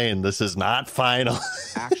complain. This is not final.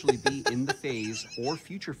 actually be in the phase or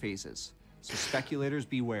future phases. So speculators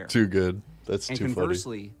beware. Too good. That's too funny. And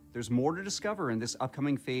conversely, there's more to discover in this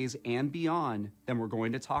upcoming phase and beyond than we're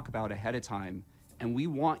going to talk about ahead of time. And we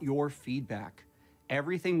want your feedback.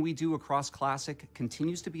 Everything we do across Classic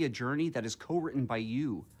continues to be a journey that is co-written by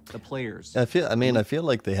you, the players. I feel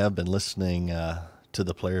like they have been listening to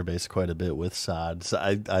the player base quite a bit with SOD. So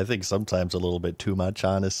I think sometimes a little bit too much,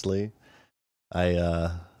 honestly.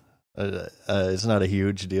 It's not a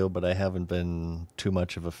huge deal, but I haven't been too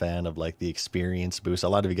much of a fan of like the experience boost. A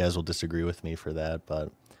lot of you guys will disagree with me for that,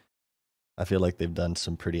 but I feel like they've done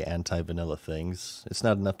some pretty anti-vanilla things. It's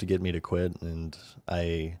not enough to get me to quit, and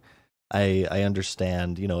I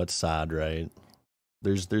understand, you know, it's SOD, right?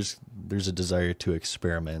 There's a desire to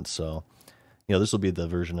experiment, so you know, this will be the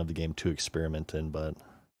version of the game to experiment in, but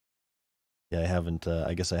yeah,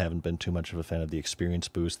 I guess I haven't been too much of a fan of the experience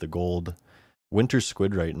boost. The gold Winter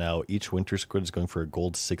Squid right now, each Winter Squid is going for a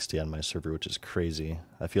gold 60 on my server, which is crazy.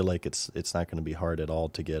 I feel like it's not going to be hard at all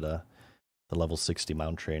to get the level 60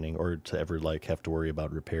 mount training, or to ever like have to worry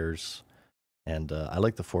about repairs. And I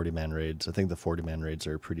like the 40-man raids. I think the 40-man raids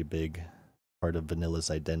are a pretty big part of Vanilla's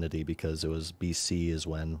identity, because it was BC is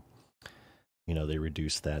when, you know, they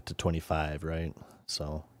reduced that to 25, right?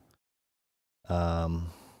 So,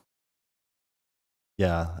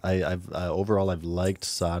 yeah, overall I've liked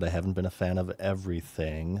SOD. I haven't been a fan of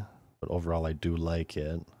everything, but overall I do like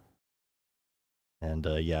it. And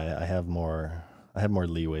yeah, I have more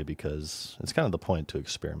leeway, because it's kind of the point to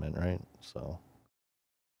experiment, right? So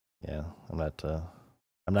yeah, I'm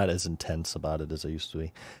not as intense about it as I used to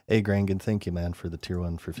be. Hey Grangan, thank you, man, for the tier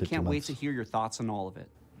 1 for 50 Can't months. wait to hear your thoughts on all of it.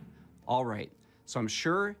 All right, so I'm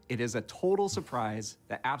sure it is a total surprise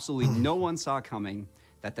that absolutely no one saw coming,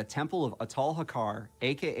 that the Temple of Atal Hakar,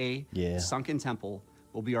 aka Sunken Temple,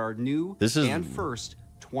 will be our new and first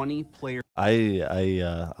 20-player.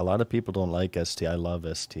 A lot of people don't like ST. I love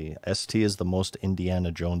ST. ST is the most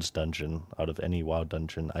Indiana Jones dungeon out of any WoW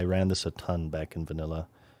dungeon. I ran this a ton back in Vanilla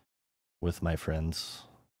with my friends.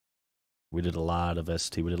 We did a lot of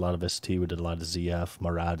ST. We did a lot of ZF,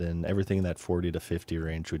 Maradin, everything in that 40 to 50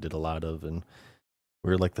 range we did a lot of, and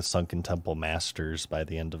we were like the Sunken Temple masters by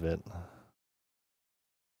the end of it.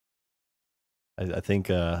 I think,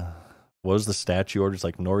 what was the statue orders?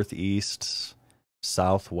 Like northeast,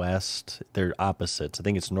 southwest. They're opposites. I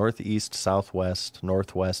think it's northeast, southwest,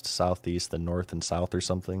 northwest, southeast, then north and south or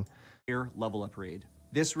something. Level up raid.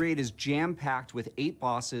 This raid is jam-packed with 8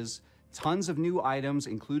 bosses, tons of new items,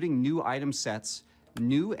 including new item sets,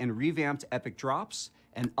 new and revamped epic drops,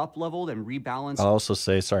 and up-leveled and rebalanced. I'll also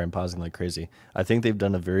say, sorry, I'm pausing like crazy. I think they've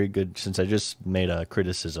done a very good, since I just made a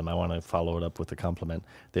criticism, I want to follow it up with a compliment.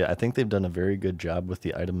 I think they've done a very good job with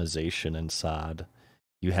the itemization in SOD.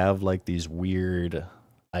 You have like these weird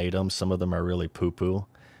items. Some of them are really poo-poo,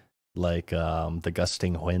 like the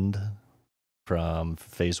Gusting Wind from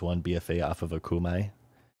Phase 1 BFA off of Akumai.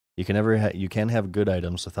 You can't have good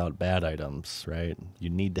items without bad items, right? You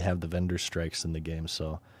need to have the vendor strikes in the game,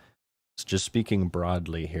 so just speaking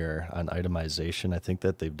broadly here on itemization, I think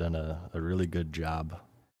that they've done a really good job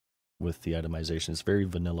with the itemization. It's very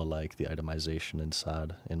vanilla-like, the itemization in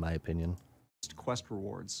SOD, in my opinion. Quest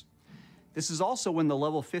rewards. This is also when the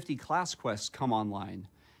level 50 class quests come online,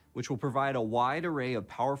 which will provide a wide array of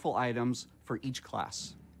powerful items for each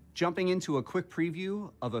class. Jumping into a quick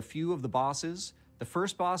preview of a few of the bosses, the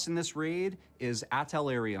first boss in this raid is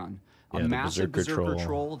Atel Arion, a massive berserker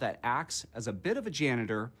troll that acts as a bit of a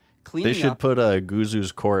janitor. They should put a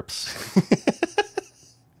Guzu's corpse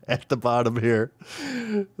at the bottom here.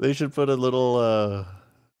 They should put a little,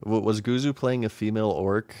 was Guzu playing a female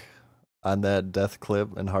orc on that death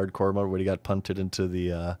clip in hardcore mode where he got punted into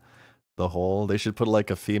the hole? They should put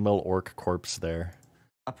like a female orc corpse there.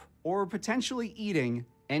 Or potentially eating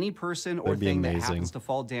any person or thing that happens to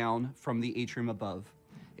fall down from the atrium above.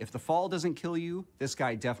 If the fall doesn't kill you, this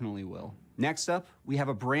guy definitely will. Next up, we have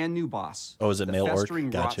a brand new boss. Oh, is it male orc? Festering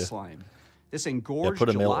rot slime. This engorged,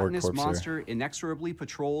 gelatinous monster inexorably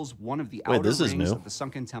patrols one of the outer rings of the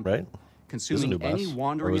Sunken Temple, right? Consuming any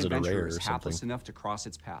wandering adventurers hapless enough to cross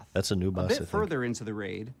its path. That's a new boss. A bit further into the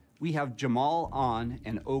raid, we have Jamal An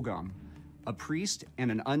and Ogam, a priest and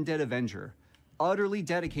an undead avenger, utterly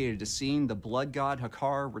dedicated to seeing the blood god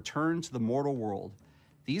Hakar return to the mortal world.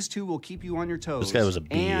 These two will keep you on your toes. This guy was a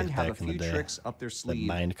bee and have a back in the few day. tricks up their sleeve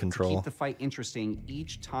mind control. to keep the fight interesting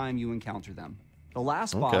each time you encounter them. The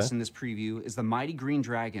last boss in this preview is the mighty green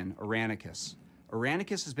dragon, Aranicus.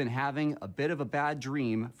 Aranicus has been having a bit of a bad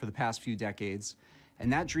dream for the past few decades,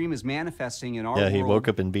 and that dream is manifesting in our world he woke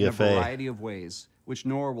up in BFA. a variety of ways, which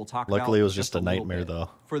Nora will talk about. Luckily, it was just a nightmare, though.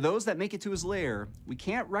 For those that make it to his lair, we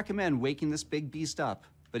can't recommend waking this big beast up,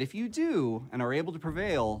 but if you do and are able to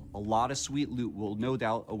prevail, a lot of sweet loot will no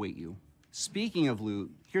doubt await you. Speaking of loot,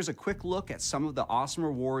 here's a quick look at some of the awesome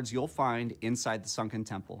rewards you'll find inside the Sunken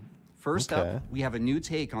Temple. First Okay. up, we have a new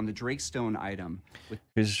take on the Drakestone item.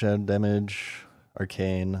 Increase shed damage,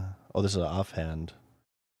 arcane. Oh, this is an offhand.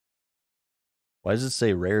 Why does it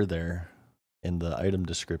say rare there in the item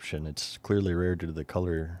description? It's clearly rare due to the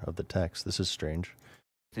color of the text. This is strange.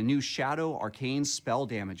 The new Shadow Arcane spell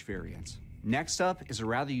damage variant. Next up is a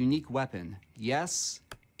rather unique weapon. Yes,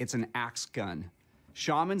 it's an axe gun.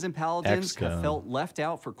 Shamans and paladins have felt left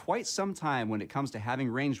out for quite some time when it comes to having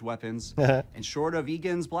ranged weapons, and short of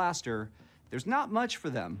Egan's blaster, there's not much for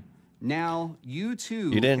them. Now, you too.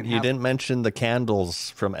 You didn't mention the candles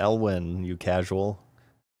from Elwyn, you casual.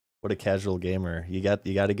 What a casual gamer. You got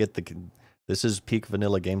to get the. This is peak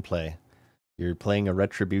vanilla gameplay. You're playing a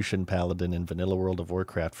Retribution Paladin in vanilla World of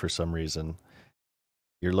Warcraft for some reason.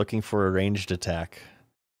 You're looking for a ranged attack.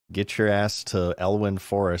 Get your ass to Elwyn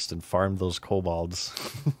Forest and farm those kobolds.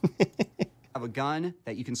 Have a gun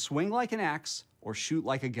that you can swing like an axe or shoot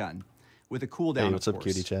like a gun, with a cooldown. Hey, what's of up,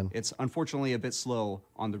 course. Cutie Chan? It's unfortunately a bit slow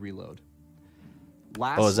on the reload.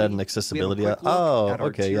 Oh, is that an accessibility? Oh,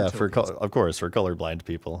 okay, yeah. Of course, for colorblind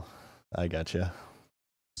people. I gotcha.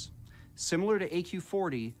 Similar to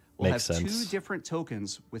AQ40, we'll Makes have sense. 2 different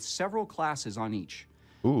tokens with several classes on each.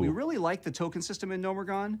 Ooh. We really like the token system in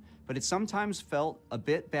GNOMEREGAN, but it sometimes felt a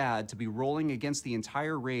bit bad to be rolling against the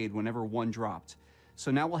entire raid whenever one dropped.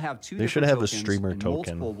 So now we'll have 2 They different should have a tokens, streamer and token.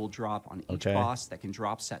 multiple will drop on each Okay. boss that can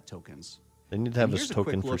drop set tokens. They need to have And this here's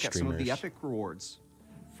token a quick for look at some of the streamers. epic rewards.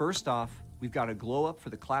 First off, we've got a glow up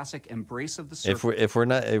for the classic Embrace of the Serpent. If we're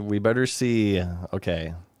not, we better see.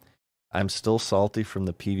 Okay, I'm still salty from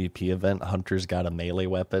the PvP event. Hunters got a melee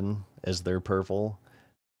weapon as their purple.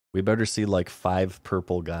 We better see like 5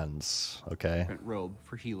 purple guns. Okay. Robe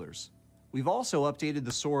for healers. We've also updated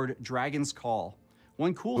the sword Dragon's Call.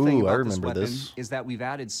 One cool thing Ooh, I about this remember weapon this. is that we've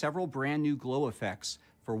added several brand new glow effects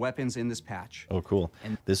for weapons in this patch. Oh, cool.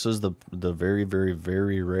 This was the very, very,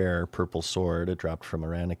 very rare purple sword. It dropped from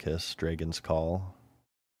Aranicus, Dragon's Call.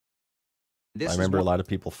 I remember a lot of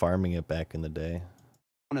people farming it back in the day.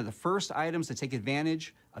 One of the first items to take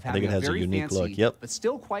advantage of I think having it has a very unique fancy, look, yep. but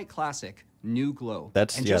still quite classic, new glow.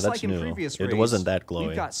 That's- and yeah, just that's like in new. previous It raids, wasn't that glowy.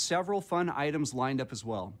 We've got several fun items lined up as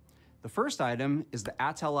well. The first item is the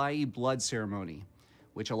Atalai Blood Ceremony,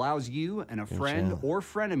 which allows you and a friend or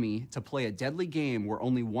frenemy to play a deadly game where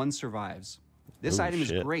only one survives. This Ooh, item is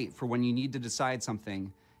shit. great for when you need to decide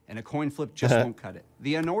something, and a coin flip just won't cut it.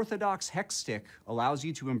 The Unorthodox Hex Stick allows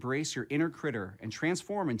you to embrace your inner critter and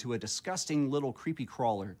transform into a disgusting little creepy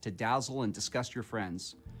crawler to dazzle and disgust your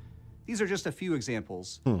friends. These are just a few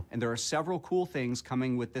examples, and there are several cool things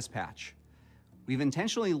coming with this patch. We've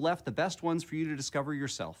intentionally left the best ones for you to discover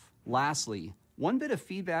yourself. Lastly, one bit of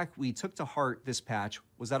feedback we took to heart this patch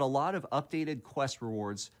was that a lot of updated quest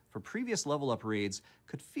rewards for previous level up raids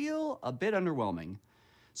could feel a bit underwhelming.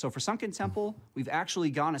 So for Sunken Temple, we've actually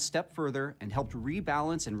gone a step further and helped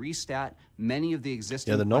rebalance and restat many of the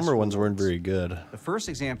existing Yeah, the quest Nomer ones weren't rewards. very good. The first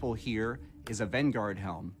example here is a Vanguard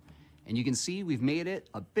helm, and you can see we've made it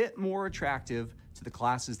a bit more attractive to the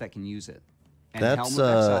classes that can use it. And That's Helm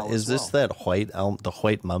of Exile is as this well. that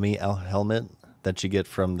white mummy helmet that you get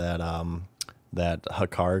from that that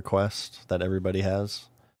Hakar quest that everybody has?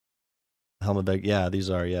 Helmet bag. Yeah, these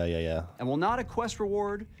are. Yeah. And while not a quest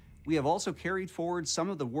reward, we have also carried forward some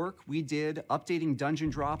of the work we did updating dungeon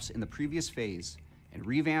drops in the previous phase and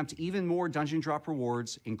revamped even more dungeon drop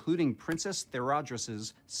rewards, including Princess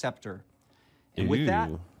Theradras's Scepter. And with that,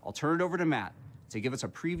 Ooh. I'll turn it over to Matt to give us a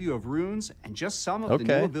preview of runes and just some of the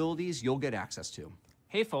new abilities you'll get access to.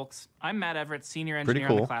 Hey folks, I'm Matt Everett, Senior Pretty Engineer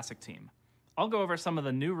on cool. the Classic team. I'll go over some of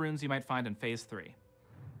the new runes you might find in Phase 3.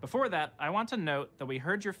 Before that, I want to note that we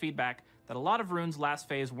heard your feedback that a lot of runes last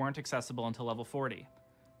phase weren't accessible until level 40.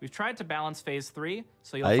 We've tried to balance Phase 3,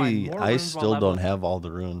 so you'll find more runes I while still leveling. don't have all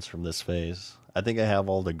the runes from this phase. I think I have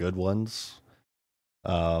all the good ones.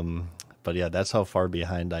 But yeah, that's how far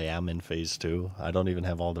behind I am in phase 2. I don't even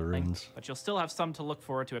have all the runes. But you'll still have some to look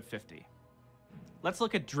forward to at 50. Let's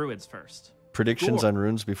look at Druids first. Predictions Gore. on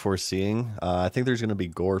runes before seeing. I think there's gonna be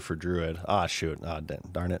Gore for Druid. Ah, shoot. Ah,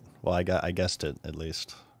 darn it. Well, I guessed it at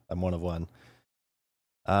least. I'm one of one.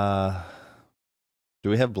 Do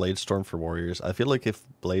we have Bladestorm for Warriors? I feel like if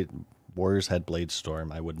Warriors had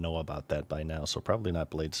Bladestorm, I would know about that by now. So probably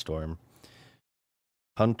not Bladestorm.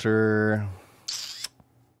 Hunter.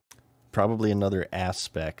 Probably another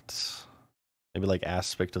aspect. Maybe like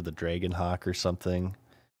aspect of the Dragonhawk or something.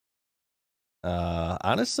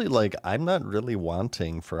 Honestly, like I'm not really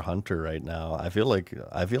wanting for Hunter right now. I feel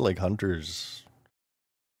like Hunter's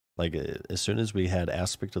like as soon as we had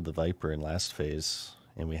aspect of the Viper in last phase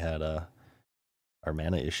and we had our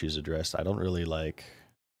mana issues addressed, I don't really like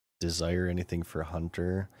desire anything for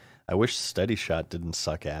Hunter. I wish Steady Shot didn't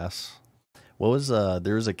suck ass. What was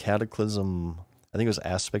there was a Cataclysm, I think it was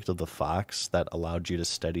Aspect of the Fox that allowed you to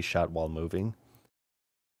Steady Shot while moving.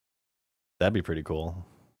 That'd be pretty cool.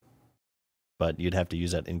 But you'd have to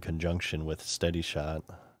use that in conjunction with Steady Shot.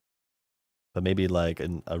 But maybe like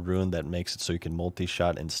a rune that makes it so you can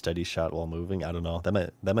multi-shot and Steady Shot while moving. I don't know.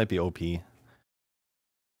 That might be OP.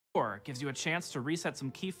 4 gives you a chance to reset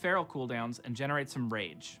some key feral cooldowns and generate some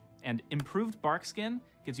rage. And improved bark skin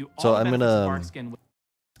gives you all the benefits of bark skin.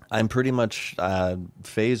 I'm pretty much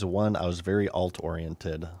phase 1. I was very alt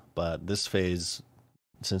oriented, but this phase,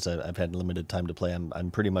 since I've had limited time to play,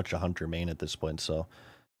 I'm pretty much a hunter main at this point. So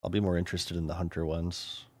I'll be more interested in the hunter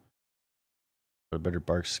ones. But a better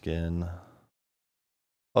bark skin.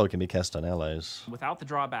 Oh, it can be cast on allies. Without the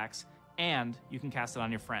drawbacks, and you can cast it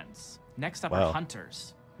on your friends. Next up are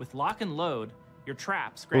hunters. With lock and load, your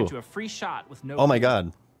traps grant you a free shot with no. Oh my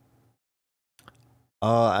god.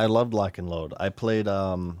 I loved lock and load. I played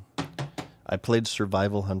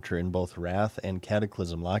Survival Hunter in both Wrath and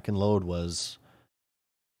Cataclysm. Lock and load was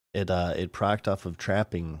it procced off of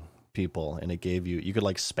trapping people, and it gave you could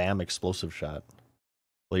like spam explosive shot.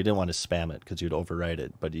 Well, you didn't want to spam it because you'd overwrite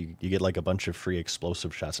it, but you get like a bunch of free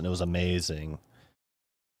explosive shots, and it was amazing.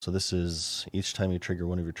 So this is each time you trigger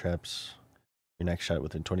one of your traps, your next shot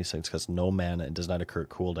within 20 seconds costs no mana and does not occur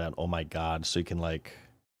cooldown. Oh my god! So you can like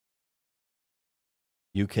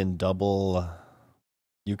you can double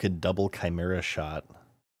Chimera shot.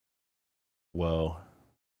 Whoa!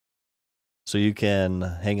 So you can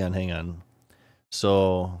hang on.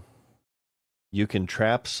 So you can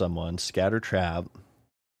trap someone, scatter trap.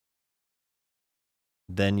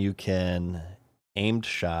 Then you can aimed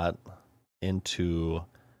shot into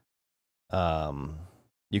bomb.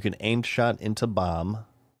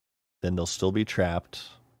 Then they'll still be trapped.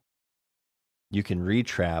 You can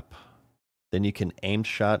re-trap. Then you can aimed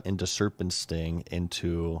shot into Serpent Sting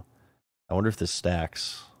into, I wonder if this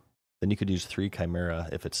stacks. Then you could use 3 Chimera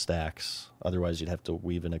if it stacks. Otherwise you'd have to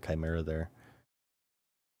weave in a Chimera there.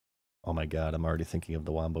 Oh my god, I'm already thinking of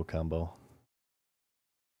the Wombo combo.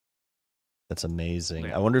 That's amazing.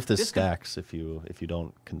 Yeah. I wonder if this stacks if you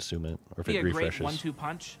don't consume it, or if it refreshes. Be a great 1-2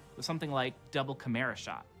 punch with something like double Chimera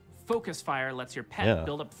shot. Focus Fire lets your pet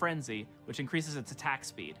build up Frenzy, which increases its attack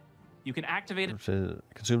speed. You can activate it. It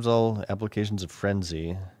consumes all applications of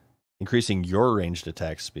Frenzy, increasing your ranged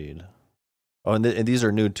attack speed. Oh, and these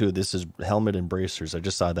are new too. This is Helmet and Bracers. I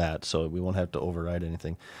just saw that, so we won't have to override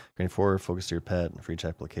anything. Grade 4, focus to your pet. For each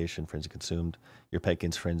application, Frenzy consumed. Your pet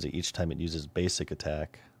gains Frenzy each time it uses basic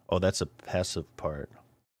attack. Oh, that's a passive part.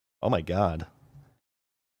 Oh my god.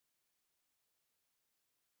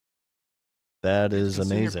 That is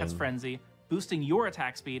amazing. Your pet's Frenzy, boosting your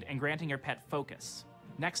attack speed and granting your pet focus.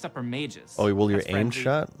 Next up are mages. Oh, will your aimed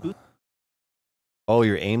shot? Oh,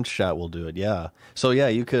 your aimed shot will do it, yeah. So yeah,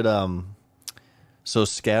 you could so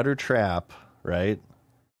scatter trap, right?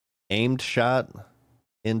 Aimed shot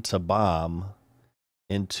into bomb,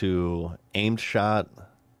 into aimed shot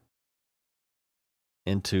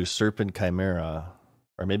into Serpent Chimera,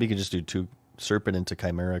 or maybe you could just do 2 Serpent into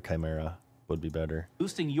Chimera would be better.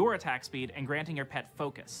 Boosting your attack speed and granting your pet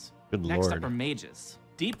focus. Good Next lord. up are mages.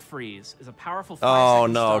 Deep Freeze is a powerful 5-second Oh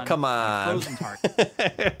no, stun come on on. frozen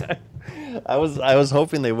target. I was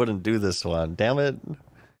hoping they wouldn't do this one. Damn it.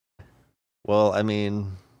 Well, I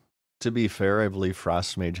mean, to be fair, I believe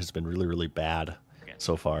Frost Mage has been really, really bad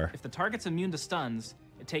so far. If the target's immune to stuns,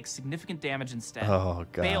 it takes significant damage instead. Oh,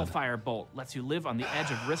 God. Balefire Bolt lets you live on the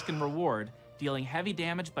edge of risk and reward, dealing heavy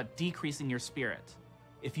damage but decreasing your spirit.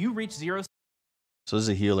 If you reach 0... So this is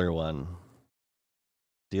a healer one.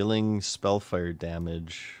 Dealing spellfire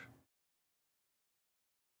damage.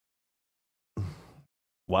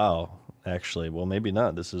 Wow, actually. Well, maybe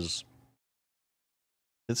not. This is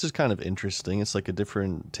kind of interesting. It's like a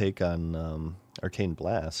different take on Arcane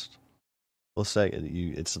Blast. We'll say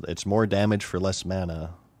it's more damage for less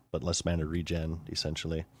mana, but less mana regen,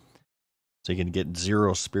 essentially. So you can get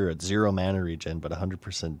 0 spirit, 0 mana regen, but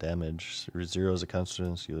 100% damage. 0 is a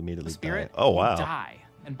constant, you immediately die. Oh, wow. You die.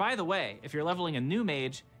 And by the way, if you're leveling a new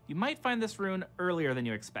mage, you might find this rune earlier than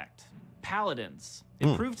you expect. Paladins.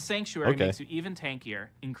 Improved Sanctuary makes you even tankier,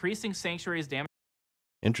 increasing Sanctuary's damage.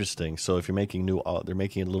 Interesting. So if you're making they're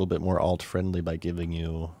making it a little bit more alt-friendly by giving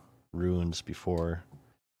you runes before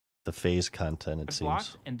the phase content, it blocked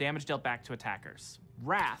seems. And damage dealt back to attackers.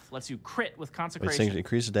 Wrath lets you crit with Consecration.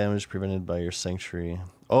 Increase the damage prevented by your Sanctuary.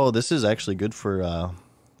 Oh, this is actually good for...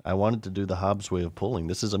 I wanted to do the Hobbs way of pulling.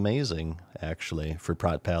 This is amazing, actually, for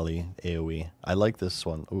Prot Pally AoE. I like this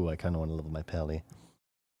one. Ooh, I kind of want to level my Pally.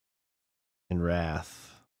 In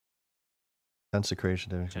Wrath.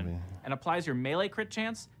 Consecration damage can be... and applies your melee crit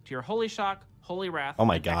chance to your Holy Shock, Holy Wrath, Oh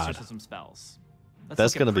my and God. Exorcism spells.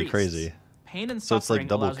 That's gonna be crazy. Pain and So it's like Suffering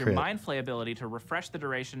double allows your crit. Mind Flay ability to refresh the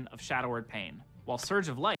duration of Shadow Word Pain, while Surge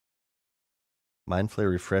of Light Mind Flare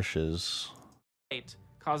refreshes.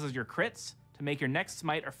 causes your crits to make your next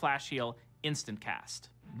smite or flash heal instant cast.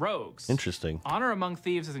 Rogues. Interesting. Honor Among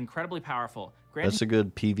Thieves is incredibly powerful. Granting That's a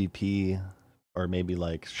good PvP, or maybe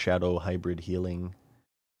like Shadow hybrid healing.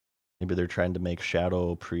 Maybe they're trying to make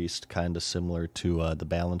Shadow Priest kind of similar to the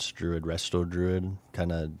Balanced Druid, Resto Druid,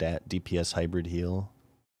 kind of DPS hybrid heal.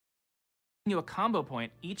 you a combo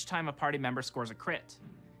point each time a party member scores a crit.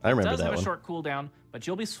 I remember it does that have one. a short cooldown, but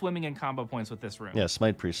you'll be swimming in combo points with this rune. Yeah,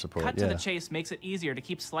 Smite Priest support. Cut yeah. to the chase makes it easier to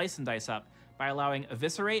keep Slice and Dice up by allowing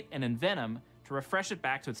Eviscerate and Envenom to refresh it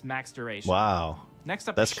back to its max duration. Wow. Next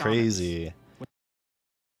up, That's is Shamans. crazy.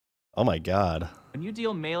 Oh my God. When you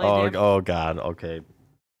deal melee damage, Oh God. Okay.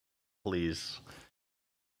 Please.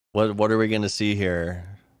 What are we gonna see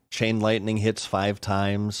here? Chain Lightning hits 5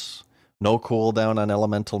 times. No cooldown on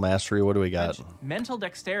Elemental Mastery. What do we got? Mental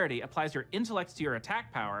Dexterity applies your intellect to your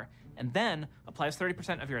attack power, and then applies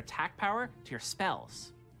 30% of your attack power to your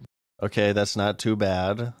spells. Okay, that's not too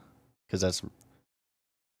bad, because that's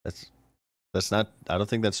not. I don't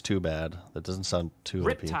think that's too bad. That doesn't sound too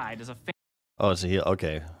OP. Riptide is a Oh, it's a heal.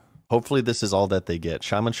 Okay. Hopefully this is all that they get.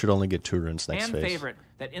 Shaman should only get 2 runes next fan phase. favorite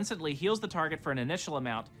that instantly heals the target for an initial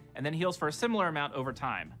amount, and then heals for a similar amount over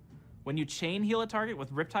time. When you chain heal a target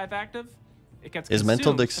with Riptide active, it gets Is consumed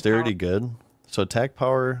mental with the dexterity power- good? So attack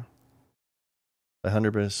power by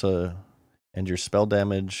 100%, and your spell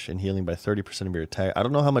damage and healing by 30% of your attack. I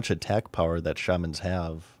don't know how much attack power that shamans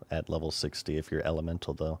have at level 60 if you're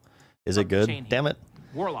elemental though. Is it good? chain heal. Damn it.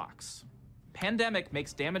 Warlocks. Pandemic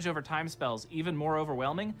makes damage over time spells even more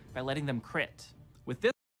overwhelming by letting them crit. With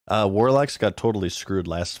this Warlocks got totally screwed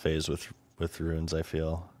last phase with runes, I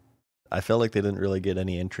feel. I felt like they didn't really get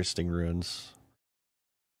any interesting runes.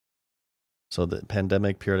 So the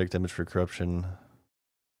pandemic, periodic damage for corruption.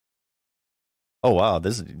 Oh wow,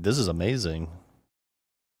 this is amazing.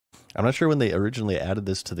 I'm not sure when they originally added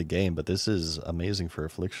this to the game, but this is amazing for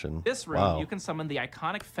affliction. This rune, wow. you can summon the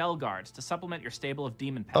iconic Fell Guards to supplement your stable of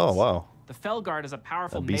demon pets. Oh wow. The Fell Guard is a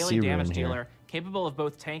powerful A BC melee damage rune here. dealer capable of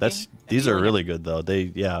both tanking. These are really good though.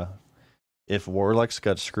 Yeah. If Warlocks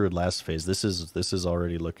got screwed last phase, this is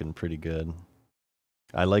already looking pretty good.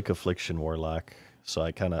 I like Affliction Warlock, so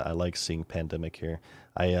I like seeing Pandemic here.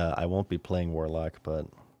 I won't be playing Warlock, but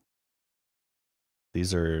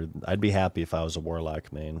I'd be happy if I was a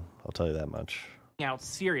Warlock main. I'll tell you that much. Out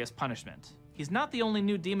serious punishment. He's not the only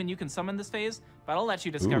new demon you can summon this phase, but I'll let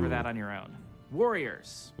you discover Ooh. that on your own.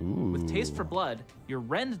 Warriors. With Taste for Blood, your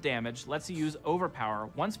rend damage lets you use Overpower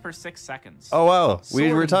once per 6 seconds. Oh wow, we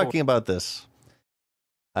Sword were and talking about this.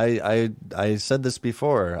 I said this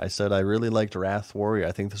before. I said I really liked Wrath Warrior.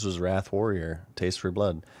 I think this was Wrath Warrior. Taste for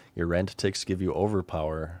Blood. Your rend ticks give you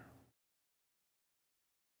Overpower.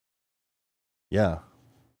 Yeah.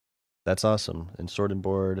 That's awesome. And Sword and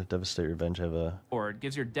Board, Devastate, Revenge have a... Board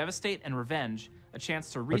gives your Devastate and Revenge a chance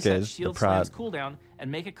to reset the Shield prod. Slam's cooldown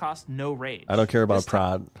and make it cost no rage. I don't care about This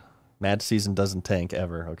prod. Mad Season doesn't tank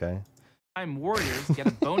ever, okay? time Warriors get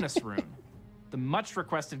a bonus rune. The much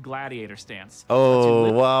requested Gladiator stance.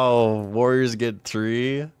 Oh, wow. Warriors get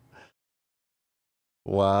 3?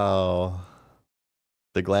 Wow.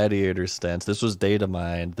 The Gladiator stance. This was data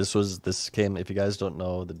mined. This came, if you guys don't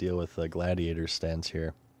know the deal with the Gladiator stance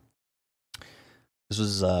here. This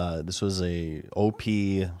was a OP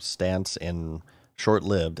stance and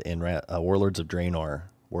short-lived in Warlords of Draenor.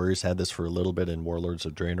 Warriors had this for a little bit in Warlords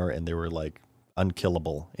of Draenor, and they were like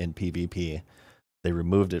unkillable in PvP. They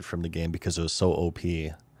removed it from the game because it was so OP.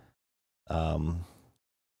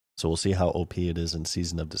 So we'll see how OP it is in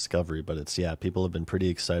Season of Discovery, but people have been pretty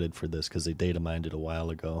excited for this because they data mined it a while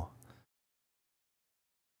ago.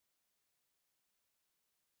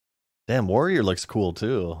 Damn, Warrior looks cool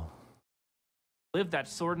too. Live that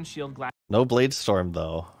Sword and Shield No Bladestorm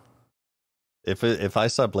though. If I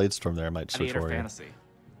saw Bladestorm there, I might switch Gladiator Warrior. Fantasy.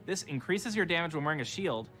 This increases your damage when wearing a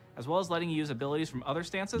shield, as well as letting you use abilities from other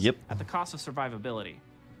stances at the cost of survivability.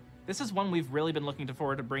 This is one we've really been looking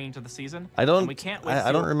forward to bringing to the season. and we can't wait.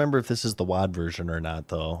 I don't remember if this is the WoD version or not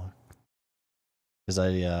though. Because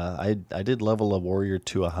I did level a Warrior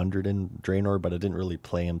to 100 in Draenor, but I didn't really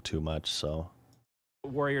play him too much, so.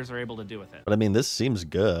 What Warriors are able to do with it. But I mean, this seems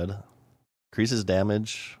good. Increases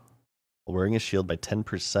damage while wearing a shield by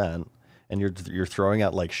 10%, and you're throwing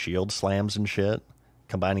out like shield slams and shit.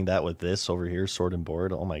 Combining that with this over here, Sword and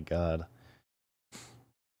Board. Oh my god.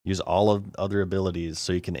 Use all of other abilities,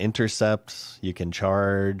 so you can intercept, you can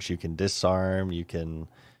charge, you can disarm, you can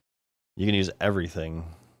You can use everything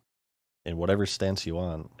in whatever stance you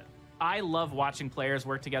want. I love watching players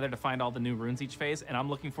work together to find all the new runes each phase, and I'm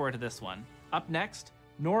looking forward to this one. Up next,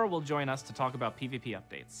 Nora will join us to talk about PvP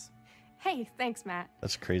updates. Hey, thanks, Matt.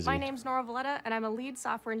 That's crazy. My name's Nora Valletta, and I'm a lead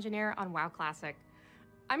software engineer on WoW Classic.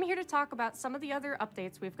 I'm here to talk about some of the other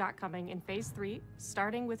updates we've got coming in Phase 3,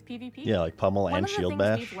 starting with PvP. Yeah, like pummel and shield bash.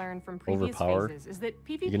 One of the things we've learned from previous phases is that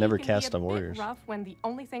PvP you can never can cast be a on warriors. bit rough when the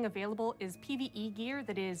only thing available is PvE gear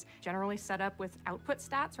that is generally set up with output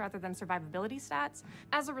stats rather than survivability stats.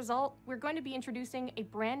 As a result, we're going to be introducing a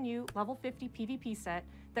brand new level 50 PvP set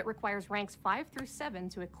that requires ranks 5 through 7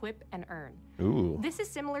 to equip and earn. Ooh. This is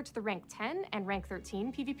similar to the rank 10 and rank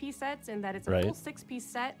 13 PvP sets in that it's a full 6-piece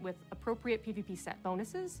set with appropriate PvP set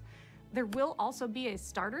bonuses. There will also be a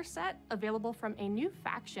starter set available from a new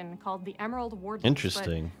faction called the Emerald Wardens.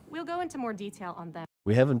 Interesting. But we'll go into more detail on them.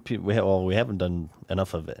 We haven't done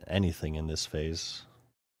enough of anything in this phase.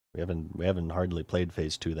 We haven't hardly played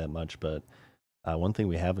phase 2 that much, but one thing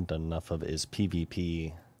we haven't done enough of is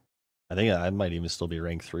PvP. I think I might even still be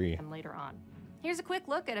rank 3. Later on. Here's a quick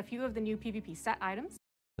look at a few of the new PvP set items.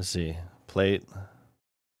 Let's see. Plate.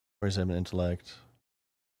 Where's that intellect?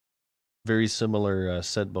 Very similar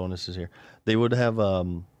set bonuses here. They would have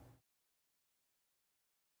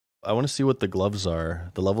I want to see what the gloves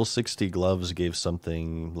are. The level 60 gloves gave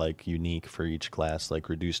something like unique for each class, like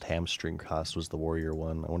reduced hamstring cost was the warrior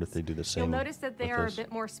one. I wonder if they do the same. You'll notice that they are a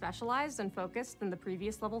bit more specialized and focused than the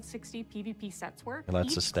previous level 60 PvP sets were. And that's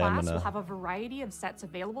each the stamina. class will have a variety of sets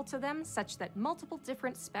available to them, such that multiple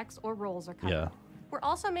different specs or roles are covered. Yeah. We're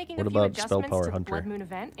also making What a few about Spell adjustments Power to the Hunter? Blood Moon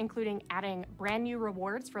event, including adding brand new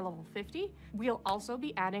rewards for level 50. We'll also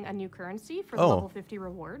be adding a new currency for the level 50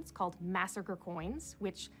 rewards called Massacre Coins,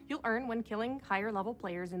 which you'll earn when killing higher level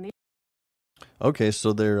players in the... Okay,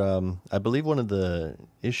 so they're I believe one of the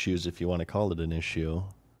issues, if you want to call it an issue.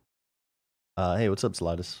 Hey, what's up,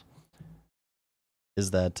 Slatus?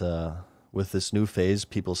 Is that with this new phase,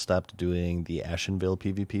 people stopped doing the Ashenvale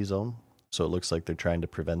PvP zone. So it looks like they're trying to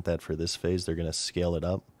prevent that for this phase. They're going to scale it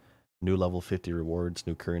up. New level 50 rewards,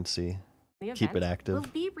 new currency. Keep it active.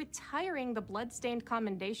 We'll be retiring the blood-stained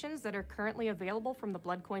commendations that are currently available from the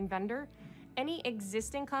Bloodcoin vendor. Any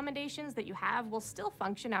existing commendations that you have will still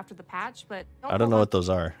function after the patch, but I don't know what those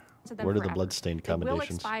are. What are the forever. bloodstained They will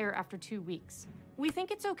commendations? expire after 2 weeks. We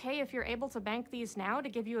think it's okay if you're able to bank these now to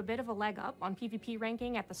give you a bit of a leg up on PvP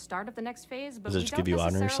ranking at the start of the next phase, but Does it we just don't give you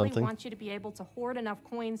honor or necessarily something? want you to be able to hoard enough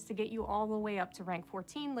coins to get you all the way up to rank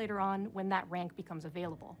 14 later on when that rank becomes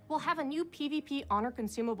available. We'll have a new PvP honor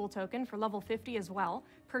consumable token for level 50 as well,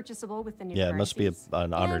 purchasable with the new Yeah, it must be currencies.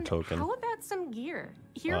 an honor And token. how about some gear?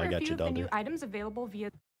 Here Oh, I are a got few you, of the new Dogger. items available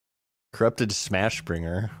via... Corrupted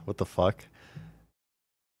Smashbringer. What the fuck?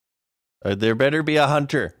 There better be a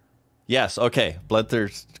hunter. Yes, okay.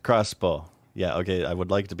 Bloodthirst crossbow. Yeah, okay. I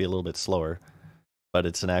would like to be a little bit slower, but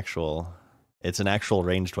it's an actual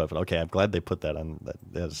ranged weapon. Okay, I'm glad they put that on.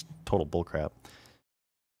 That's total bullcrap.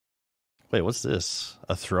 Wait, what's this?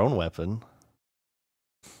 A thrown weapon.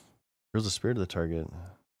 Here's the spirit of the target.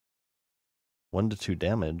 1 to 2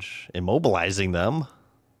 damage. Immobilizing them.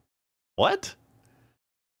 What?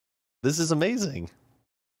 This is amazing.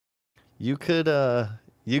 You could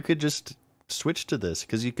just switch to this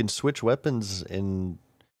because you can switch weapons in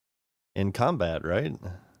combat, right?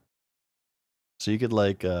 So you could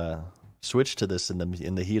like switch to this in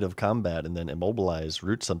the heat of combat and then immobilize,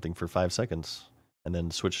 root something for 5 seconds, and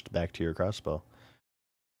then switch back to your crossbow.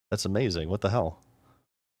 That's amazing. What the hell?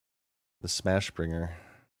 The Smashbringer.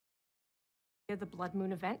 the Blood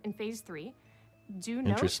Moon event in Phase 3. Do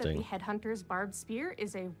note that the Headhunter's Barbed Spear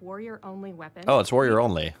is a warrior-only weapon. Oh, it's warrior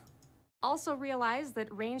only. Also realize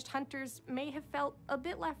that ranged hunters may have felt a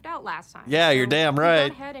bit left out last time. Yeah, you're damn right.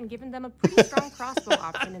 We've gone ahead and given them a pretty strong crossbow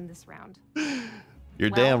option in this round.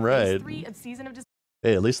 You're damn right. Phase 3 of Season of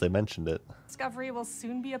Hey, at least they mentioned it. Discovery will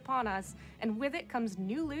soon be upon us, and with it comes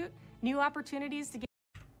new loot, new opportunities to get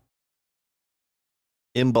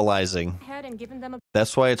Imbolizing. ahead and given them a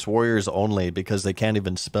That's why it's warriors only, because they can't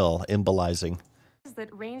even spell imbolizing.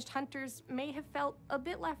 that ranged hunters may have felt a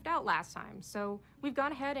bit left out last time, so we've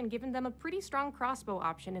gone ahead and given them a pretty strong crossbow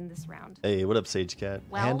option in this round. Hey, what up, Sage Cat?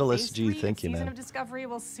 Well, Handle Phase SG, 3 thank of you, Season man. of Discovery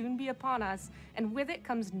will soon be upon us, and with it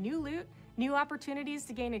comes new loot, new opportunities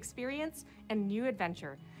to gain experience, and new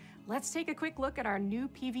adventure. Let's take a quick look at our new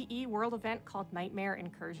PvE world event called Nightmare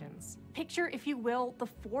Incursions. Picture, if you will, the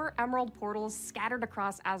 4 emerald portals scattered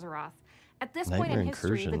across Azeroth. At this point in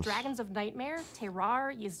history, the Dragons of Nightmare,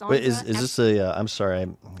 Terrar, Yzonda, Wait, is this a, I'm sorry,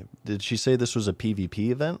 did she say this was a PvP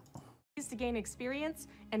event? to gain experience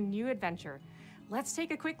and new adventure. Let's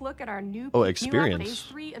take a quick look at our new experience. Phase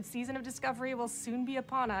 3 of Season of Discovery will soon be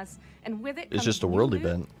upon us, and with it It's comes just a new world loot,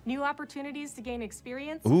 event. new opportunities to gain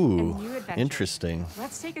experience, Ooh, and new adventures. interesting.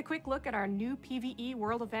 Let's take a quick look at our new PvE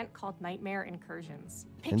world event called Nightmare Incursions.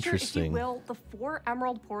 Picture, if you Interesting. will, the 4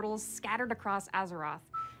 emerald portals scattered across Azeroth.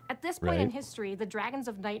 At this point in Right. history, the dragons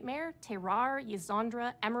of Nightmare, Terrar,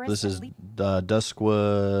 Ysandra, Emerus, This is and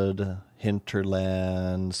Duskwood,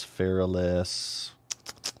 Hinterlands, Feralis.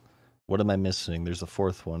 What am I missing? There's a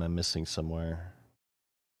fourth one I'm missing somewhere.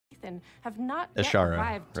 Lethan have not yet Ashara,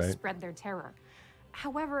 arrived to right? spread their terror.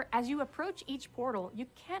 However, as you approach each portal, you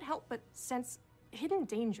can't help but sense hidden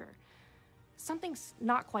danger. Something's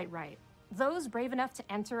not quite right. Those brave enough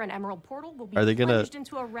to enter an emerald portal will be Are they gonna- plunged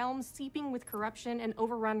into a realm seeping with corruption and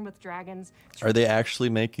overrun with dragons, Are they actually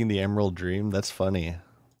making the Emerald Dream? That's funny.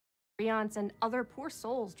 treants, and other poor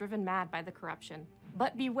souls driven mad by the corruption.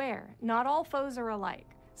 But beware, not all foes are alike.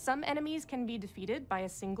 Some enemies can be defeated by a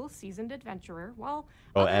single seasoned adventurer, while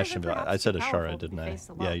Oh, others are Ashenvale. perhaps I said too Ashara, powerful to didn't be I? faced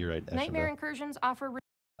Yeah, alone. you're right. Nightmare Ashenvale. Incursions offer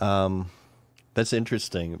That's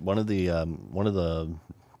interesting. One of the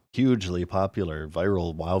hugely popular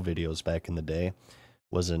viral WoW videos back in the day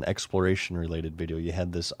was an exploration related video. You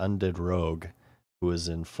had this undead rogue who was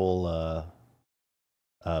in full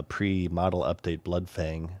pre-model update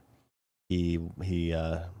Bloodfang. He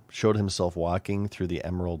showed himself walking through the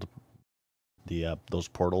emerald, those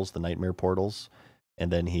portals, the nightmare portals,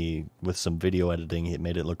 and then he, with some video editing, he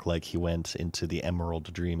made it look like he went into the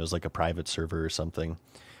Emerald Dream. It was like a private server or something.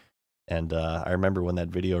 And I remember when that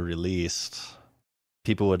video released,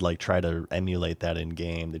 people would like try to emulate that in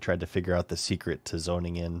game. They tried to figure out the secret to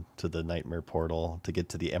zoning in to the nightmare portal to get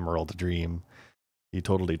to the Emerald Dream. He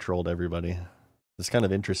totally trolled everybody. It's kind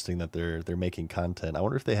of interesting that they're making content. I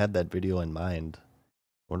wonder if they had that video in mind.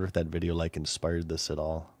 I wonder if that video like inspired this at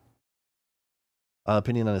all.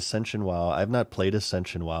 Opinion on Ascension WoW. I've not played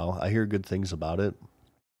Ascension WoW. I hear good things about it,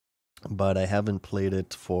 but I haven't played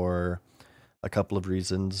it for a couple of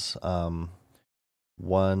reasons.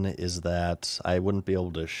 One is that I wouldn't be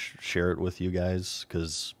able to share it with you guys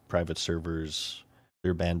because private servers,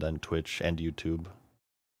 they're banned on Twitch and YouTube.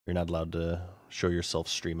 You're not allowed to show yourself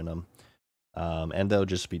streaming them. And that would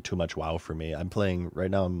just be too much WoW for me. I'm playing,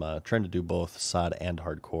 right now I'm trying to do both SOD and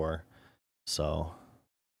hardcore. So,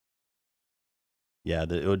 yeah,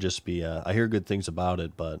 it would just be, I hear good things about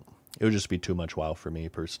it, but it would just be too much WoW for me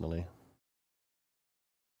personally.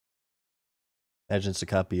 Imagine it's a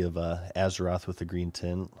copy of Azeroth with a green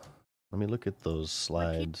tint. Let me look at those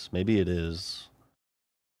slides. Maybe it is.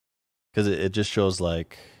 Because it just shows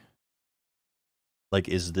like,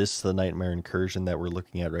 is this the Nightmare Incursion that we're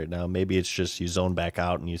looking at right now? Maybe it's just you zone back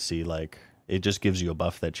out and you see like, it just gives you a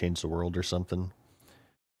buff that changed the world or something.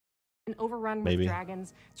 an overrun Maybe. with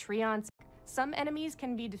dragons, treants. Some enemies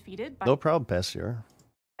can be defeated by No problem, Passier.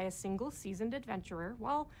 a single seasoned adventurer,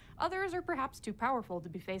 while others are perhaps too powerful to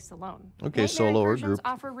be faced alone. Okay, Nightmare solo or Incursions group.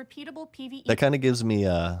 offer repeatable PvE. That kind of gives me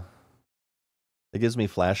it gives me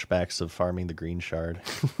flashbacks of farming the green shard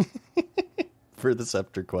for the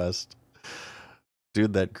scepter quest.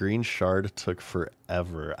 Dude, that green shard took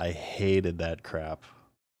forever. I hated that crap.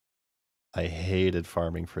 I hated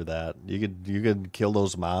farming for that. You could kill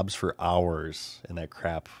those mobs for hours and that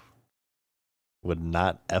crap would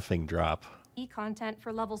not effing drop. content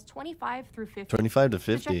for levels 25 through 50. 25 to To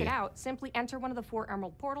 50. check it out, simply enter one of the 4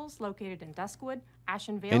 emerald portals located in Duskwood,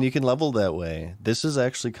 Ashenvale. And you can level that way. This is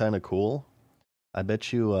actually kind of cool. I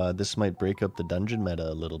bet you this might break up the dungeon meta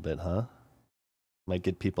a little bit, huh? Might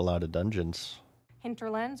get people out of dungeons.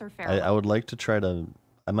 Hinterlands or I Farewell. would like to try to...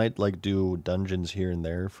 I might like do dungeons here and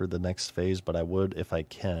there for the next phase, but I would, if I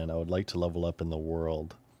can, I would like to level up in the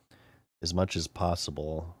world as much as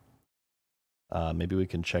possible. Maybe we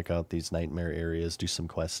can check out these nightmare areas, do some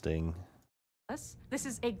questing. This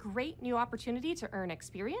is a great new opportunity to earn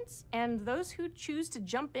experience, and those who choose to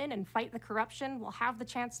jump in and fight the corruption will have the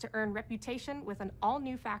chance to earn reputation with an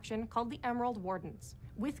all-new faction called the Emerald Wardens.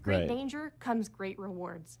 With great Right. danger comes great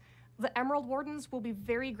rewards. The Emerald Wardens will be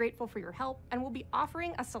very grateful for your help and will be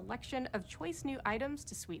offering a selection of choice new items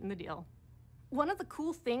to sweeten the deal. One of the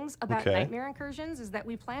cool things about Okay. Nightmare Incursions is that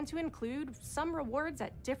we plan to include some rewards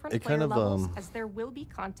at different It player kind of, levels, as there will be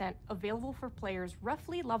content available for players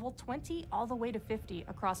roughly level 20 all the way to 50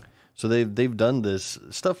 across. So they've done this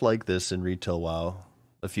stuff like this in retail WoW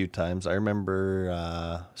a few times. I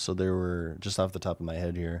remember. So there were, just off the top of my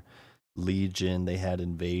head here, Legion. They had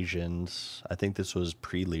invasions. I think this was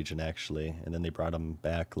pre-Legion actually, and then they brought them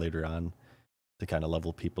back later on to kind of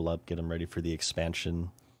level people up, get them ready for the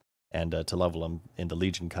expansion, and to level them in the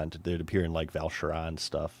Legion content. They'd appear in like Val'sharah and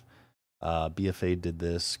stuff. BFA did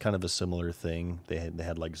this, kind of a similar thing. They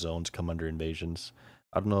had like zones come under invasions.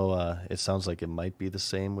 I don't know, it sounds like it might be the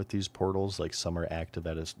same with these portals, like some are active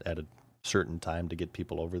at a certain time to get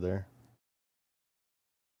people over there.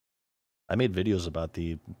 I made videos about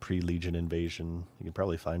the pre-Legion invasion. You can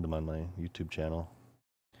probably find them on my YouTube channel.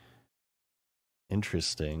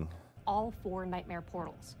 Interesting. All 4 Nightmare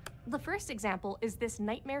portals. The first example is this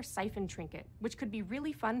Nightmare Siphon Trinket, which could be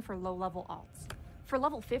really fun for low-level alts. For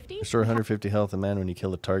level 50... Restore 150 health a man when you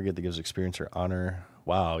kill a target that gives experience or honor.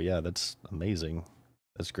 Wow, yeah, that's amazing.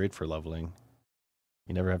 That's great for leveling.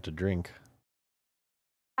 You never have to drink.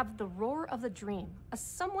 Have the Roar of the Dream, a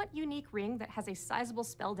somewhat unique ring that has a sizable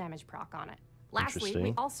spell damage proc on it. Lastly,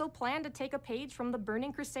 we also plan to take a page from the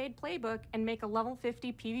Burning Crusade playbook and make a level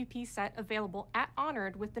 50 PvP set available at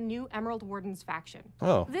Honored with the new Emerald Wardens faction.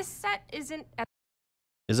 Oh. This set isn't...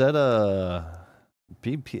 Is that a...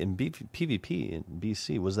 PvP in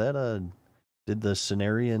BC, was that a... Did the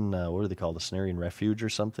Cenarian, what do they call the Cenarian Refuge or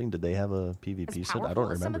something? Did they have a PvP set? I don't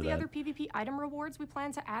remember some of the that. other PvP item rewards we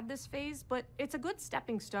plan to add this phase, but it's a good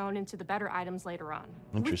stepping stone into the better items later on.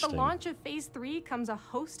 With the launch of Phase 3 comes a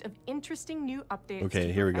host of interesting new updates.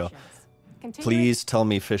 Okay, here we go. Please tell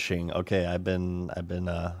me fishing. Okay, I'd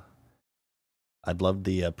love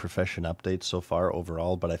the profession updates so far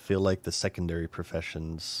overall, but I feel like the secondary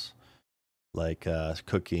professions, like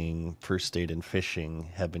cooking, first aid, and fishing,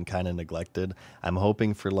 have been kind of neglected. I'm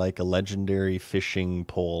hoping for like a legendary fishing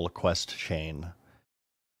pole quest chain.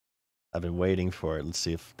 I've been waiting for it. Let's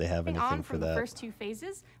see if they have anything for that. The first 2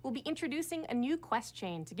 phases, we'll be introducing a new quest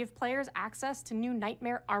chain to give players access to new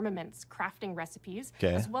Nightmare armaments, crafting recipes,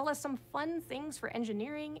 as well as some fun things for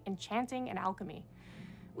engineering, enchanting, and alchemy.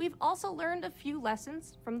 We've also learned a few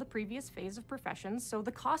lessons from the previous phase of professions, so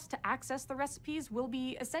the cost to access the recipes will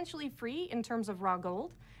be essentially free in terms of raw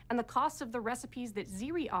gold, and the cost of the recipes that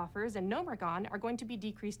Ziri offers and GNOMEREGAN are going to be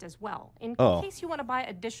decreased as well, in case you want to buy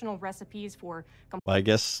additional recipes for... Well, I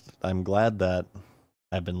guess I'm glad that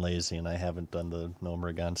I've been lazy and I haven't done the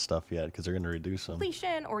GNOMEREGAN stuff yet, because they're going to reduce them.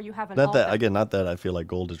 Completion, or you have an not that I feel like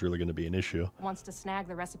gold is really going to be an issue. Wants to snag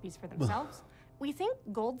the recipes for themselves. We think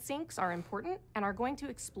gold sinks are important and are going to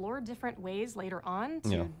explore different ways later on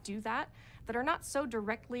to do that are not so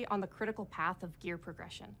directly on the critical path of gear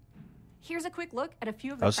progression. Here's a quick look at a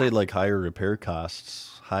few of the... I would say like higher repair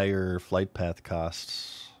costs, higher flight path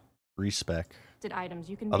costs, respec. Items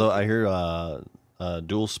you can. Although I hear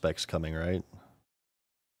dual specs coming, right?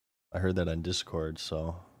 I heard that on Discord,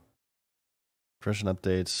 so... Profession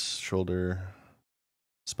updates, shoulder,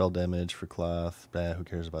 spell damage for cloth. Who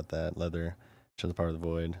cares about that? Leather. Show the power of the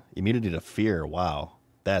void. Immunity to fear. Wow.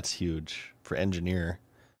 That's huge. For engineer.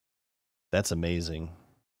 That's amazing.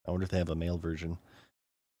 I wonder if they have a male version.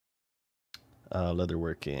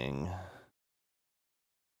 Leatherworking.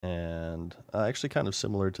 And actually kind of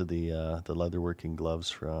similar to the leatherworking gloves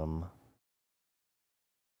from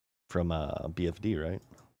BFD, right?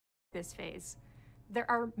 This phase. There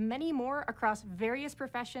are many more across various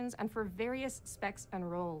professions and for various specs and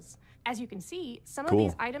roles. As you can see, some of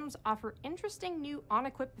these items offer interesting new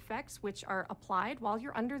on-equip effects which are applied while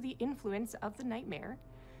you're under the influence of the Nightmare.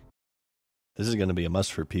 This is going to be a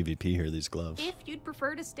must for PvP here, these gloves. If you'd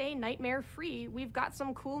prefer to stay Nightmare free, we've got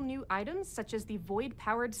some cool new items such as the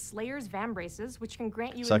Void-powered Slayer's Vambraces, which can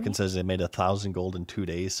grant you... Suckin says they made 1,000 gold in 2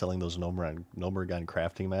 days selling those GNOMEREGAN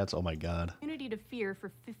crafting mats. Oh my god. Immunity to fear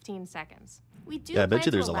for 15 seconds. We do I bet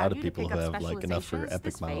you there's a lot of people who have like enough for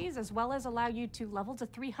epic mount. Phase, as well as allow you to level to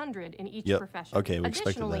 300 in each profession. Okay, we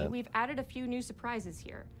expected Additionally, that. we've added a few new surprises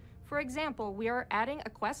here. For example, we are adding a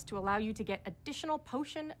quest to allow you to get additional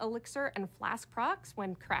potion, elixir, and flask procs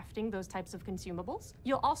when crafting those types of consumables.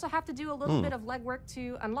 You'll also have to do a little bit of legwork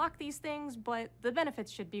to unlock these things, but the benefits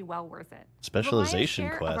should be well worth it. Specialization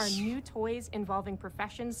the quests. Of our new toys involving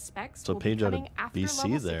professions specs So will page be out of coming after BC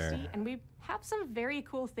level there. 60, and we have some very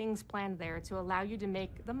cool things planned there to allow you to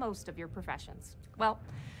make the most of your professions. Well,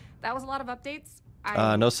 that was a lot of updates.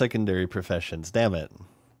 No secondary professions. Damn it.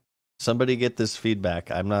 Somebody get this feedback.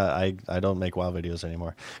 I don't make WoW videos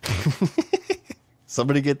anymore.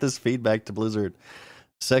 Somebody get this feedback to Blizzard.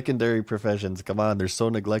 Secondary professions. Come on, they're so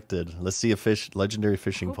neglected. Let's see a legendary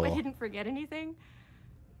fishing pole. I didn't forget anything.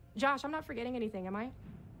 Josh, I'm not forgetting anything, am I?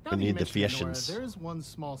 We need the fissions. There is one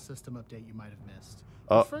small system update you might have missed.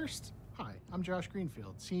 Oh. First, hi, I'm Josh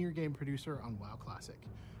Greenfield, senior game producer on WoW Classic.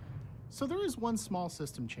 So there is one small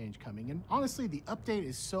system change coming, and honestly, the update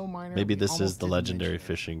is so minor. Maybe we this almost is the didn't legendary mention it,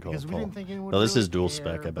 fishing because we pole. didn't think anyone No, would this really is dual care,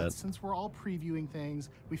 spec, I but bet. since we're all previewing things,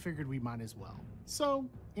 we figured we might as well. So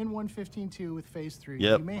in 115.2 with Phase 3,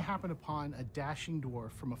 Yep. you may happen upon a dashing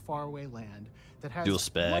dwarf from a faraway land that has Dual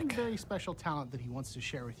spec. one very special talent that he wants to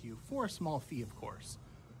share with you for a small fee, of course.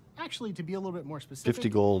 Actually, to be a little bit more specific, 50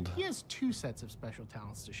 gold. he has 2 sets of special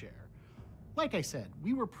talents to share. Like I said,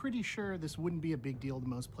 we were pretty sure this wouldn't be a big deal to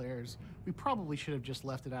most players. We probably should have just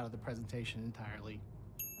left it out of the presentation entirely.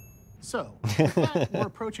 So, with that, we're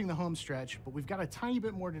approaching the home stretch, but we've got a tiny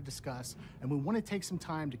bit more to discuss, and we want to take some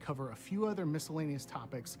time to cover a few other miscellaneous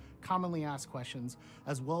topics, commonly asked questions,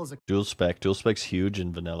 as well as a Dual spec. Dual spec's huge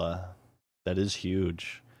in vanilla. That is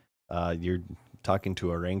huge. You're talking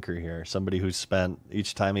to a ranker here. Somebody who spent,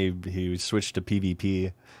 each time he switched to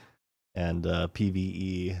PvP and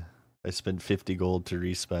PvE, I spent 50 gold to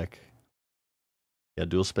respec. Yeah,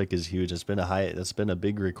 dual spec is huge. It's been a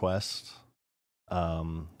big request.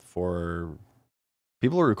 For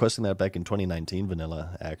people were requesting that back in 2019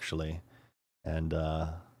 vanilla, actually. And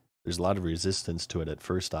there's a lot of resistance to it at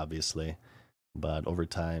first, obviously. But over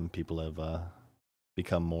time, people have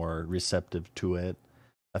become more receptive to it.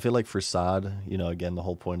 I feel like for SOD, you know, again, the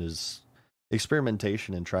whole point is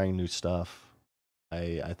experimentation and trying new stuff.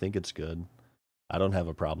 I think it's good. I don't have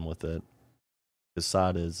a problem with it. Because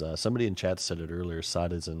SOD is, somebody in chat said it earlier,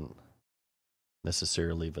 SOD isn't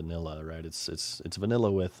necessarily vanilla, right? It's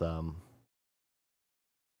vanilla with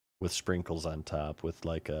sprinkles on top, with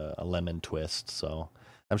like a lemon twist. So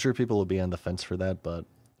I'm sure people will be on the fence for that, but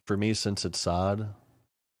for me, since it's SOD,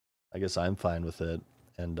 I guess I'm fine with it.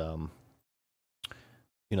 And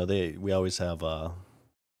you know, we always have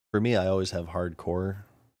for me, I always have hardcore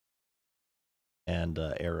and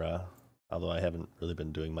era, although I haven't really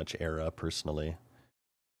been doing much era personally,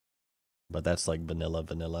 but that's like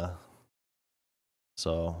vanilla.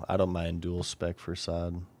 So I don't mind dual spec for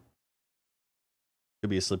SOD. Could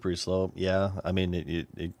be a slippery slope. Yeah, I mean,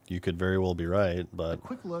 you could very well be right, but... A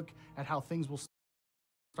quick look at how things will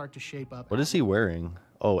start to shape up. What is he wearing?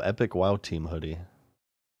 Oh, Epic WoW Team hoodie.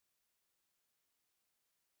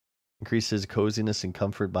 Increases coziness and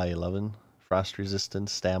comfort by 11. Frost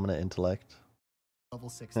resistance, stamina, intellect. Level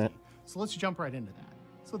 60. So let's jump right into that.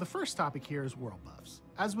 So the first topic here is world buffs.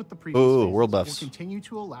 As with the previous phases, world buffs. We'll continue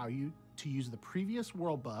to allow you to use the previous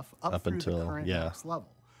world buff up through until the current max level.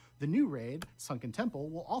 The new raid, Sunken Temple,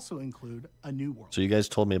 will also include a new world. So you guys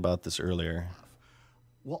told me about this earlier.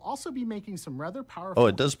 We'll also be making some rather powerful... Oh,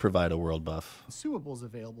 it does provide a world buff. ...consumables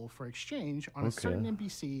available for exchange on a certain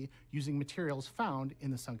NPC using materials found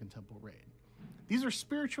in the Sunken Temple raid. These are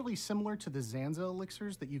spiritually similar to the Zanza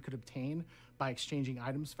elixirs that you could obtain by exchanging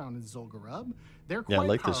items found in Zul'Gurub. They're quite I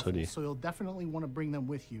like powerful, this hoodie. so you'll definitely want to bring them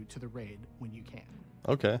with you to the raid when you can.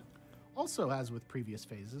 Okay. Also, as with previous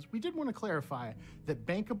phases, we did want to clarify that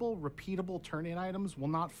bankable, repeatable turn-in items will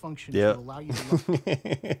not function to allow you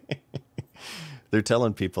to... They're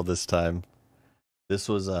telling people this time. This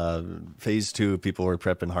was phase 2. People were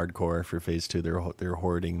prepping hardcore for phase 2. They're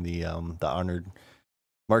hoarding the honored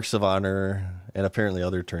marks of honor and apparently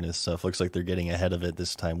other turn-in stuff. Looks like they're getting ahead of it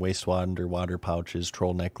this time. Wastewater water pouches,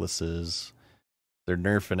 troll necklaces. They're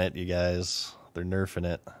nerfing it, you guys. They're nerfing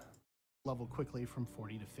it. Level quickly from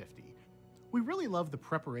 40 to 50. We really love the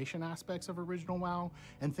preparation aspects of original WoW,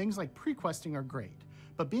 and things like pre-questing are great.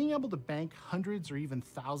 But being able to bank hundreds or even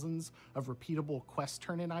thousands of repeatable quest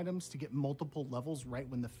turn-in items to get multiple levels right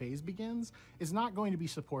when the phase begins is not going to be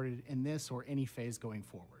supported in this or any phase going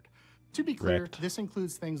forward. To be clear, this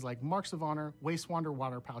includes things like Marks of Honor, Wastewater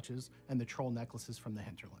water pouches, and the troll necklaces from the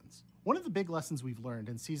hinterlands. One of the big lessons we've learned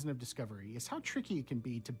in Season of Discovery is how tricky it can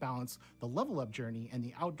be to balance the level-up journey and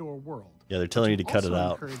the outdoor world. Yeah, they're telling you to cut it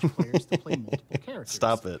out. Encourage players to play multiple characters.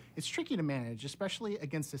 Stop it. It's tricky to manage, especially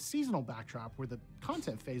against a seasonal backdrop where the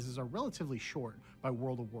content phases are relatively short by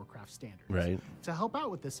World of Warcraft standards. Right. To help out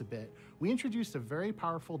with this a bit, we introduced a very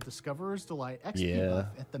powerful Discoverer's Delight XP buff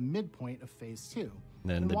at the midpoint of Phase 2.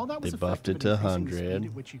 And while that was they buffed it effective to at increasing the speed 100.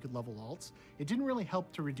 at which you could level alts, it didn't really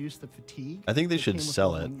help to reduce the fatigue. I think they that should came with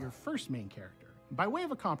sell leveling it. Your first main character. By way of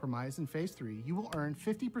a compromise, in Phase 3, you will earn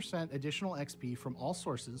 50% additional XP from all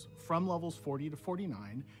sources from levels 40 to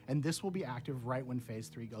 49, and this will be active right when Phase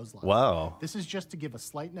 3 goes live. Wow. This is just to give a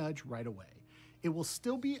slight nudge right away. It will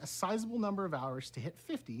still be a sizable number of hours to hit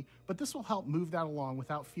 50, but this will help move that along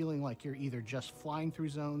without feeling like you're either just flying through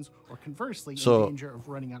zones or conversely in danger of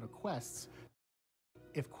running out of quests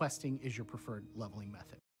if questing is your preferred leveling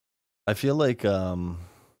method. I feel like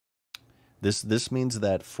this means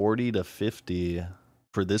that 40 to 50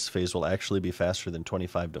 for this phase will actually be faster than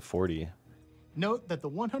 25 to 40. Note that the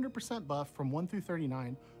 100% buff from 1 through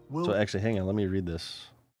 39 will So actually, hang on, let me read this.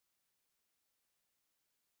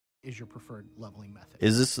 is your preferred leveling method.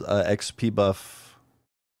 Is this XP buff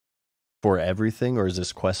for everything, or is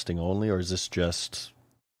this questing only, or is this just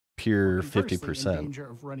pure Conversely, 50%? in danger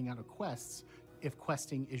of running out of quests if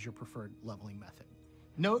questing is your preferred leveling method.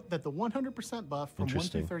 Note that the 100% buff from 1 through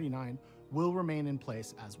Interesting. 39 will remain in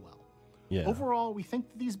place as well. Yeah. Overall, we think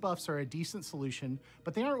that these buffs are a decent solution,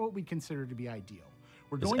 but they aren't what we consider to be ideal.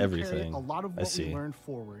 We're It's going to carry everything. a lot of I what see. we learned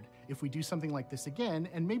forward if we do something like this again,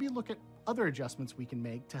 and maybe look at other adjustments we can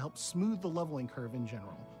make to help smooth the leveling curve in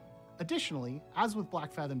general. Additionally, as with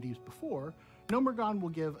Black Fathom Deeps before, GNOMEREGAN will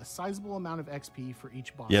give a sizable amount of XP for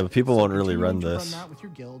each boss. Yeah, but people won't really continuing run to this. Run that with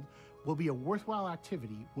your guild will be a worthwhile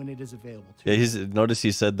activity when it is available to Yeah, you. notice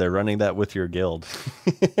he said they're running that with your guild.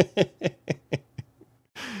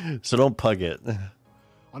 So don't pug it.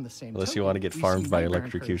 On the same Unless you token, want to get we farmed see by Nightmare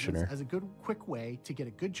electrocutioner. encouragements as a good quick way to get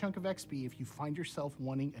a good chunk of XP if you find yourself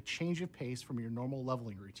wanting a change of pace from your normal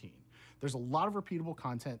leveling routine. There's a lot of repeatable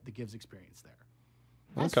content that gives experience there.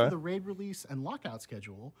 As Okay. for the raid release and lockout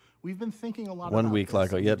schedule, we've been thinking a lot 1 about week this,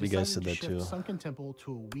 lockout. and Yep, we've you guys decided said that to shift too. Sunken Temple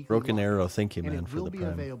to a weekly Broken lockout, Arrow, thank you, and man, it for will the be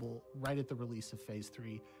prime. available right at the release of Phase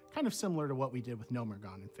 3, kind of similar to what we did with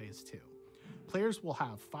GNOMEREGAN in Phase 2. Players will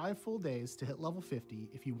have 5 full days to hit level 50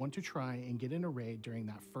 if you want to try and get in a raid during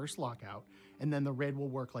that first lockout, and then the raid will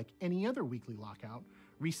work like any other weekly lockout,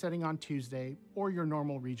 resetting on Tuesday or your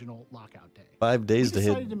normal regional lockout day. 5 days We to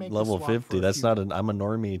decided hit to make the level swap for 50. a I'm a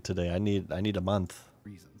normie today. I need a month.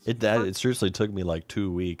 Reasons. It seriously took me like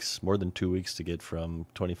 2 weeks, more than 2 weeks to get from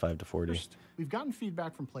 25 to 40. First, we've gotten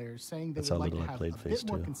feedback from players saying they That's would how like to little I have played a Phase bit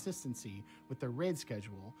more 2. consistency with their raid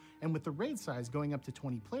schedule, and with the raid size going up to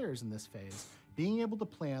 20 players in this phase, being able to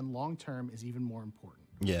plan long-term is even more important.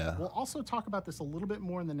 Yeah. We'll also talk about this a little bit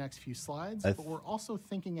more in the next few slides, I but we're also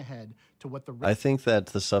thinking ahead to what the I think that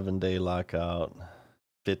the 7-day lockout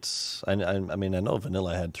fits. I mean, I know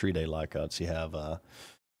Vanilla had 3-day lockouts. You have,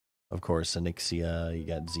 of course, Onyxia, you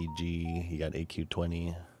got ZG, you got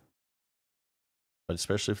AQ20. But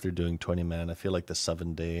especially if they're doing 20-man, I feel like the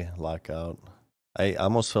 7-day lockout. I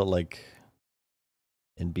almost felt like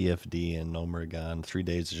in BFD and GNOMEREGAN, 3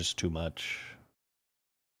 days is just too much.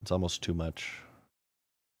 It's almost too much.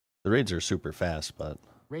 The raids are super fast, but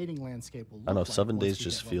raiding landscape will look I don't know, like 7 once days we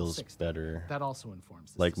just get level feels 60. better. That also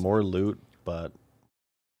informs this Like decision. more loot, but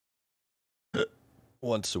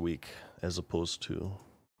once a week as opposed to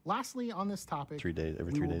Lastly, on this topic, 3 days,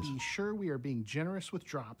 every we 3 will days. be sure we are being generous with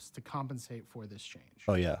drops to compensate for this change.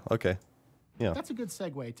 Oh yeah, okay. Yeah. That's a good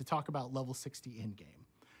segue to talk about level 60 in-game.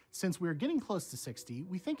 Since we're getting close to 60,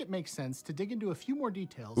 we think it makes sense to dig into a few more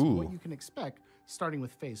details of what Ooh. you can expect starting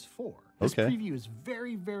with Phase 4. This Okay. preview is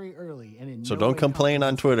very, very early and in So no don't way complain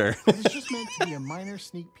on Twitter. comprehensive. It is just meant to be a minor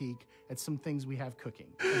sneak peek at some things we have cooking.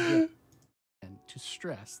 Again, and to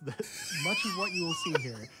stress that much of what you will see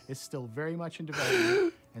here is still very much in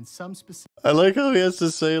development, and some specific I like how he has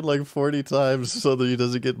to say it like 40 times so that he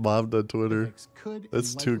doesn't get mobbed on Twitter. could and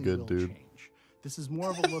That's too likely good, will dude. change. This is more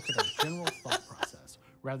of a look at our general thought process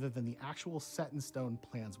rather than the actual set in stone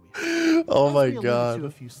plans we have. Oh As my we alluded God. to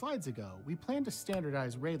a few slides ago, we plan to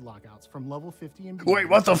standardize raid lockouts from level 50 and Wait,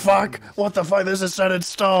 what the fuck? What the fuck? This is set in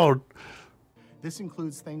stone. This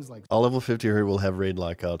includes things like All level 50 raid will have raid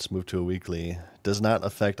lockouts, move to a weekly. Does not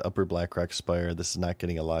affect Upper Blackrock Spire. This is not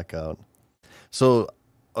getting a lockout. So,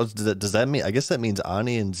 does that mean, I guess that means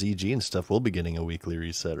Ani and ZG and stuff will be getting a weekly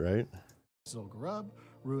reset, right? Zolgarub,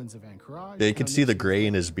 Ruins of Anchorage. Yeah, you can see the gray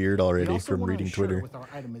in his beard We already also from wanna reading ensure Twitter. With our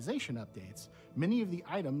itemization updates, many of the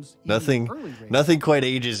items, even Nothing, the early raid nothing quite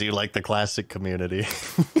ages you like the classic community.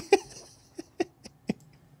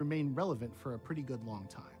 remain relevant for a pretty good long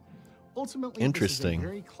time. Ultimately, Interesting. This is a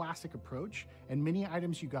very classic approach, and many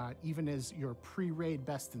items you got, even as your pre-raid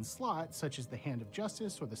best in slot, such as the Hand of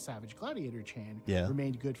Justice or the Savage Gladiator chain, Yeah.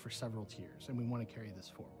 remained good for several tiers, and we want to carry this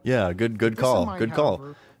forward. Yeah, good With this in call. mind, Good call.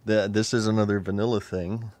 however, This is another vanilla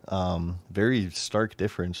thing. Very stark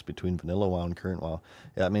difference between vanilla WoW and current WoW.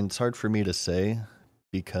 Yeah, I mean it's hard for me to say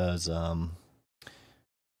because I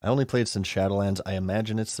only played since Shadowlands. I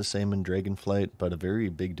imagine it's the same in Dragonflight, but a very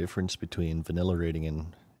big difference between vanilla rating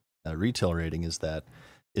and retail rating is that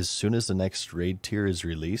as soon as the next raid tier is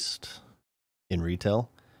released in retail,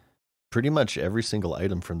 pretty much every single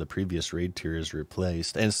item from the previous raid tier is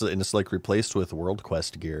replaced, and it's like replaced with world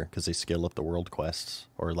quest gear because they scale up the world quests,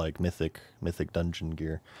 or like mythic dungeon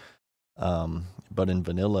gear. But in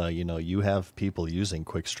vanilla, you know, you have people using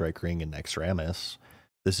Quick Strike Ring and Exramus.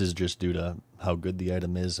 This is just due to how good the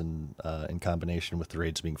item is, and in combination with the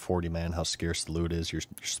raids being 40 man, how scarce the loot is. You're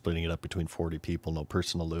splitting it up between 40 people, no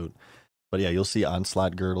personal loot. But yeah, you'll see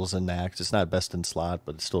onslaught girdles in Nax. It's not best in slot,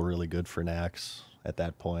 but it's still really good for Nax at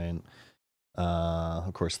that point.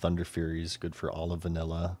 Of course, Thunder Fury is good for all of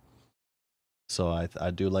vanilla. So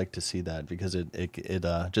I do like to see that, because it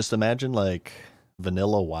just imagine like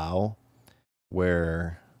vanilla WoW,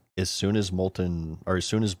 where as soon as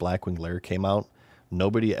Blackwing Lair came out,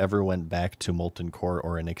 nobody ever went back to Molten Core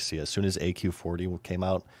or Onyxia. As soon as AQ40 came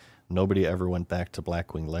out, nobody ever went back to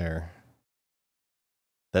Blackwing Lair.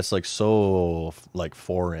 That's like so like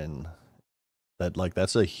foreign. That like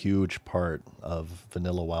that's a huge part of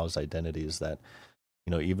vanilla WoW's identity, is that,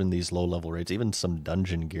 you know, even these low level raids, even some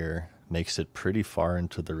dungeon gear makes it pretty far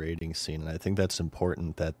into the raiding scene, and I think that's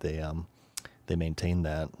important that they maintain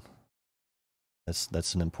that.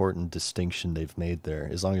 That's an important distinction they've made there,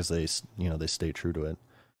 as long as they stay true to it.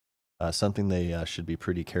 Something they should be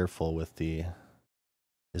pretty careful with is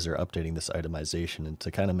they're updating this itemization, and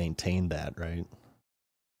to kind of maintain that, right?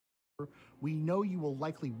 We know you will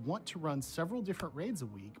likely want to run several different raids a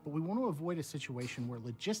week, but we want to avoid a situation where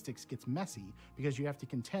logistics gets messy because you have to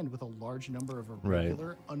contend with a large number of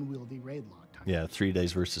irregular, unwieldy raid log times. Yeah, 3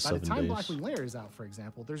 days versus 7 days. By the time Blackwing Lair is out, for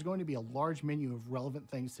example, there's going to be a large menu of relevant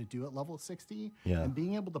things to do at level 60, and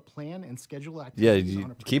being able to plan and schedule activities on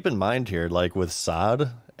a keep in mind here, like with SOD,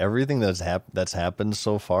 everything that's happened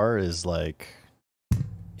so far is like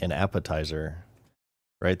an appetizer.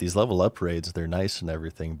 Right, these level up raids, they're nice and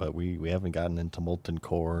everything, but we haven't gotten into Molten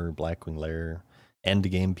Core, Blackwing Lair, end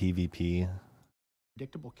game PvP.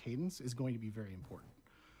 Predictable cadence is going to be very important.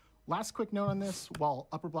 Last quick note on this, while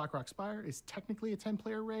Upper Blackrock Spire is technically a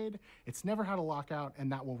 10-player raid, it's never had a lockout,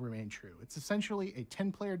 and that will remain true. It's essentially a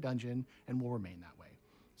 10-player dungeon and will remain that way.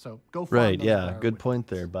 So go farm. Right, yeah, good point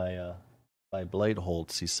there by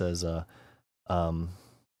Blightholtz. He says,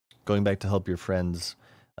 going back to help your friends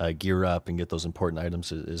gear up and get those important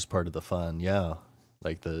items is part of the fun. Yeah,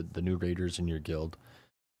 like the new raiders in your guild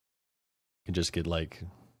can just get like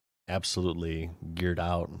absolutely geared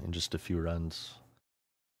out in just a few runs.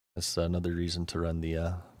 That's another reason to run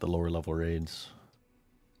the lower level raids.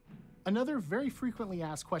 Another very frequently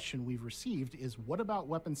asked question we've received is, what about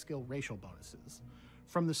weapon skill racial bonuses?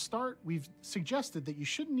 From the start, we've suggested that you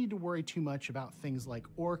shouldn't need to worry too much about things like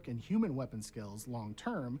orc and human weapon skills long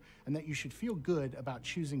term, and that you should feel good about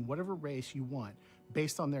choosing whatever race you want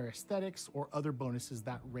based on their aesthetics or other bonuses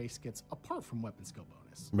that race gets apart from weapon skill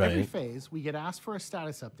bonus. Right. Every phase, we get asked for a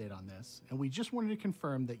status update on this, and we just wanted to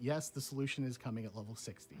confirm that yes, the solution is coming at level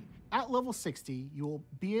 60. At level 60, you will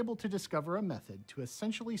be able to discover a method to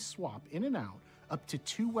essentially swap in and out up to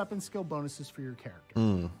 2 weapon skill bonuses for your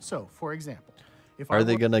character. So, for example, are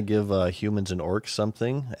they going to give humans and orcs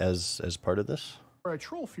something as part of this? For a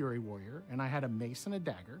Troll Fury warrior, and I had a mace and a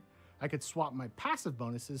dagger, I could swap my passive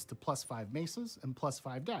bonuses to +5 maces and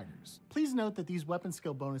 +5 daggers. Please note that these weapon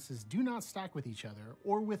skill bonuses do not stack with each other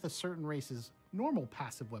or with a certain race's normal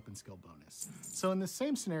passive weapon skill bonus. So in the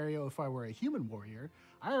same scenario, if I were a human warrior,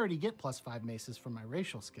 I already get +5 maces from my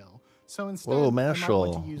racial skill. So instead, whoa, I might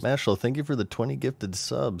want to use... Mashal, thank you for the 20 gifted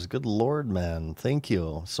subs. Good lord, man. Thank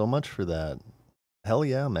you so much for that. Hell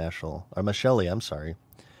yeah, Mashal. Or Masheli, I'm sorry.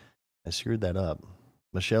 I screwed that up.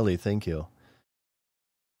 Masheli, thank you.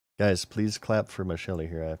 Guys, please clap for Masheli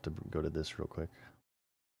here. I have to go to this real quick.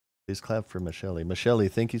 Please clap for Masheli.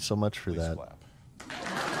 Masheli, thank you so much for that. Clap.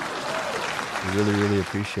 I really, really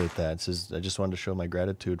appreciate that. It says, I just wanted to show my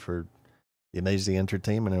gratitude for the amazing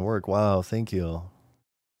entertainment and work. Wow, thank you.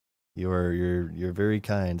 You're very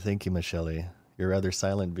kind. Thank you, Masheli. You're a rather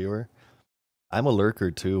silent viewer. I'm a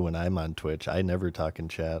lurker too when I'm on Twitch. I never talk in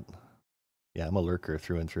chat. Yeah, I'm a lurker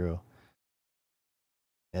through and through.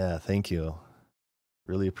 Yeah, thank you.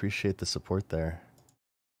 Really appreciate the support there.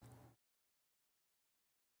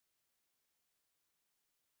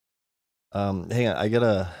 Hang on, I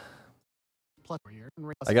gotta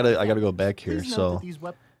go back here. So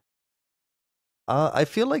I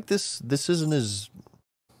feel like this isn't as...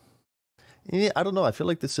 I don't know. I feel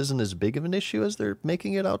like this isn't as big of an issue as they're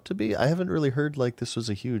making it out to be. I haven't really heard like this was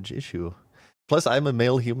a huge issue. Plus, I'm a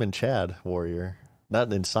male human Chad warrior.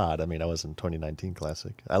 Not in SOD. I mean, I was in 2019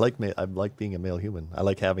 Classic. I like being a male human. I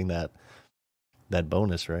like having that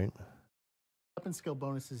bonus, right? Weapon skill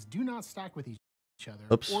bonuses do not stack with each other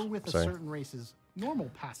or with a sorry. certain race's normal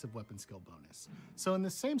passive weapon skill bonus. So in the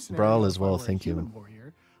same scenario, Brawl as well. if I were a Thank you. human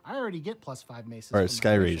warrior, I already get +5 maces. All right, from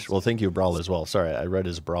my racial Skyrage. Well, thank you, Brawl, as well. Sorry, I read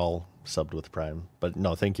his Brawl subbed with Prime. But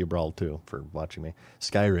no, thank you, Brawl, too, for watching me.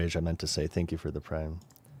 Skyrage, I meant to say thank you for the Prime.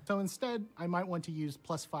 So instead, I might want to use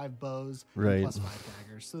 +5 bows Right. and +5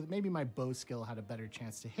 daggers, so that maybe my bow skill had a better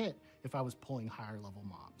chance to hit if I was pulling higher level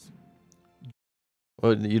mobs.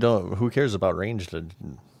 Well, you don't... Who cares about ranged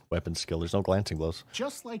weapon skill. There's no glancing blows.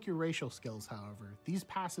 Just like your racial skills, however, these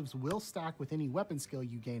passives will stack with any weapon skill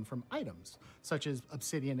you gain from items, such as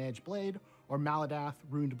Obsidian Edge Blade or Maladath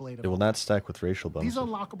Ruined Blade of It will not stack with racial bonuses. These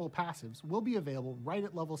unlockable passives will be available right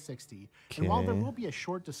at level 60, and while there will be a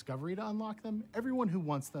short discovery to unlock them, everyone who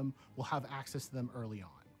wants them will have access to them early on.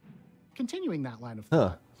 Continuing that line of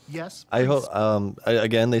thought, yes. I hope.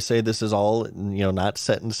 Again, they say this is all not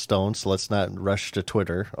set in stone, so let's not rush to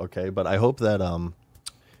Twitter, okay? But I hope that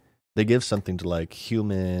they give something to like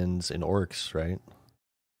humans and orcs, right?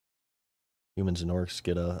 Humans and orcs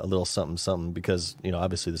get a little something because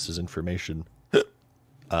obviously this is information.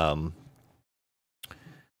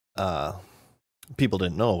 People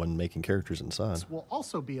didn't know when making characters in SOD. We'll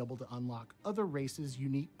also be able to unlock other races'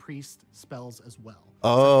 unique priest spells as well.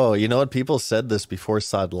 Oh, you know what? People said this before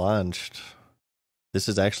SOD launched. This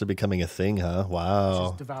is actually becoming a thing, huh?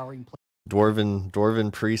 Wow. Devouring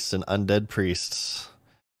Dwarven priests and undead priests.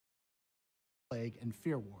 Plague and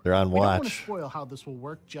Fear Ward. They're on watch. We don't want to watch. spoil how this will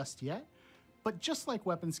work just yet, but just like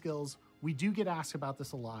weapon skills, we do get asked about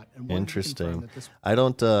this a lot. And Interesting. I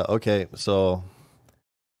don't. Okay, so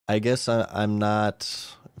I guess I'm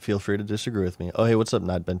not. Feel free to disagree with me. Oh, hey, what's up,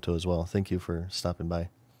 Not Bento as well? Thank you for stopping by.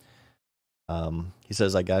 He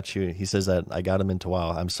says I got you. He says that I got him into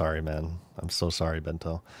WoW. I'm sorry, man. I'm so sorry,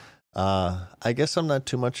 Bento. I guess I'm not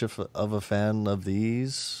too much of a fan of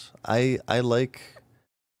these. I like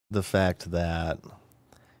the fact that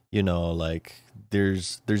like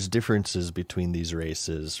there's differences between these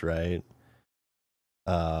races, right?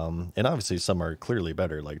 And obviously some are clearly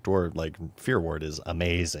better. Like Fear Ward is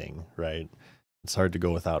amazing, right? It's hard to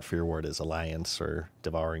go without Fear Ward as Alliance or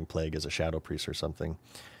Devouring Plague as a Shadow Priest or something.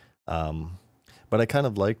 But I kind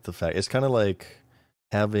of like the fact it's kind of like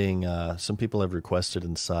having some people have requested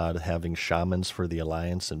in SOD having shamans for the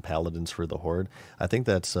Alliance and paladins for the Horde. I think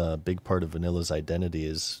that's a big part of Vanilla's identity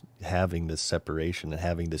is having this separation and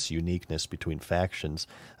having this uniqueness between factions.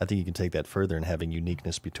 I think you can take that further and having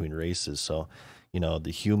uniqueness between races. So,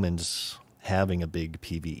 the humans having a big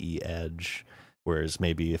PvE edge, whereas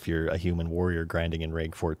maybe if you're a human warrior grinding in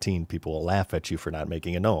rank 14, people will laugh at you for not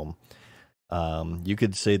making a gnome. You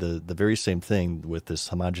could say the very same thing with this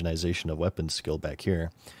homogenization of weapons skill back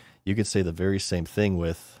here. You could say the very same thing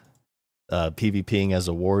with PvPing as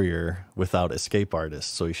a warrior without escape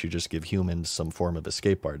artists. So you should just give humans some form of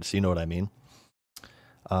escape artists. You know what I mean?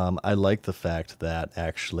 I like the fact that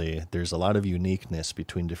actually there's a lot of uniqueness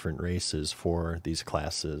between different races for these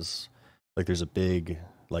classes. Like there's a big,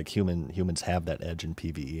 like humans have that edge in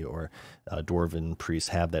PvE, or dwarven priests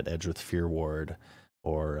have that edge with Fear Ward,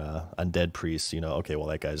 or undead priests, okay, well,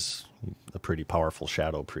 that guy's a pretty powerful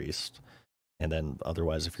shadow priest. And then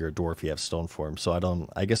otherwise, if you're a dwarf, you have stone form. So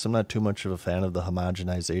I guess I'm not too much of a fan of the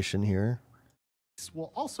homogenization here.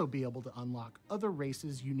 We'll also be able to unlock other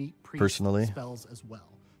races' unique priest Personally. spells as well,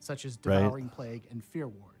 such as Devouring Plague and Fear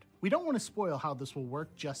Ward. We don't want to spoil how this will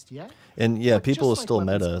work just yet. And yeah, people will just like still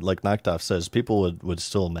weapons- meta. Like Noctoff says, people would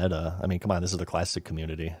still meta. I mean, come on, this is the classic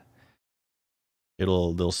community.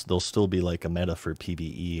 They'll still be like a meta for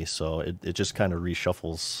PvE, so it just kind of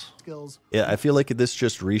reshuffles. Skills. Yeah, I feel like this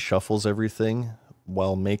just reshuffles everything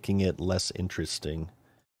while making it less interesting.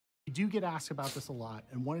 We do get asked about this a lot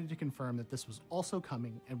and wanted to confirm that this was also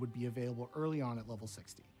coming and would be available early on at level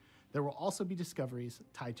 60. There will also be discoveries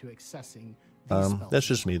tied to accessing these spells. That's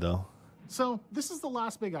just me though. So this is the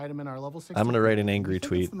last big item in our level 60. I'm gonna write an We angry think it's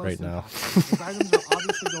tweet the most right now. impactful. These items are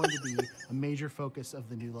obviously going to be a major focus of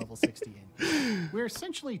the new level 60 engine. We're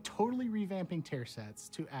essentially totally revamping tier sets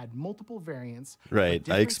to add multiple variants. with Right, I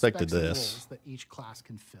different expected specs and this. roles that each class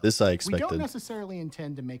can fill. This I We expected. don't necessarily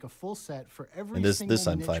intend to make a full set for every And this single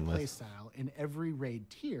I'm niche fine with. playstyle in every raid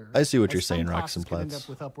tier. I see what as you're some saying, classes Roxen could end Plats. up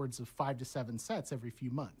with upwards of 5 to 7 sets every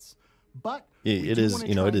few months. But Yeah, we it do is, wanna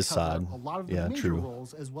you know, try it and is cover SOD. a lot of the Yeah, major true.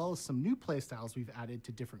 roles, as well as some new playstyles we've added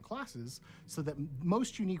to different classes, so that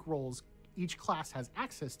most unique roles each class has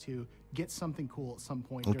access to get something cool at some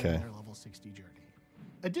point during Okay. their level 60 journey.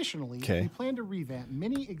 Additionally, Okay. we plan to revamp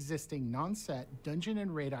many existing non-set dungeon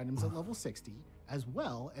and raid items at level 60, as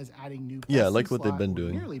well as adding new Yeah, I best like in what they've slot been or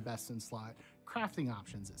doing. nearly best in slot crafting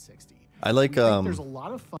options at 60. I like, We think there's a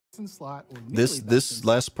lot of fun in slot or nearly best in This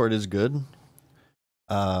last part is good.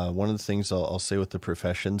 One of the things I'll say with the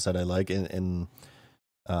professions that I like in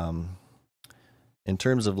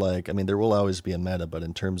terms of like, I mean, there will always be a meta, but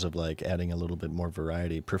in terms of like adding a little bit more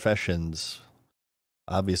variety, professions,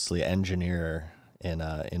 obviously engineer in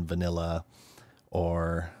vanilla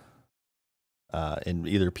or in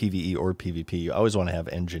either PvE or PvP, you always want to have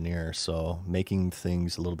engineer. So making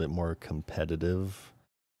things a little bit more competitive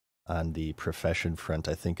on the profession front,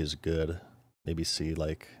 I think is good. maybe see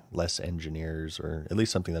like less engineers or at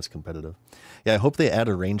least something that's competitive. Yeah, I hope they add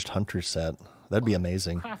a ranged hunter set. That'd be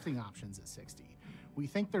amazing. Crafting options at 60. We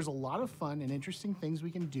think there's a lot of fun and interesting things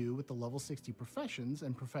we can do with the level 60 professions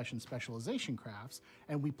and profession specialization crafts,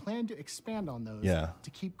 and we plan to expand on those to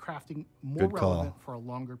keep crafting more relevant for a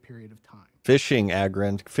longer period of time. Fishing,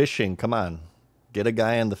 Agrand. Fishing, come on. Get a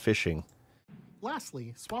guy on the fishing.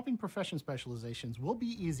 Lastly, swapping profession specializations will be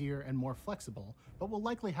easier and more flexible, but will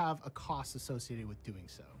likely have a cost associated with doing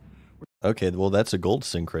so. Okay, well, that's a gold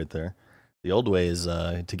sink right there. The old way is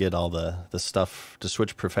to get all the stuff to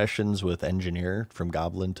switch professions with engineer from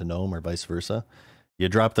goblin to gnome or vice versa. You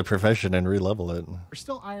drop the profession and re-level it. We're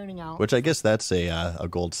still ironing out, which I guess that's a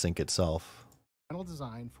gold sink itself. Final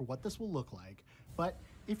design for what this will look like, but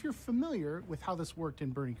if you're familiar with how this worked in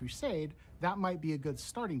Burning Crusade, that might be a good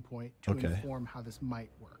starting point to inform how this might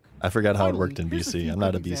work. I forgot how it Finally, worked in here's BC. few I'm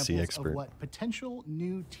not a quick BC examples expert. Of what potential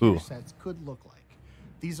new tier sets could look like.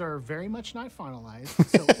 These are very much not finalized,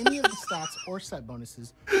 so any of the stats or set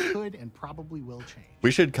bonuses could and probably will change.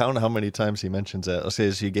 We should count how many times he mentions that.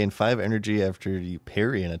 Okay, so you gain 5 energy after you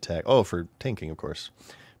parry an attack. Oh, for tanking, of course.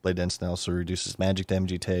 Blade Dance now also reduces magic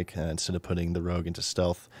damage you take. Instead of putting the rogue into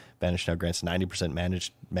stealth, Banish now grants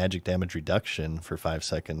 90% magic damage reduction for 5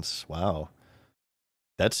 seconds. Wow.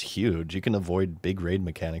 That's huge. You can avoid big raid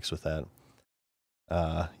mechanics with that.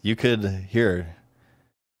 You could... Here.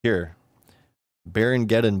 Baron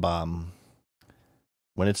Gettenbaum.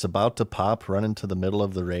 When it's about to pop, run into the middle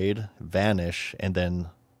of the raid, vanish, and then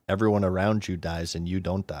everyone around you dies and you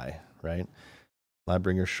don't die, right?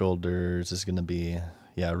 Lightbringer Shoulders is going to be,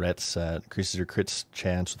 ret set. Increases your crit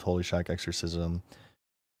chance with Holy Shock Exorcism.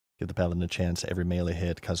 Give the paladin a chance every melee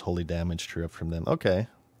hit, cause holy damage true up from them. Okay.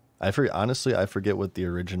 Honestly, I forget what the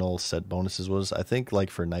original set bonuses was. I think like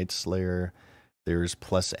for Night Slayer, there's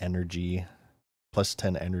plus energy. Plus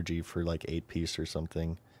 10 energy for like 8 piece or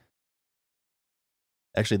something.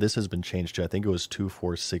 Actually, this has been changed too. I think it was 2,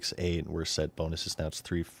 4, 6, 8 were set bonuses. Now it's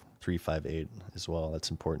 3, 5, 8 as well.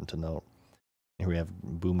 That's important to note. Here we have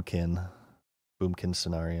Boomkin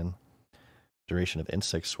Cenarian. Duration of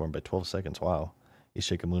Insect Swarm by 12 seconds. Wow. You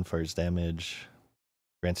shake a Moonfire's damage.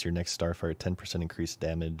 Grants your next Starfire 10% increased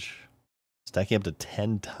damage. Stacking up to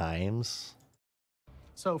 10 times.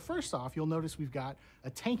 So first off, you'll notice we've got a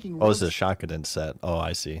tanking. Oh, it's a Shakaden set. Oh,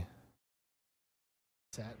 I see.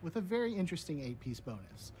 Set with a very interesting 8-piece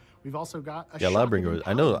bonus. We've also got a Lightbringer was,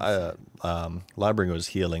 I know Lightbringer was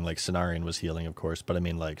healing, like Cenarian was healing, of course, but I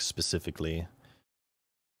mean like specifically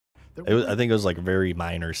I think it was like very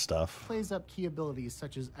minor stuff. Plays up key abilities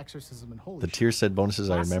such as Exorcism and Holy The tier set bonuses,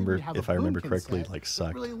 Lastly, I remember, if I remember correctly, like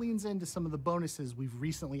sucked. Really leans into some of the bonuses we've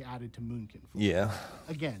recently added to Moonkin. Yeah.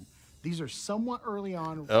 Again, these are somewhat early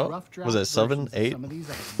on, rough draft was that 7, 8? Some of these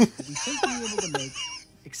items, but we think being able to make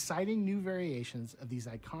exciting new variations of these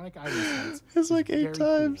iconic item sets it's like 8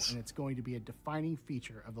 times, cool, and it's going to be a defining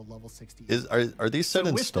feature of the level 60. Are these set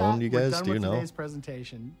in stone? You guys, do you know? Today's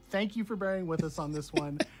presentation. Thank you for bearing with us on this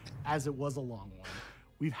one, as it was a long one.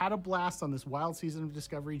 We've had a blast on this wild season of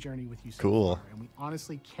discovery journey with you so far, and we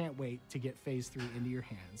honestly can't wait to get Phase 3 into your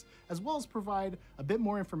hands, as well as provide a bit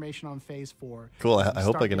more information on Phase 4. Cool. I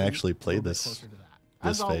hope I can actually play this.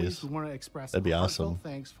 As always, we want to express that'd be awesome.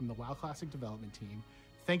 Thanks from the WoW Classic development team.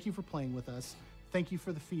 Thank you for playing with us. Thank you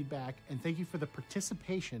for the feedback, and thank you for the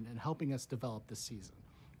participation in helping us develop this season.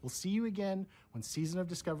 We'll see you again when Season of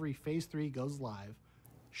Discovery Phase 3 goes live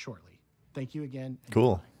shortly. Thank you again.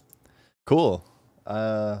 Cool. Cool.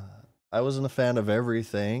 I wasn't a fan of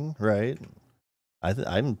everything, right?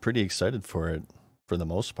 I'm pretty excited for it for the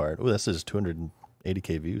most part. Oh, this is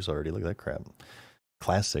 280k views already. Look at that crap.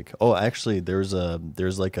 Classic. Oh, actually, there's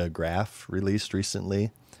like a graph released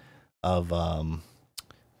recently of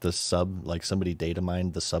the sub, like somebody data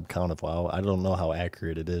mined the sub count of WoW. I don't know how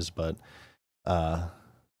accurate it is, but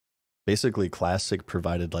basically Classic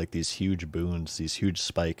provided like these huge boons, these huge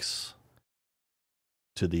spikes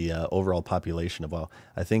to the overall population of WoW.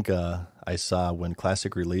 I think I saw when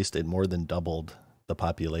Classic released, it more than doubled the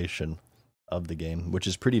population of the game, which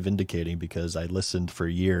is pretty vindicating because I listened for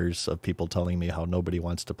years of people telling me how nobody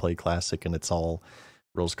wants to play Classic and it's all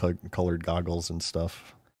rose-colored goggles and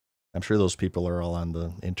stuff. I'm sure those people are all on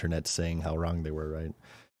the internet saying how wrong they were, right?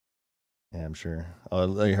 Yeah, I'm sure.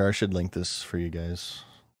 Oh, I should link this for you guys.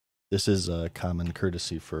 This is a common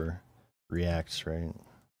courtesy for Reacts, right?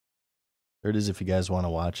 There it is if you guys want to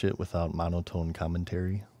watch it without monotone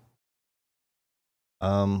commentary.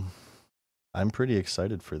 I'm pretty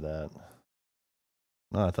excited for that.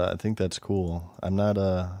 No, I think that's cool. I'm not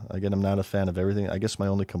I'm not a fan of everything. I guess my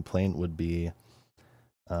only complaint would be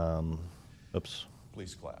oops.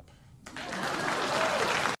 Please clap.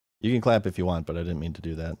 You can clap if you want, but I didn't mean to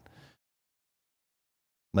do that.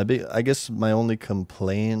 I guess my only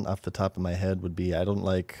complaint off the top of my head would be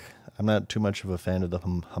I'm not too much of a fan of the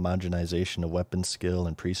homogenization of weapon skill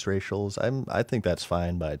and priest racials. I think that's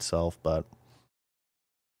fine by itself, but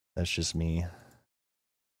that's just me.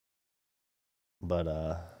 But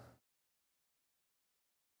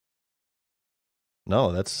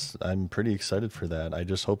no, I'm pretty excited for that. I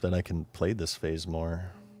just hope that I can play this phase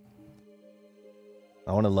more.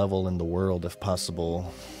 I want to level in the world if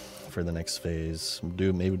possible for the next phase.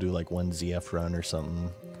 Maybe do like one ZF run or something.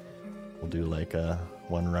 We'll do like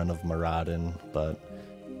one run of Maradin, but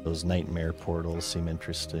those nightmare portals seem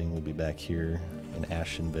interesting. We'll be back here in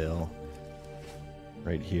Ashenvale.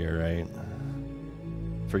 Right here, right?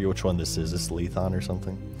 Forget which one this is. This Lethon or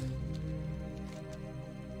something?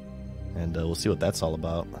 And we'll see what that's all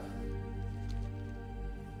about.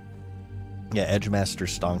 Yeah, Edgemaster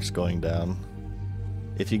Stonk's going down.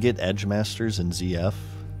 If you get Edgemasters in ZF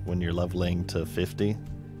when you're leveling to 50,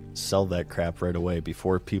 sell that crap right away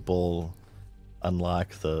before people unlock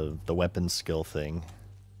the weapon skill thing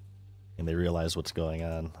and they realize what's going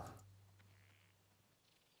on.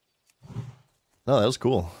 No, that was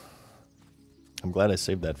cool. I'm glad I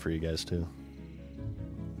saved that for you guys too.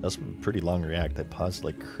 That was a pretty long react. I paused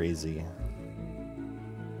like crazy.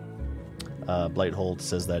 Blighthold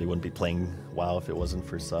says that he wouldn't be playing WoW if it wasn't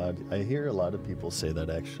for SOD. I hear a lot of people say that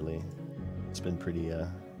actually. It's been pretty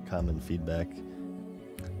common feedback.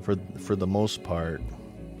 For the most part,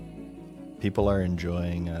 people are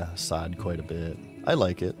enjoying SOD quite a bit. I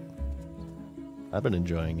like it. I've been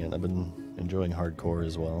enjoying it. I've been enjoying hardcore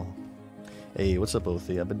as well. Hey, what's up,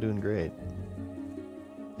 Othie? I've been doing great.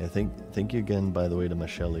 Yeah, thank you again, by the way, to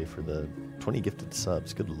Michelle for the 20 gifted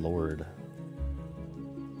subs. Good lord.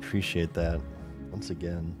 Appreciate that once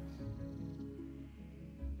again.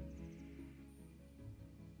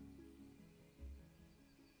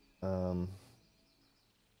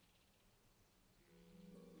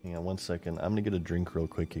 Hang on 1 second. I'm gonna get a drink real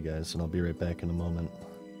quick, you guys, and I'll be right back in a moment.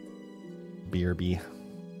 BRB.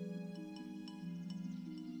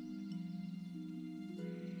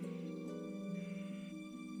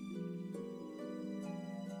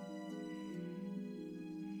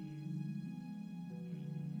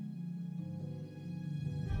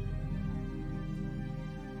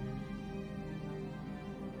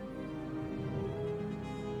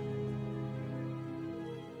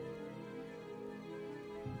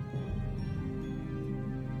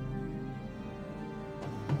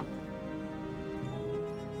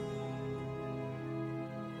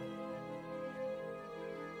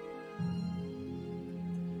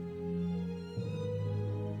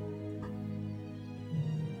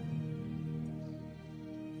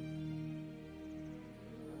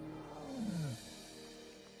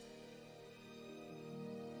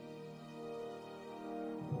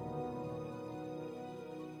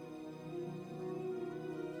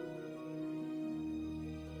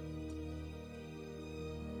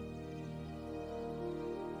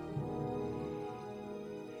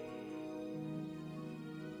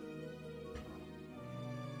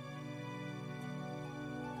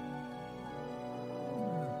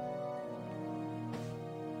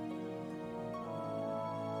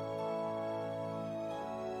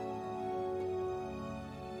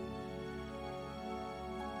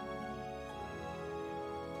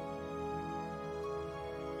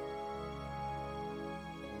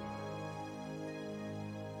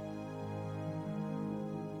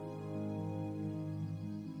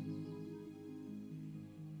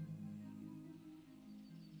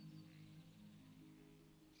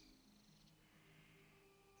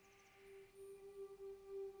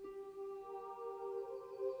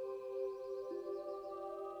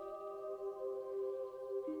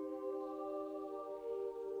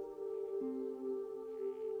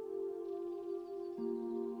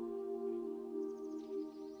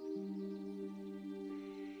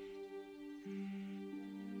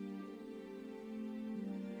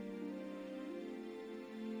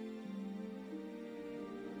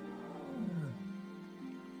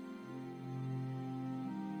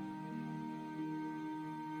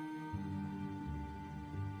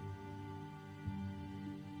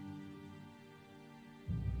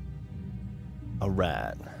 All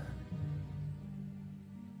right.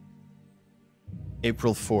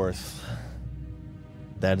 April 4th.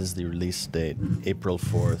 That is the release date. April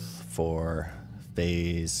 4th for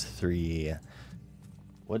Phase 3.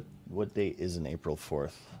 What date is in April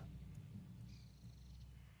 4th?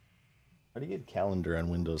 How do you get calendar on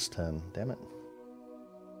Windows 10? Damn it.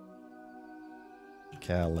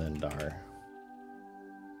 Calendar.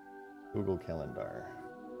 Google Calendar.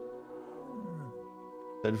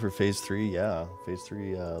 Excited for phase 3? Yeah, phase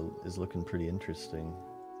 3 is looking pretty interesting.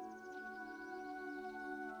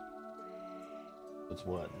 It's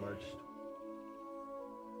what, March?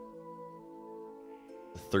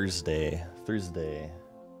 Thursday.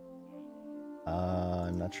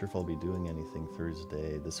 I'm not sure if I'll be doing anything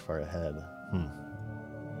Thursday this far ahead.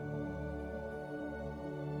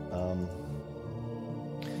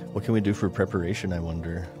 What can we do for preparation, I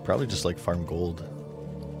wonder? Probably just like farm gold.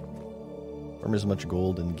 Farm as much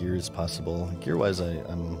gold and gear as possible. Gear-wise, I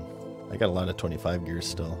got a lot of 25 gears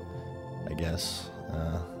still, I guess.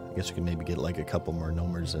 I guess we can maybe get like a couple more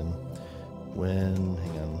gnomers in. When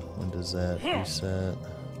does that reset?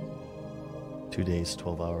 2 days,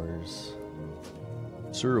 12 hours.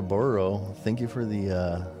 Suraboro, thank you for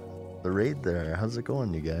the raid there. How's it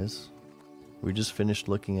going, you guys? We just finished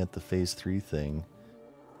looking at the phase 3 thing.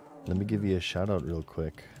 Let me give you a shout out real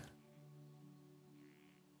quick.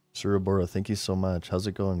 Suraboro, thank you so much. How's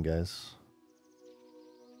it going, guys?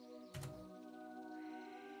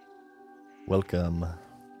 Welcome.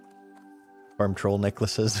 Farm troll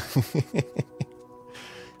necklaces.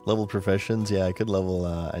 Level professions. Yeah, I could level.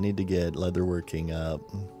 I need to get leatherworking up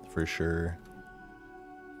for sure.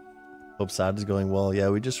 Hope SOD is going well. Yeah,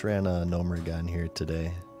 we just ran a GNOMEREGAN here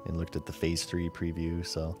today and looked at the phase 3 preview.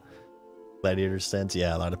 So, Gladiator Stance.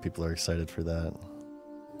 Yeah, a lot of people are excited for that.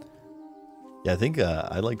 Yeah, I think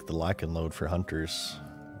I like the lock and load for hunters.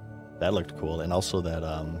 That looked cool, and also that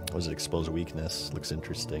was it exposed weakness looks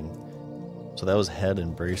interesting. So that was head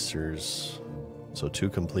and bracers. So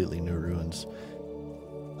 2 completely new ruins.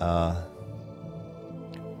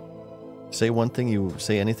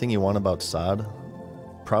 Say anything you want about SOD.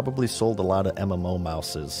 Probably sold a lot of MMO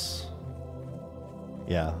mouses.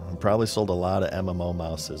 Yeah, probably sold a lot of MMO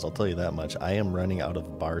mouses. I'll tell you that much. I am running out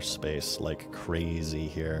of bar space like crazy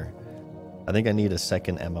here. I think I need a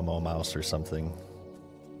second MMO mouse or something.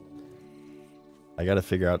 I gotta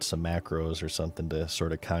figure out some macros or something to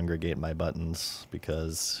sort of congregate my buttons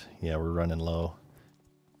because, yeah, we're running low.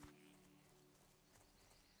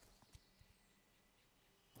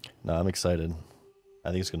 No, I'm excited. I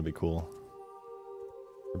think it's gonna be cool.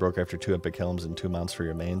 We broke after 2 epic helms and 2 mounts for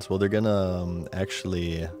your mains. Well, they're gonna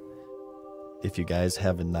actually, if you guys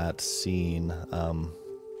have not seen,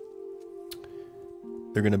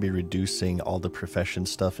 they're gonna be reducing all the profession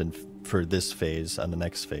stuff for this phase on the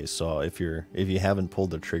next phase. So if you haven't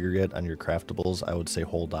pulled the trigger yet on your craftables, I would say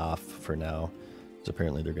hold off for now, because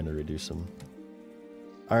apparently they're gonna reduce them.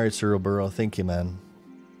 All right, Suraburo, thank you, man.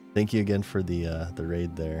 Thank you again for the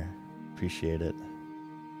raid there. Appreciate it.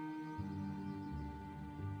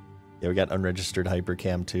 Yeah, we got unregistered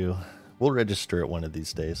hypercam too. We'll register it one of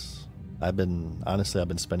these days. Honestly, I've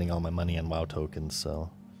been spending all my money on WoW tokens,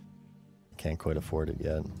 so can't quite afford it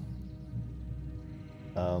yet.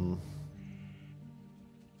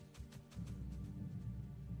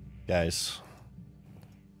 Guys,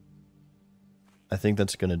 I think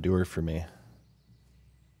that's gonna do it for me.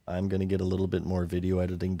 I'm gonna get a little bit more video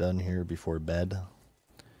editing done here before bed.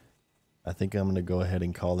 I think I'm gonna go ahead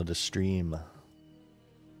and call it a stream.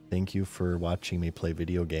 Thank you for watching me play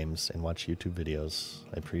video games and watch YouTube videos.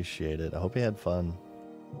 I appreciate it. I hope you had fun.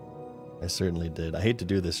 I certainly did. I hate to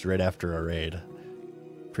do this right after a raid.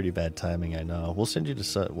 Pretty bad timing, I know. We'll send you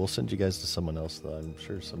guys to someone else though. I'm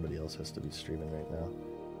sure somebody else has to be streaming right now.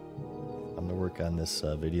 I'm gonna work on this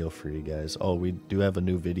video for you guys. Oh, we do have a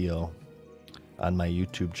new video on my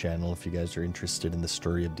YouTube channel if you guys are interested in the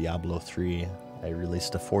story of Diablo 3. I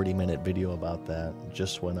released a 40-minute video about that. It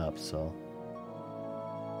just went up, so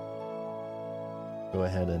go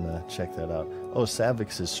ahead and check that out. Oh,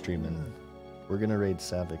 Savix is streaming. We're gonna raid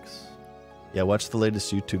Savix. Yeah, watch the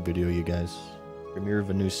latest YouTube video, you guys. Premiere of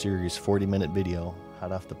a new series, 40-minute video,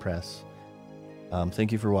 hot off the press.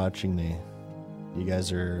 Thank you for watching me. You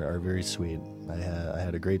guys are very sweet. I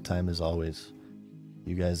had a great time as always.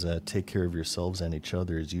 You guys take care of yourselves and each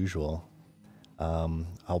other as usual.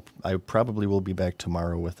 I probably will be back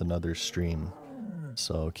tomorrow with another stream.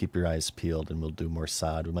 So keep your eyes peeled and we'll do more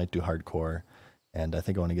SOD. We might do hardcore. And I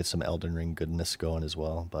think I want to get some Elden Ring goodness going as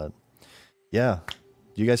well. But yeah,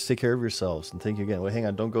 you guys take care of yourselves. And thank you again. Wait, hang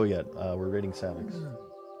on. Don't go yet. We're raiding Savix.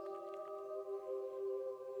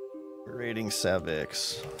 We're raiding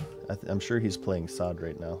Savix. I'm sure he's playing SOD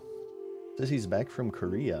right now. Says he's back from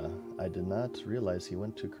Korea. I did not realize he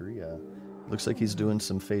went to Korea. Looks like he's doing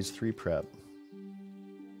some phase 3 prep.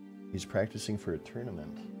 He's practicing for a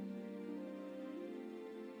tournament.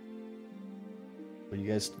 But you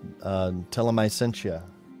guys tell him I sent you.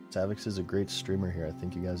 Savix is a great streamer here. I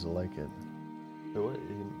think you guys will like it. So what,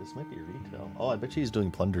 this might be retail. Oh, I bet you he's doing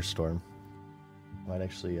Plunderstorm. I might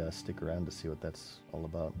actually stick around to see what that's all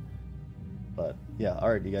about. But yeah,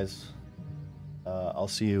 all right, you guys. I'll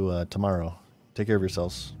see you tomorrow. Take care of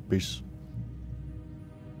yourselves. Peace.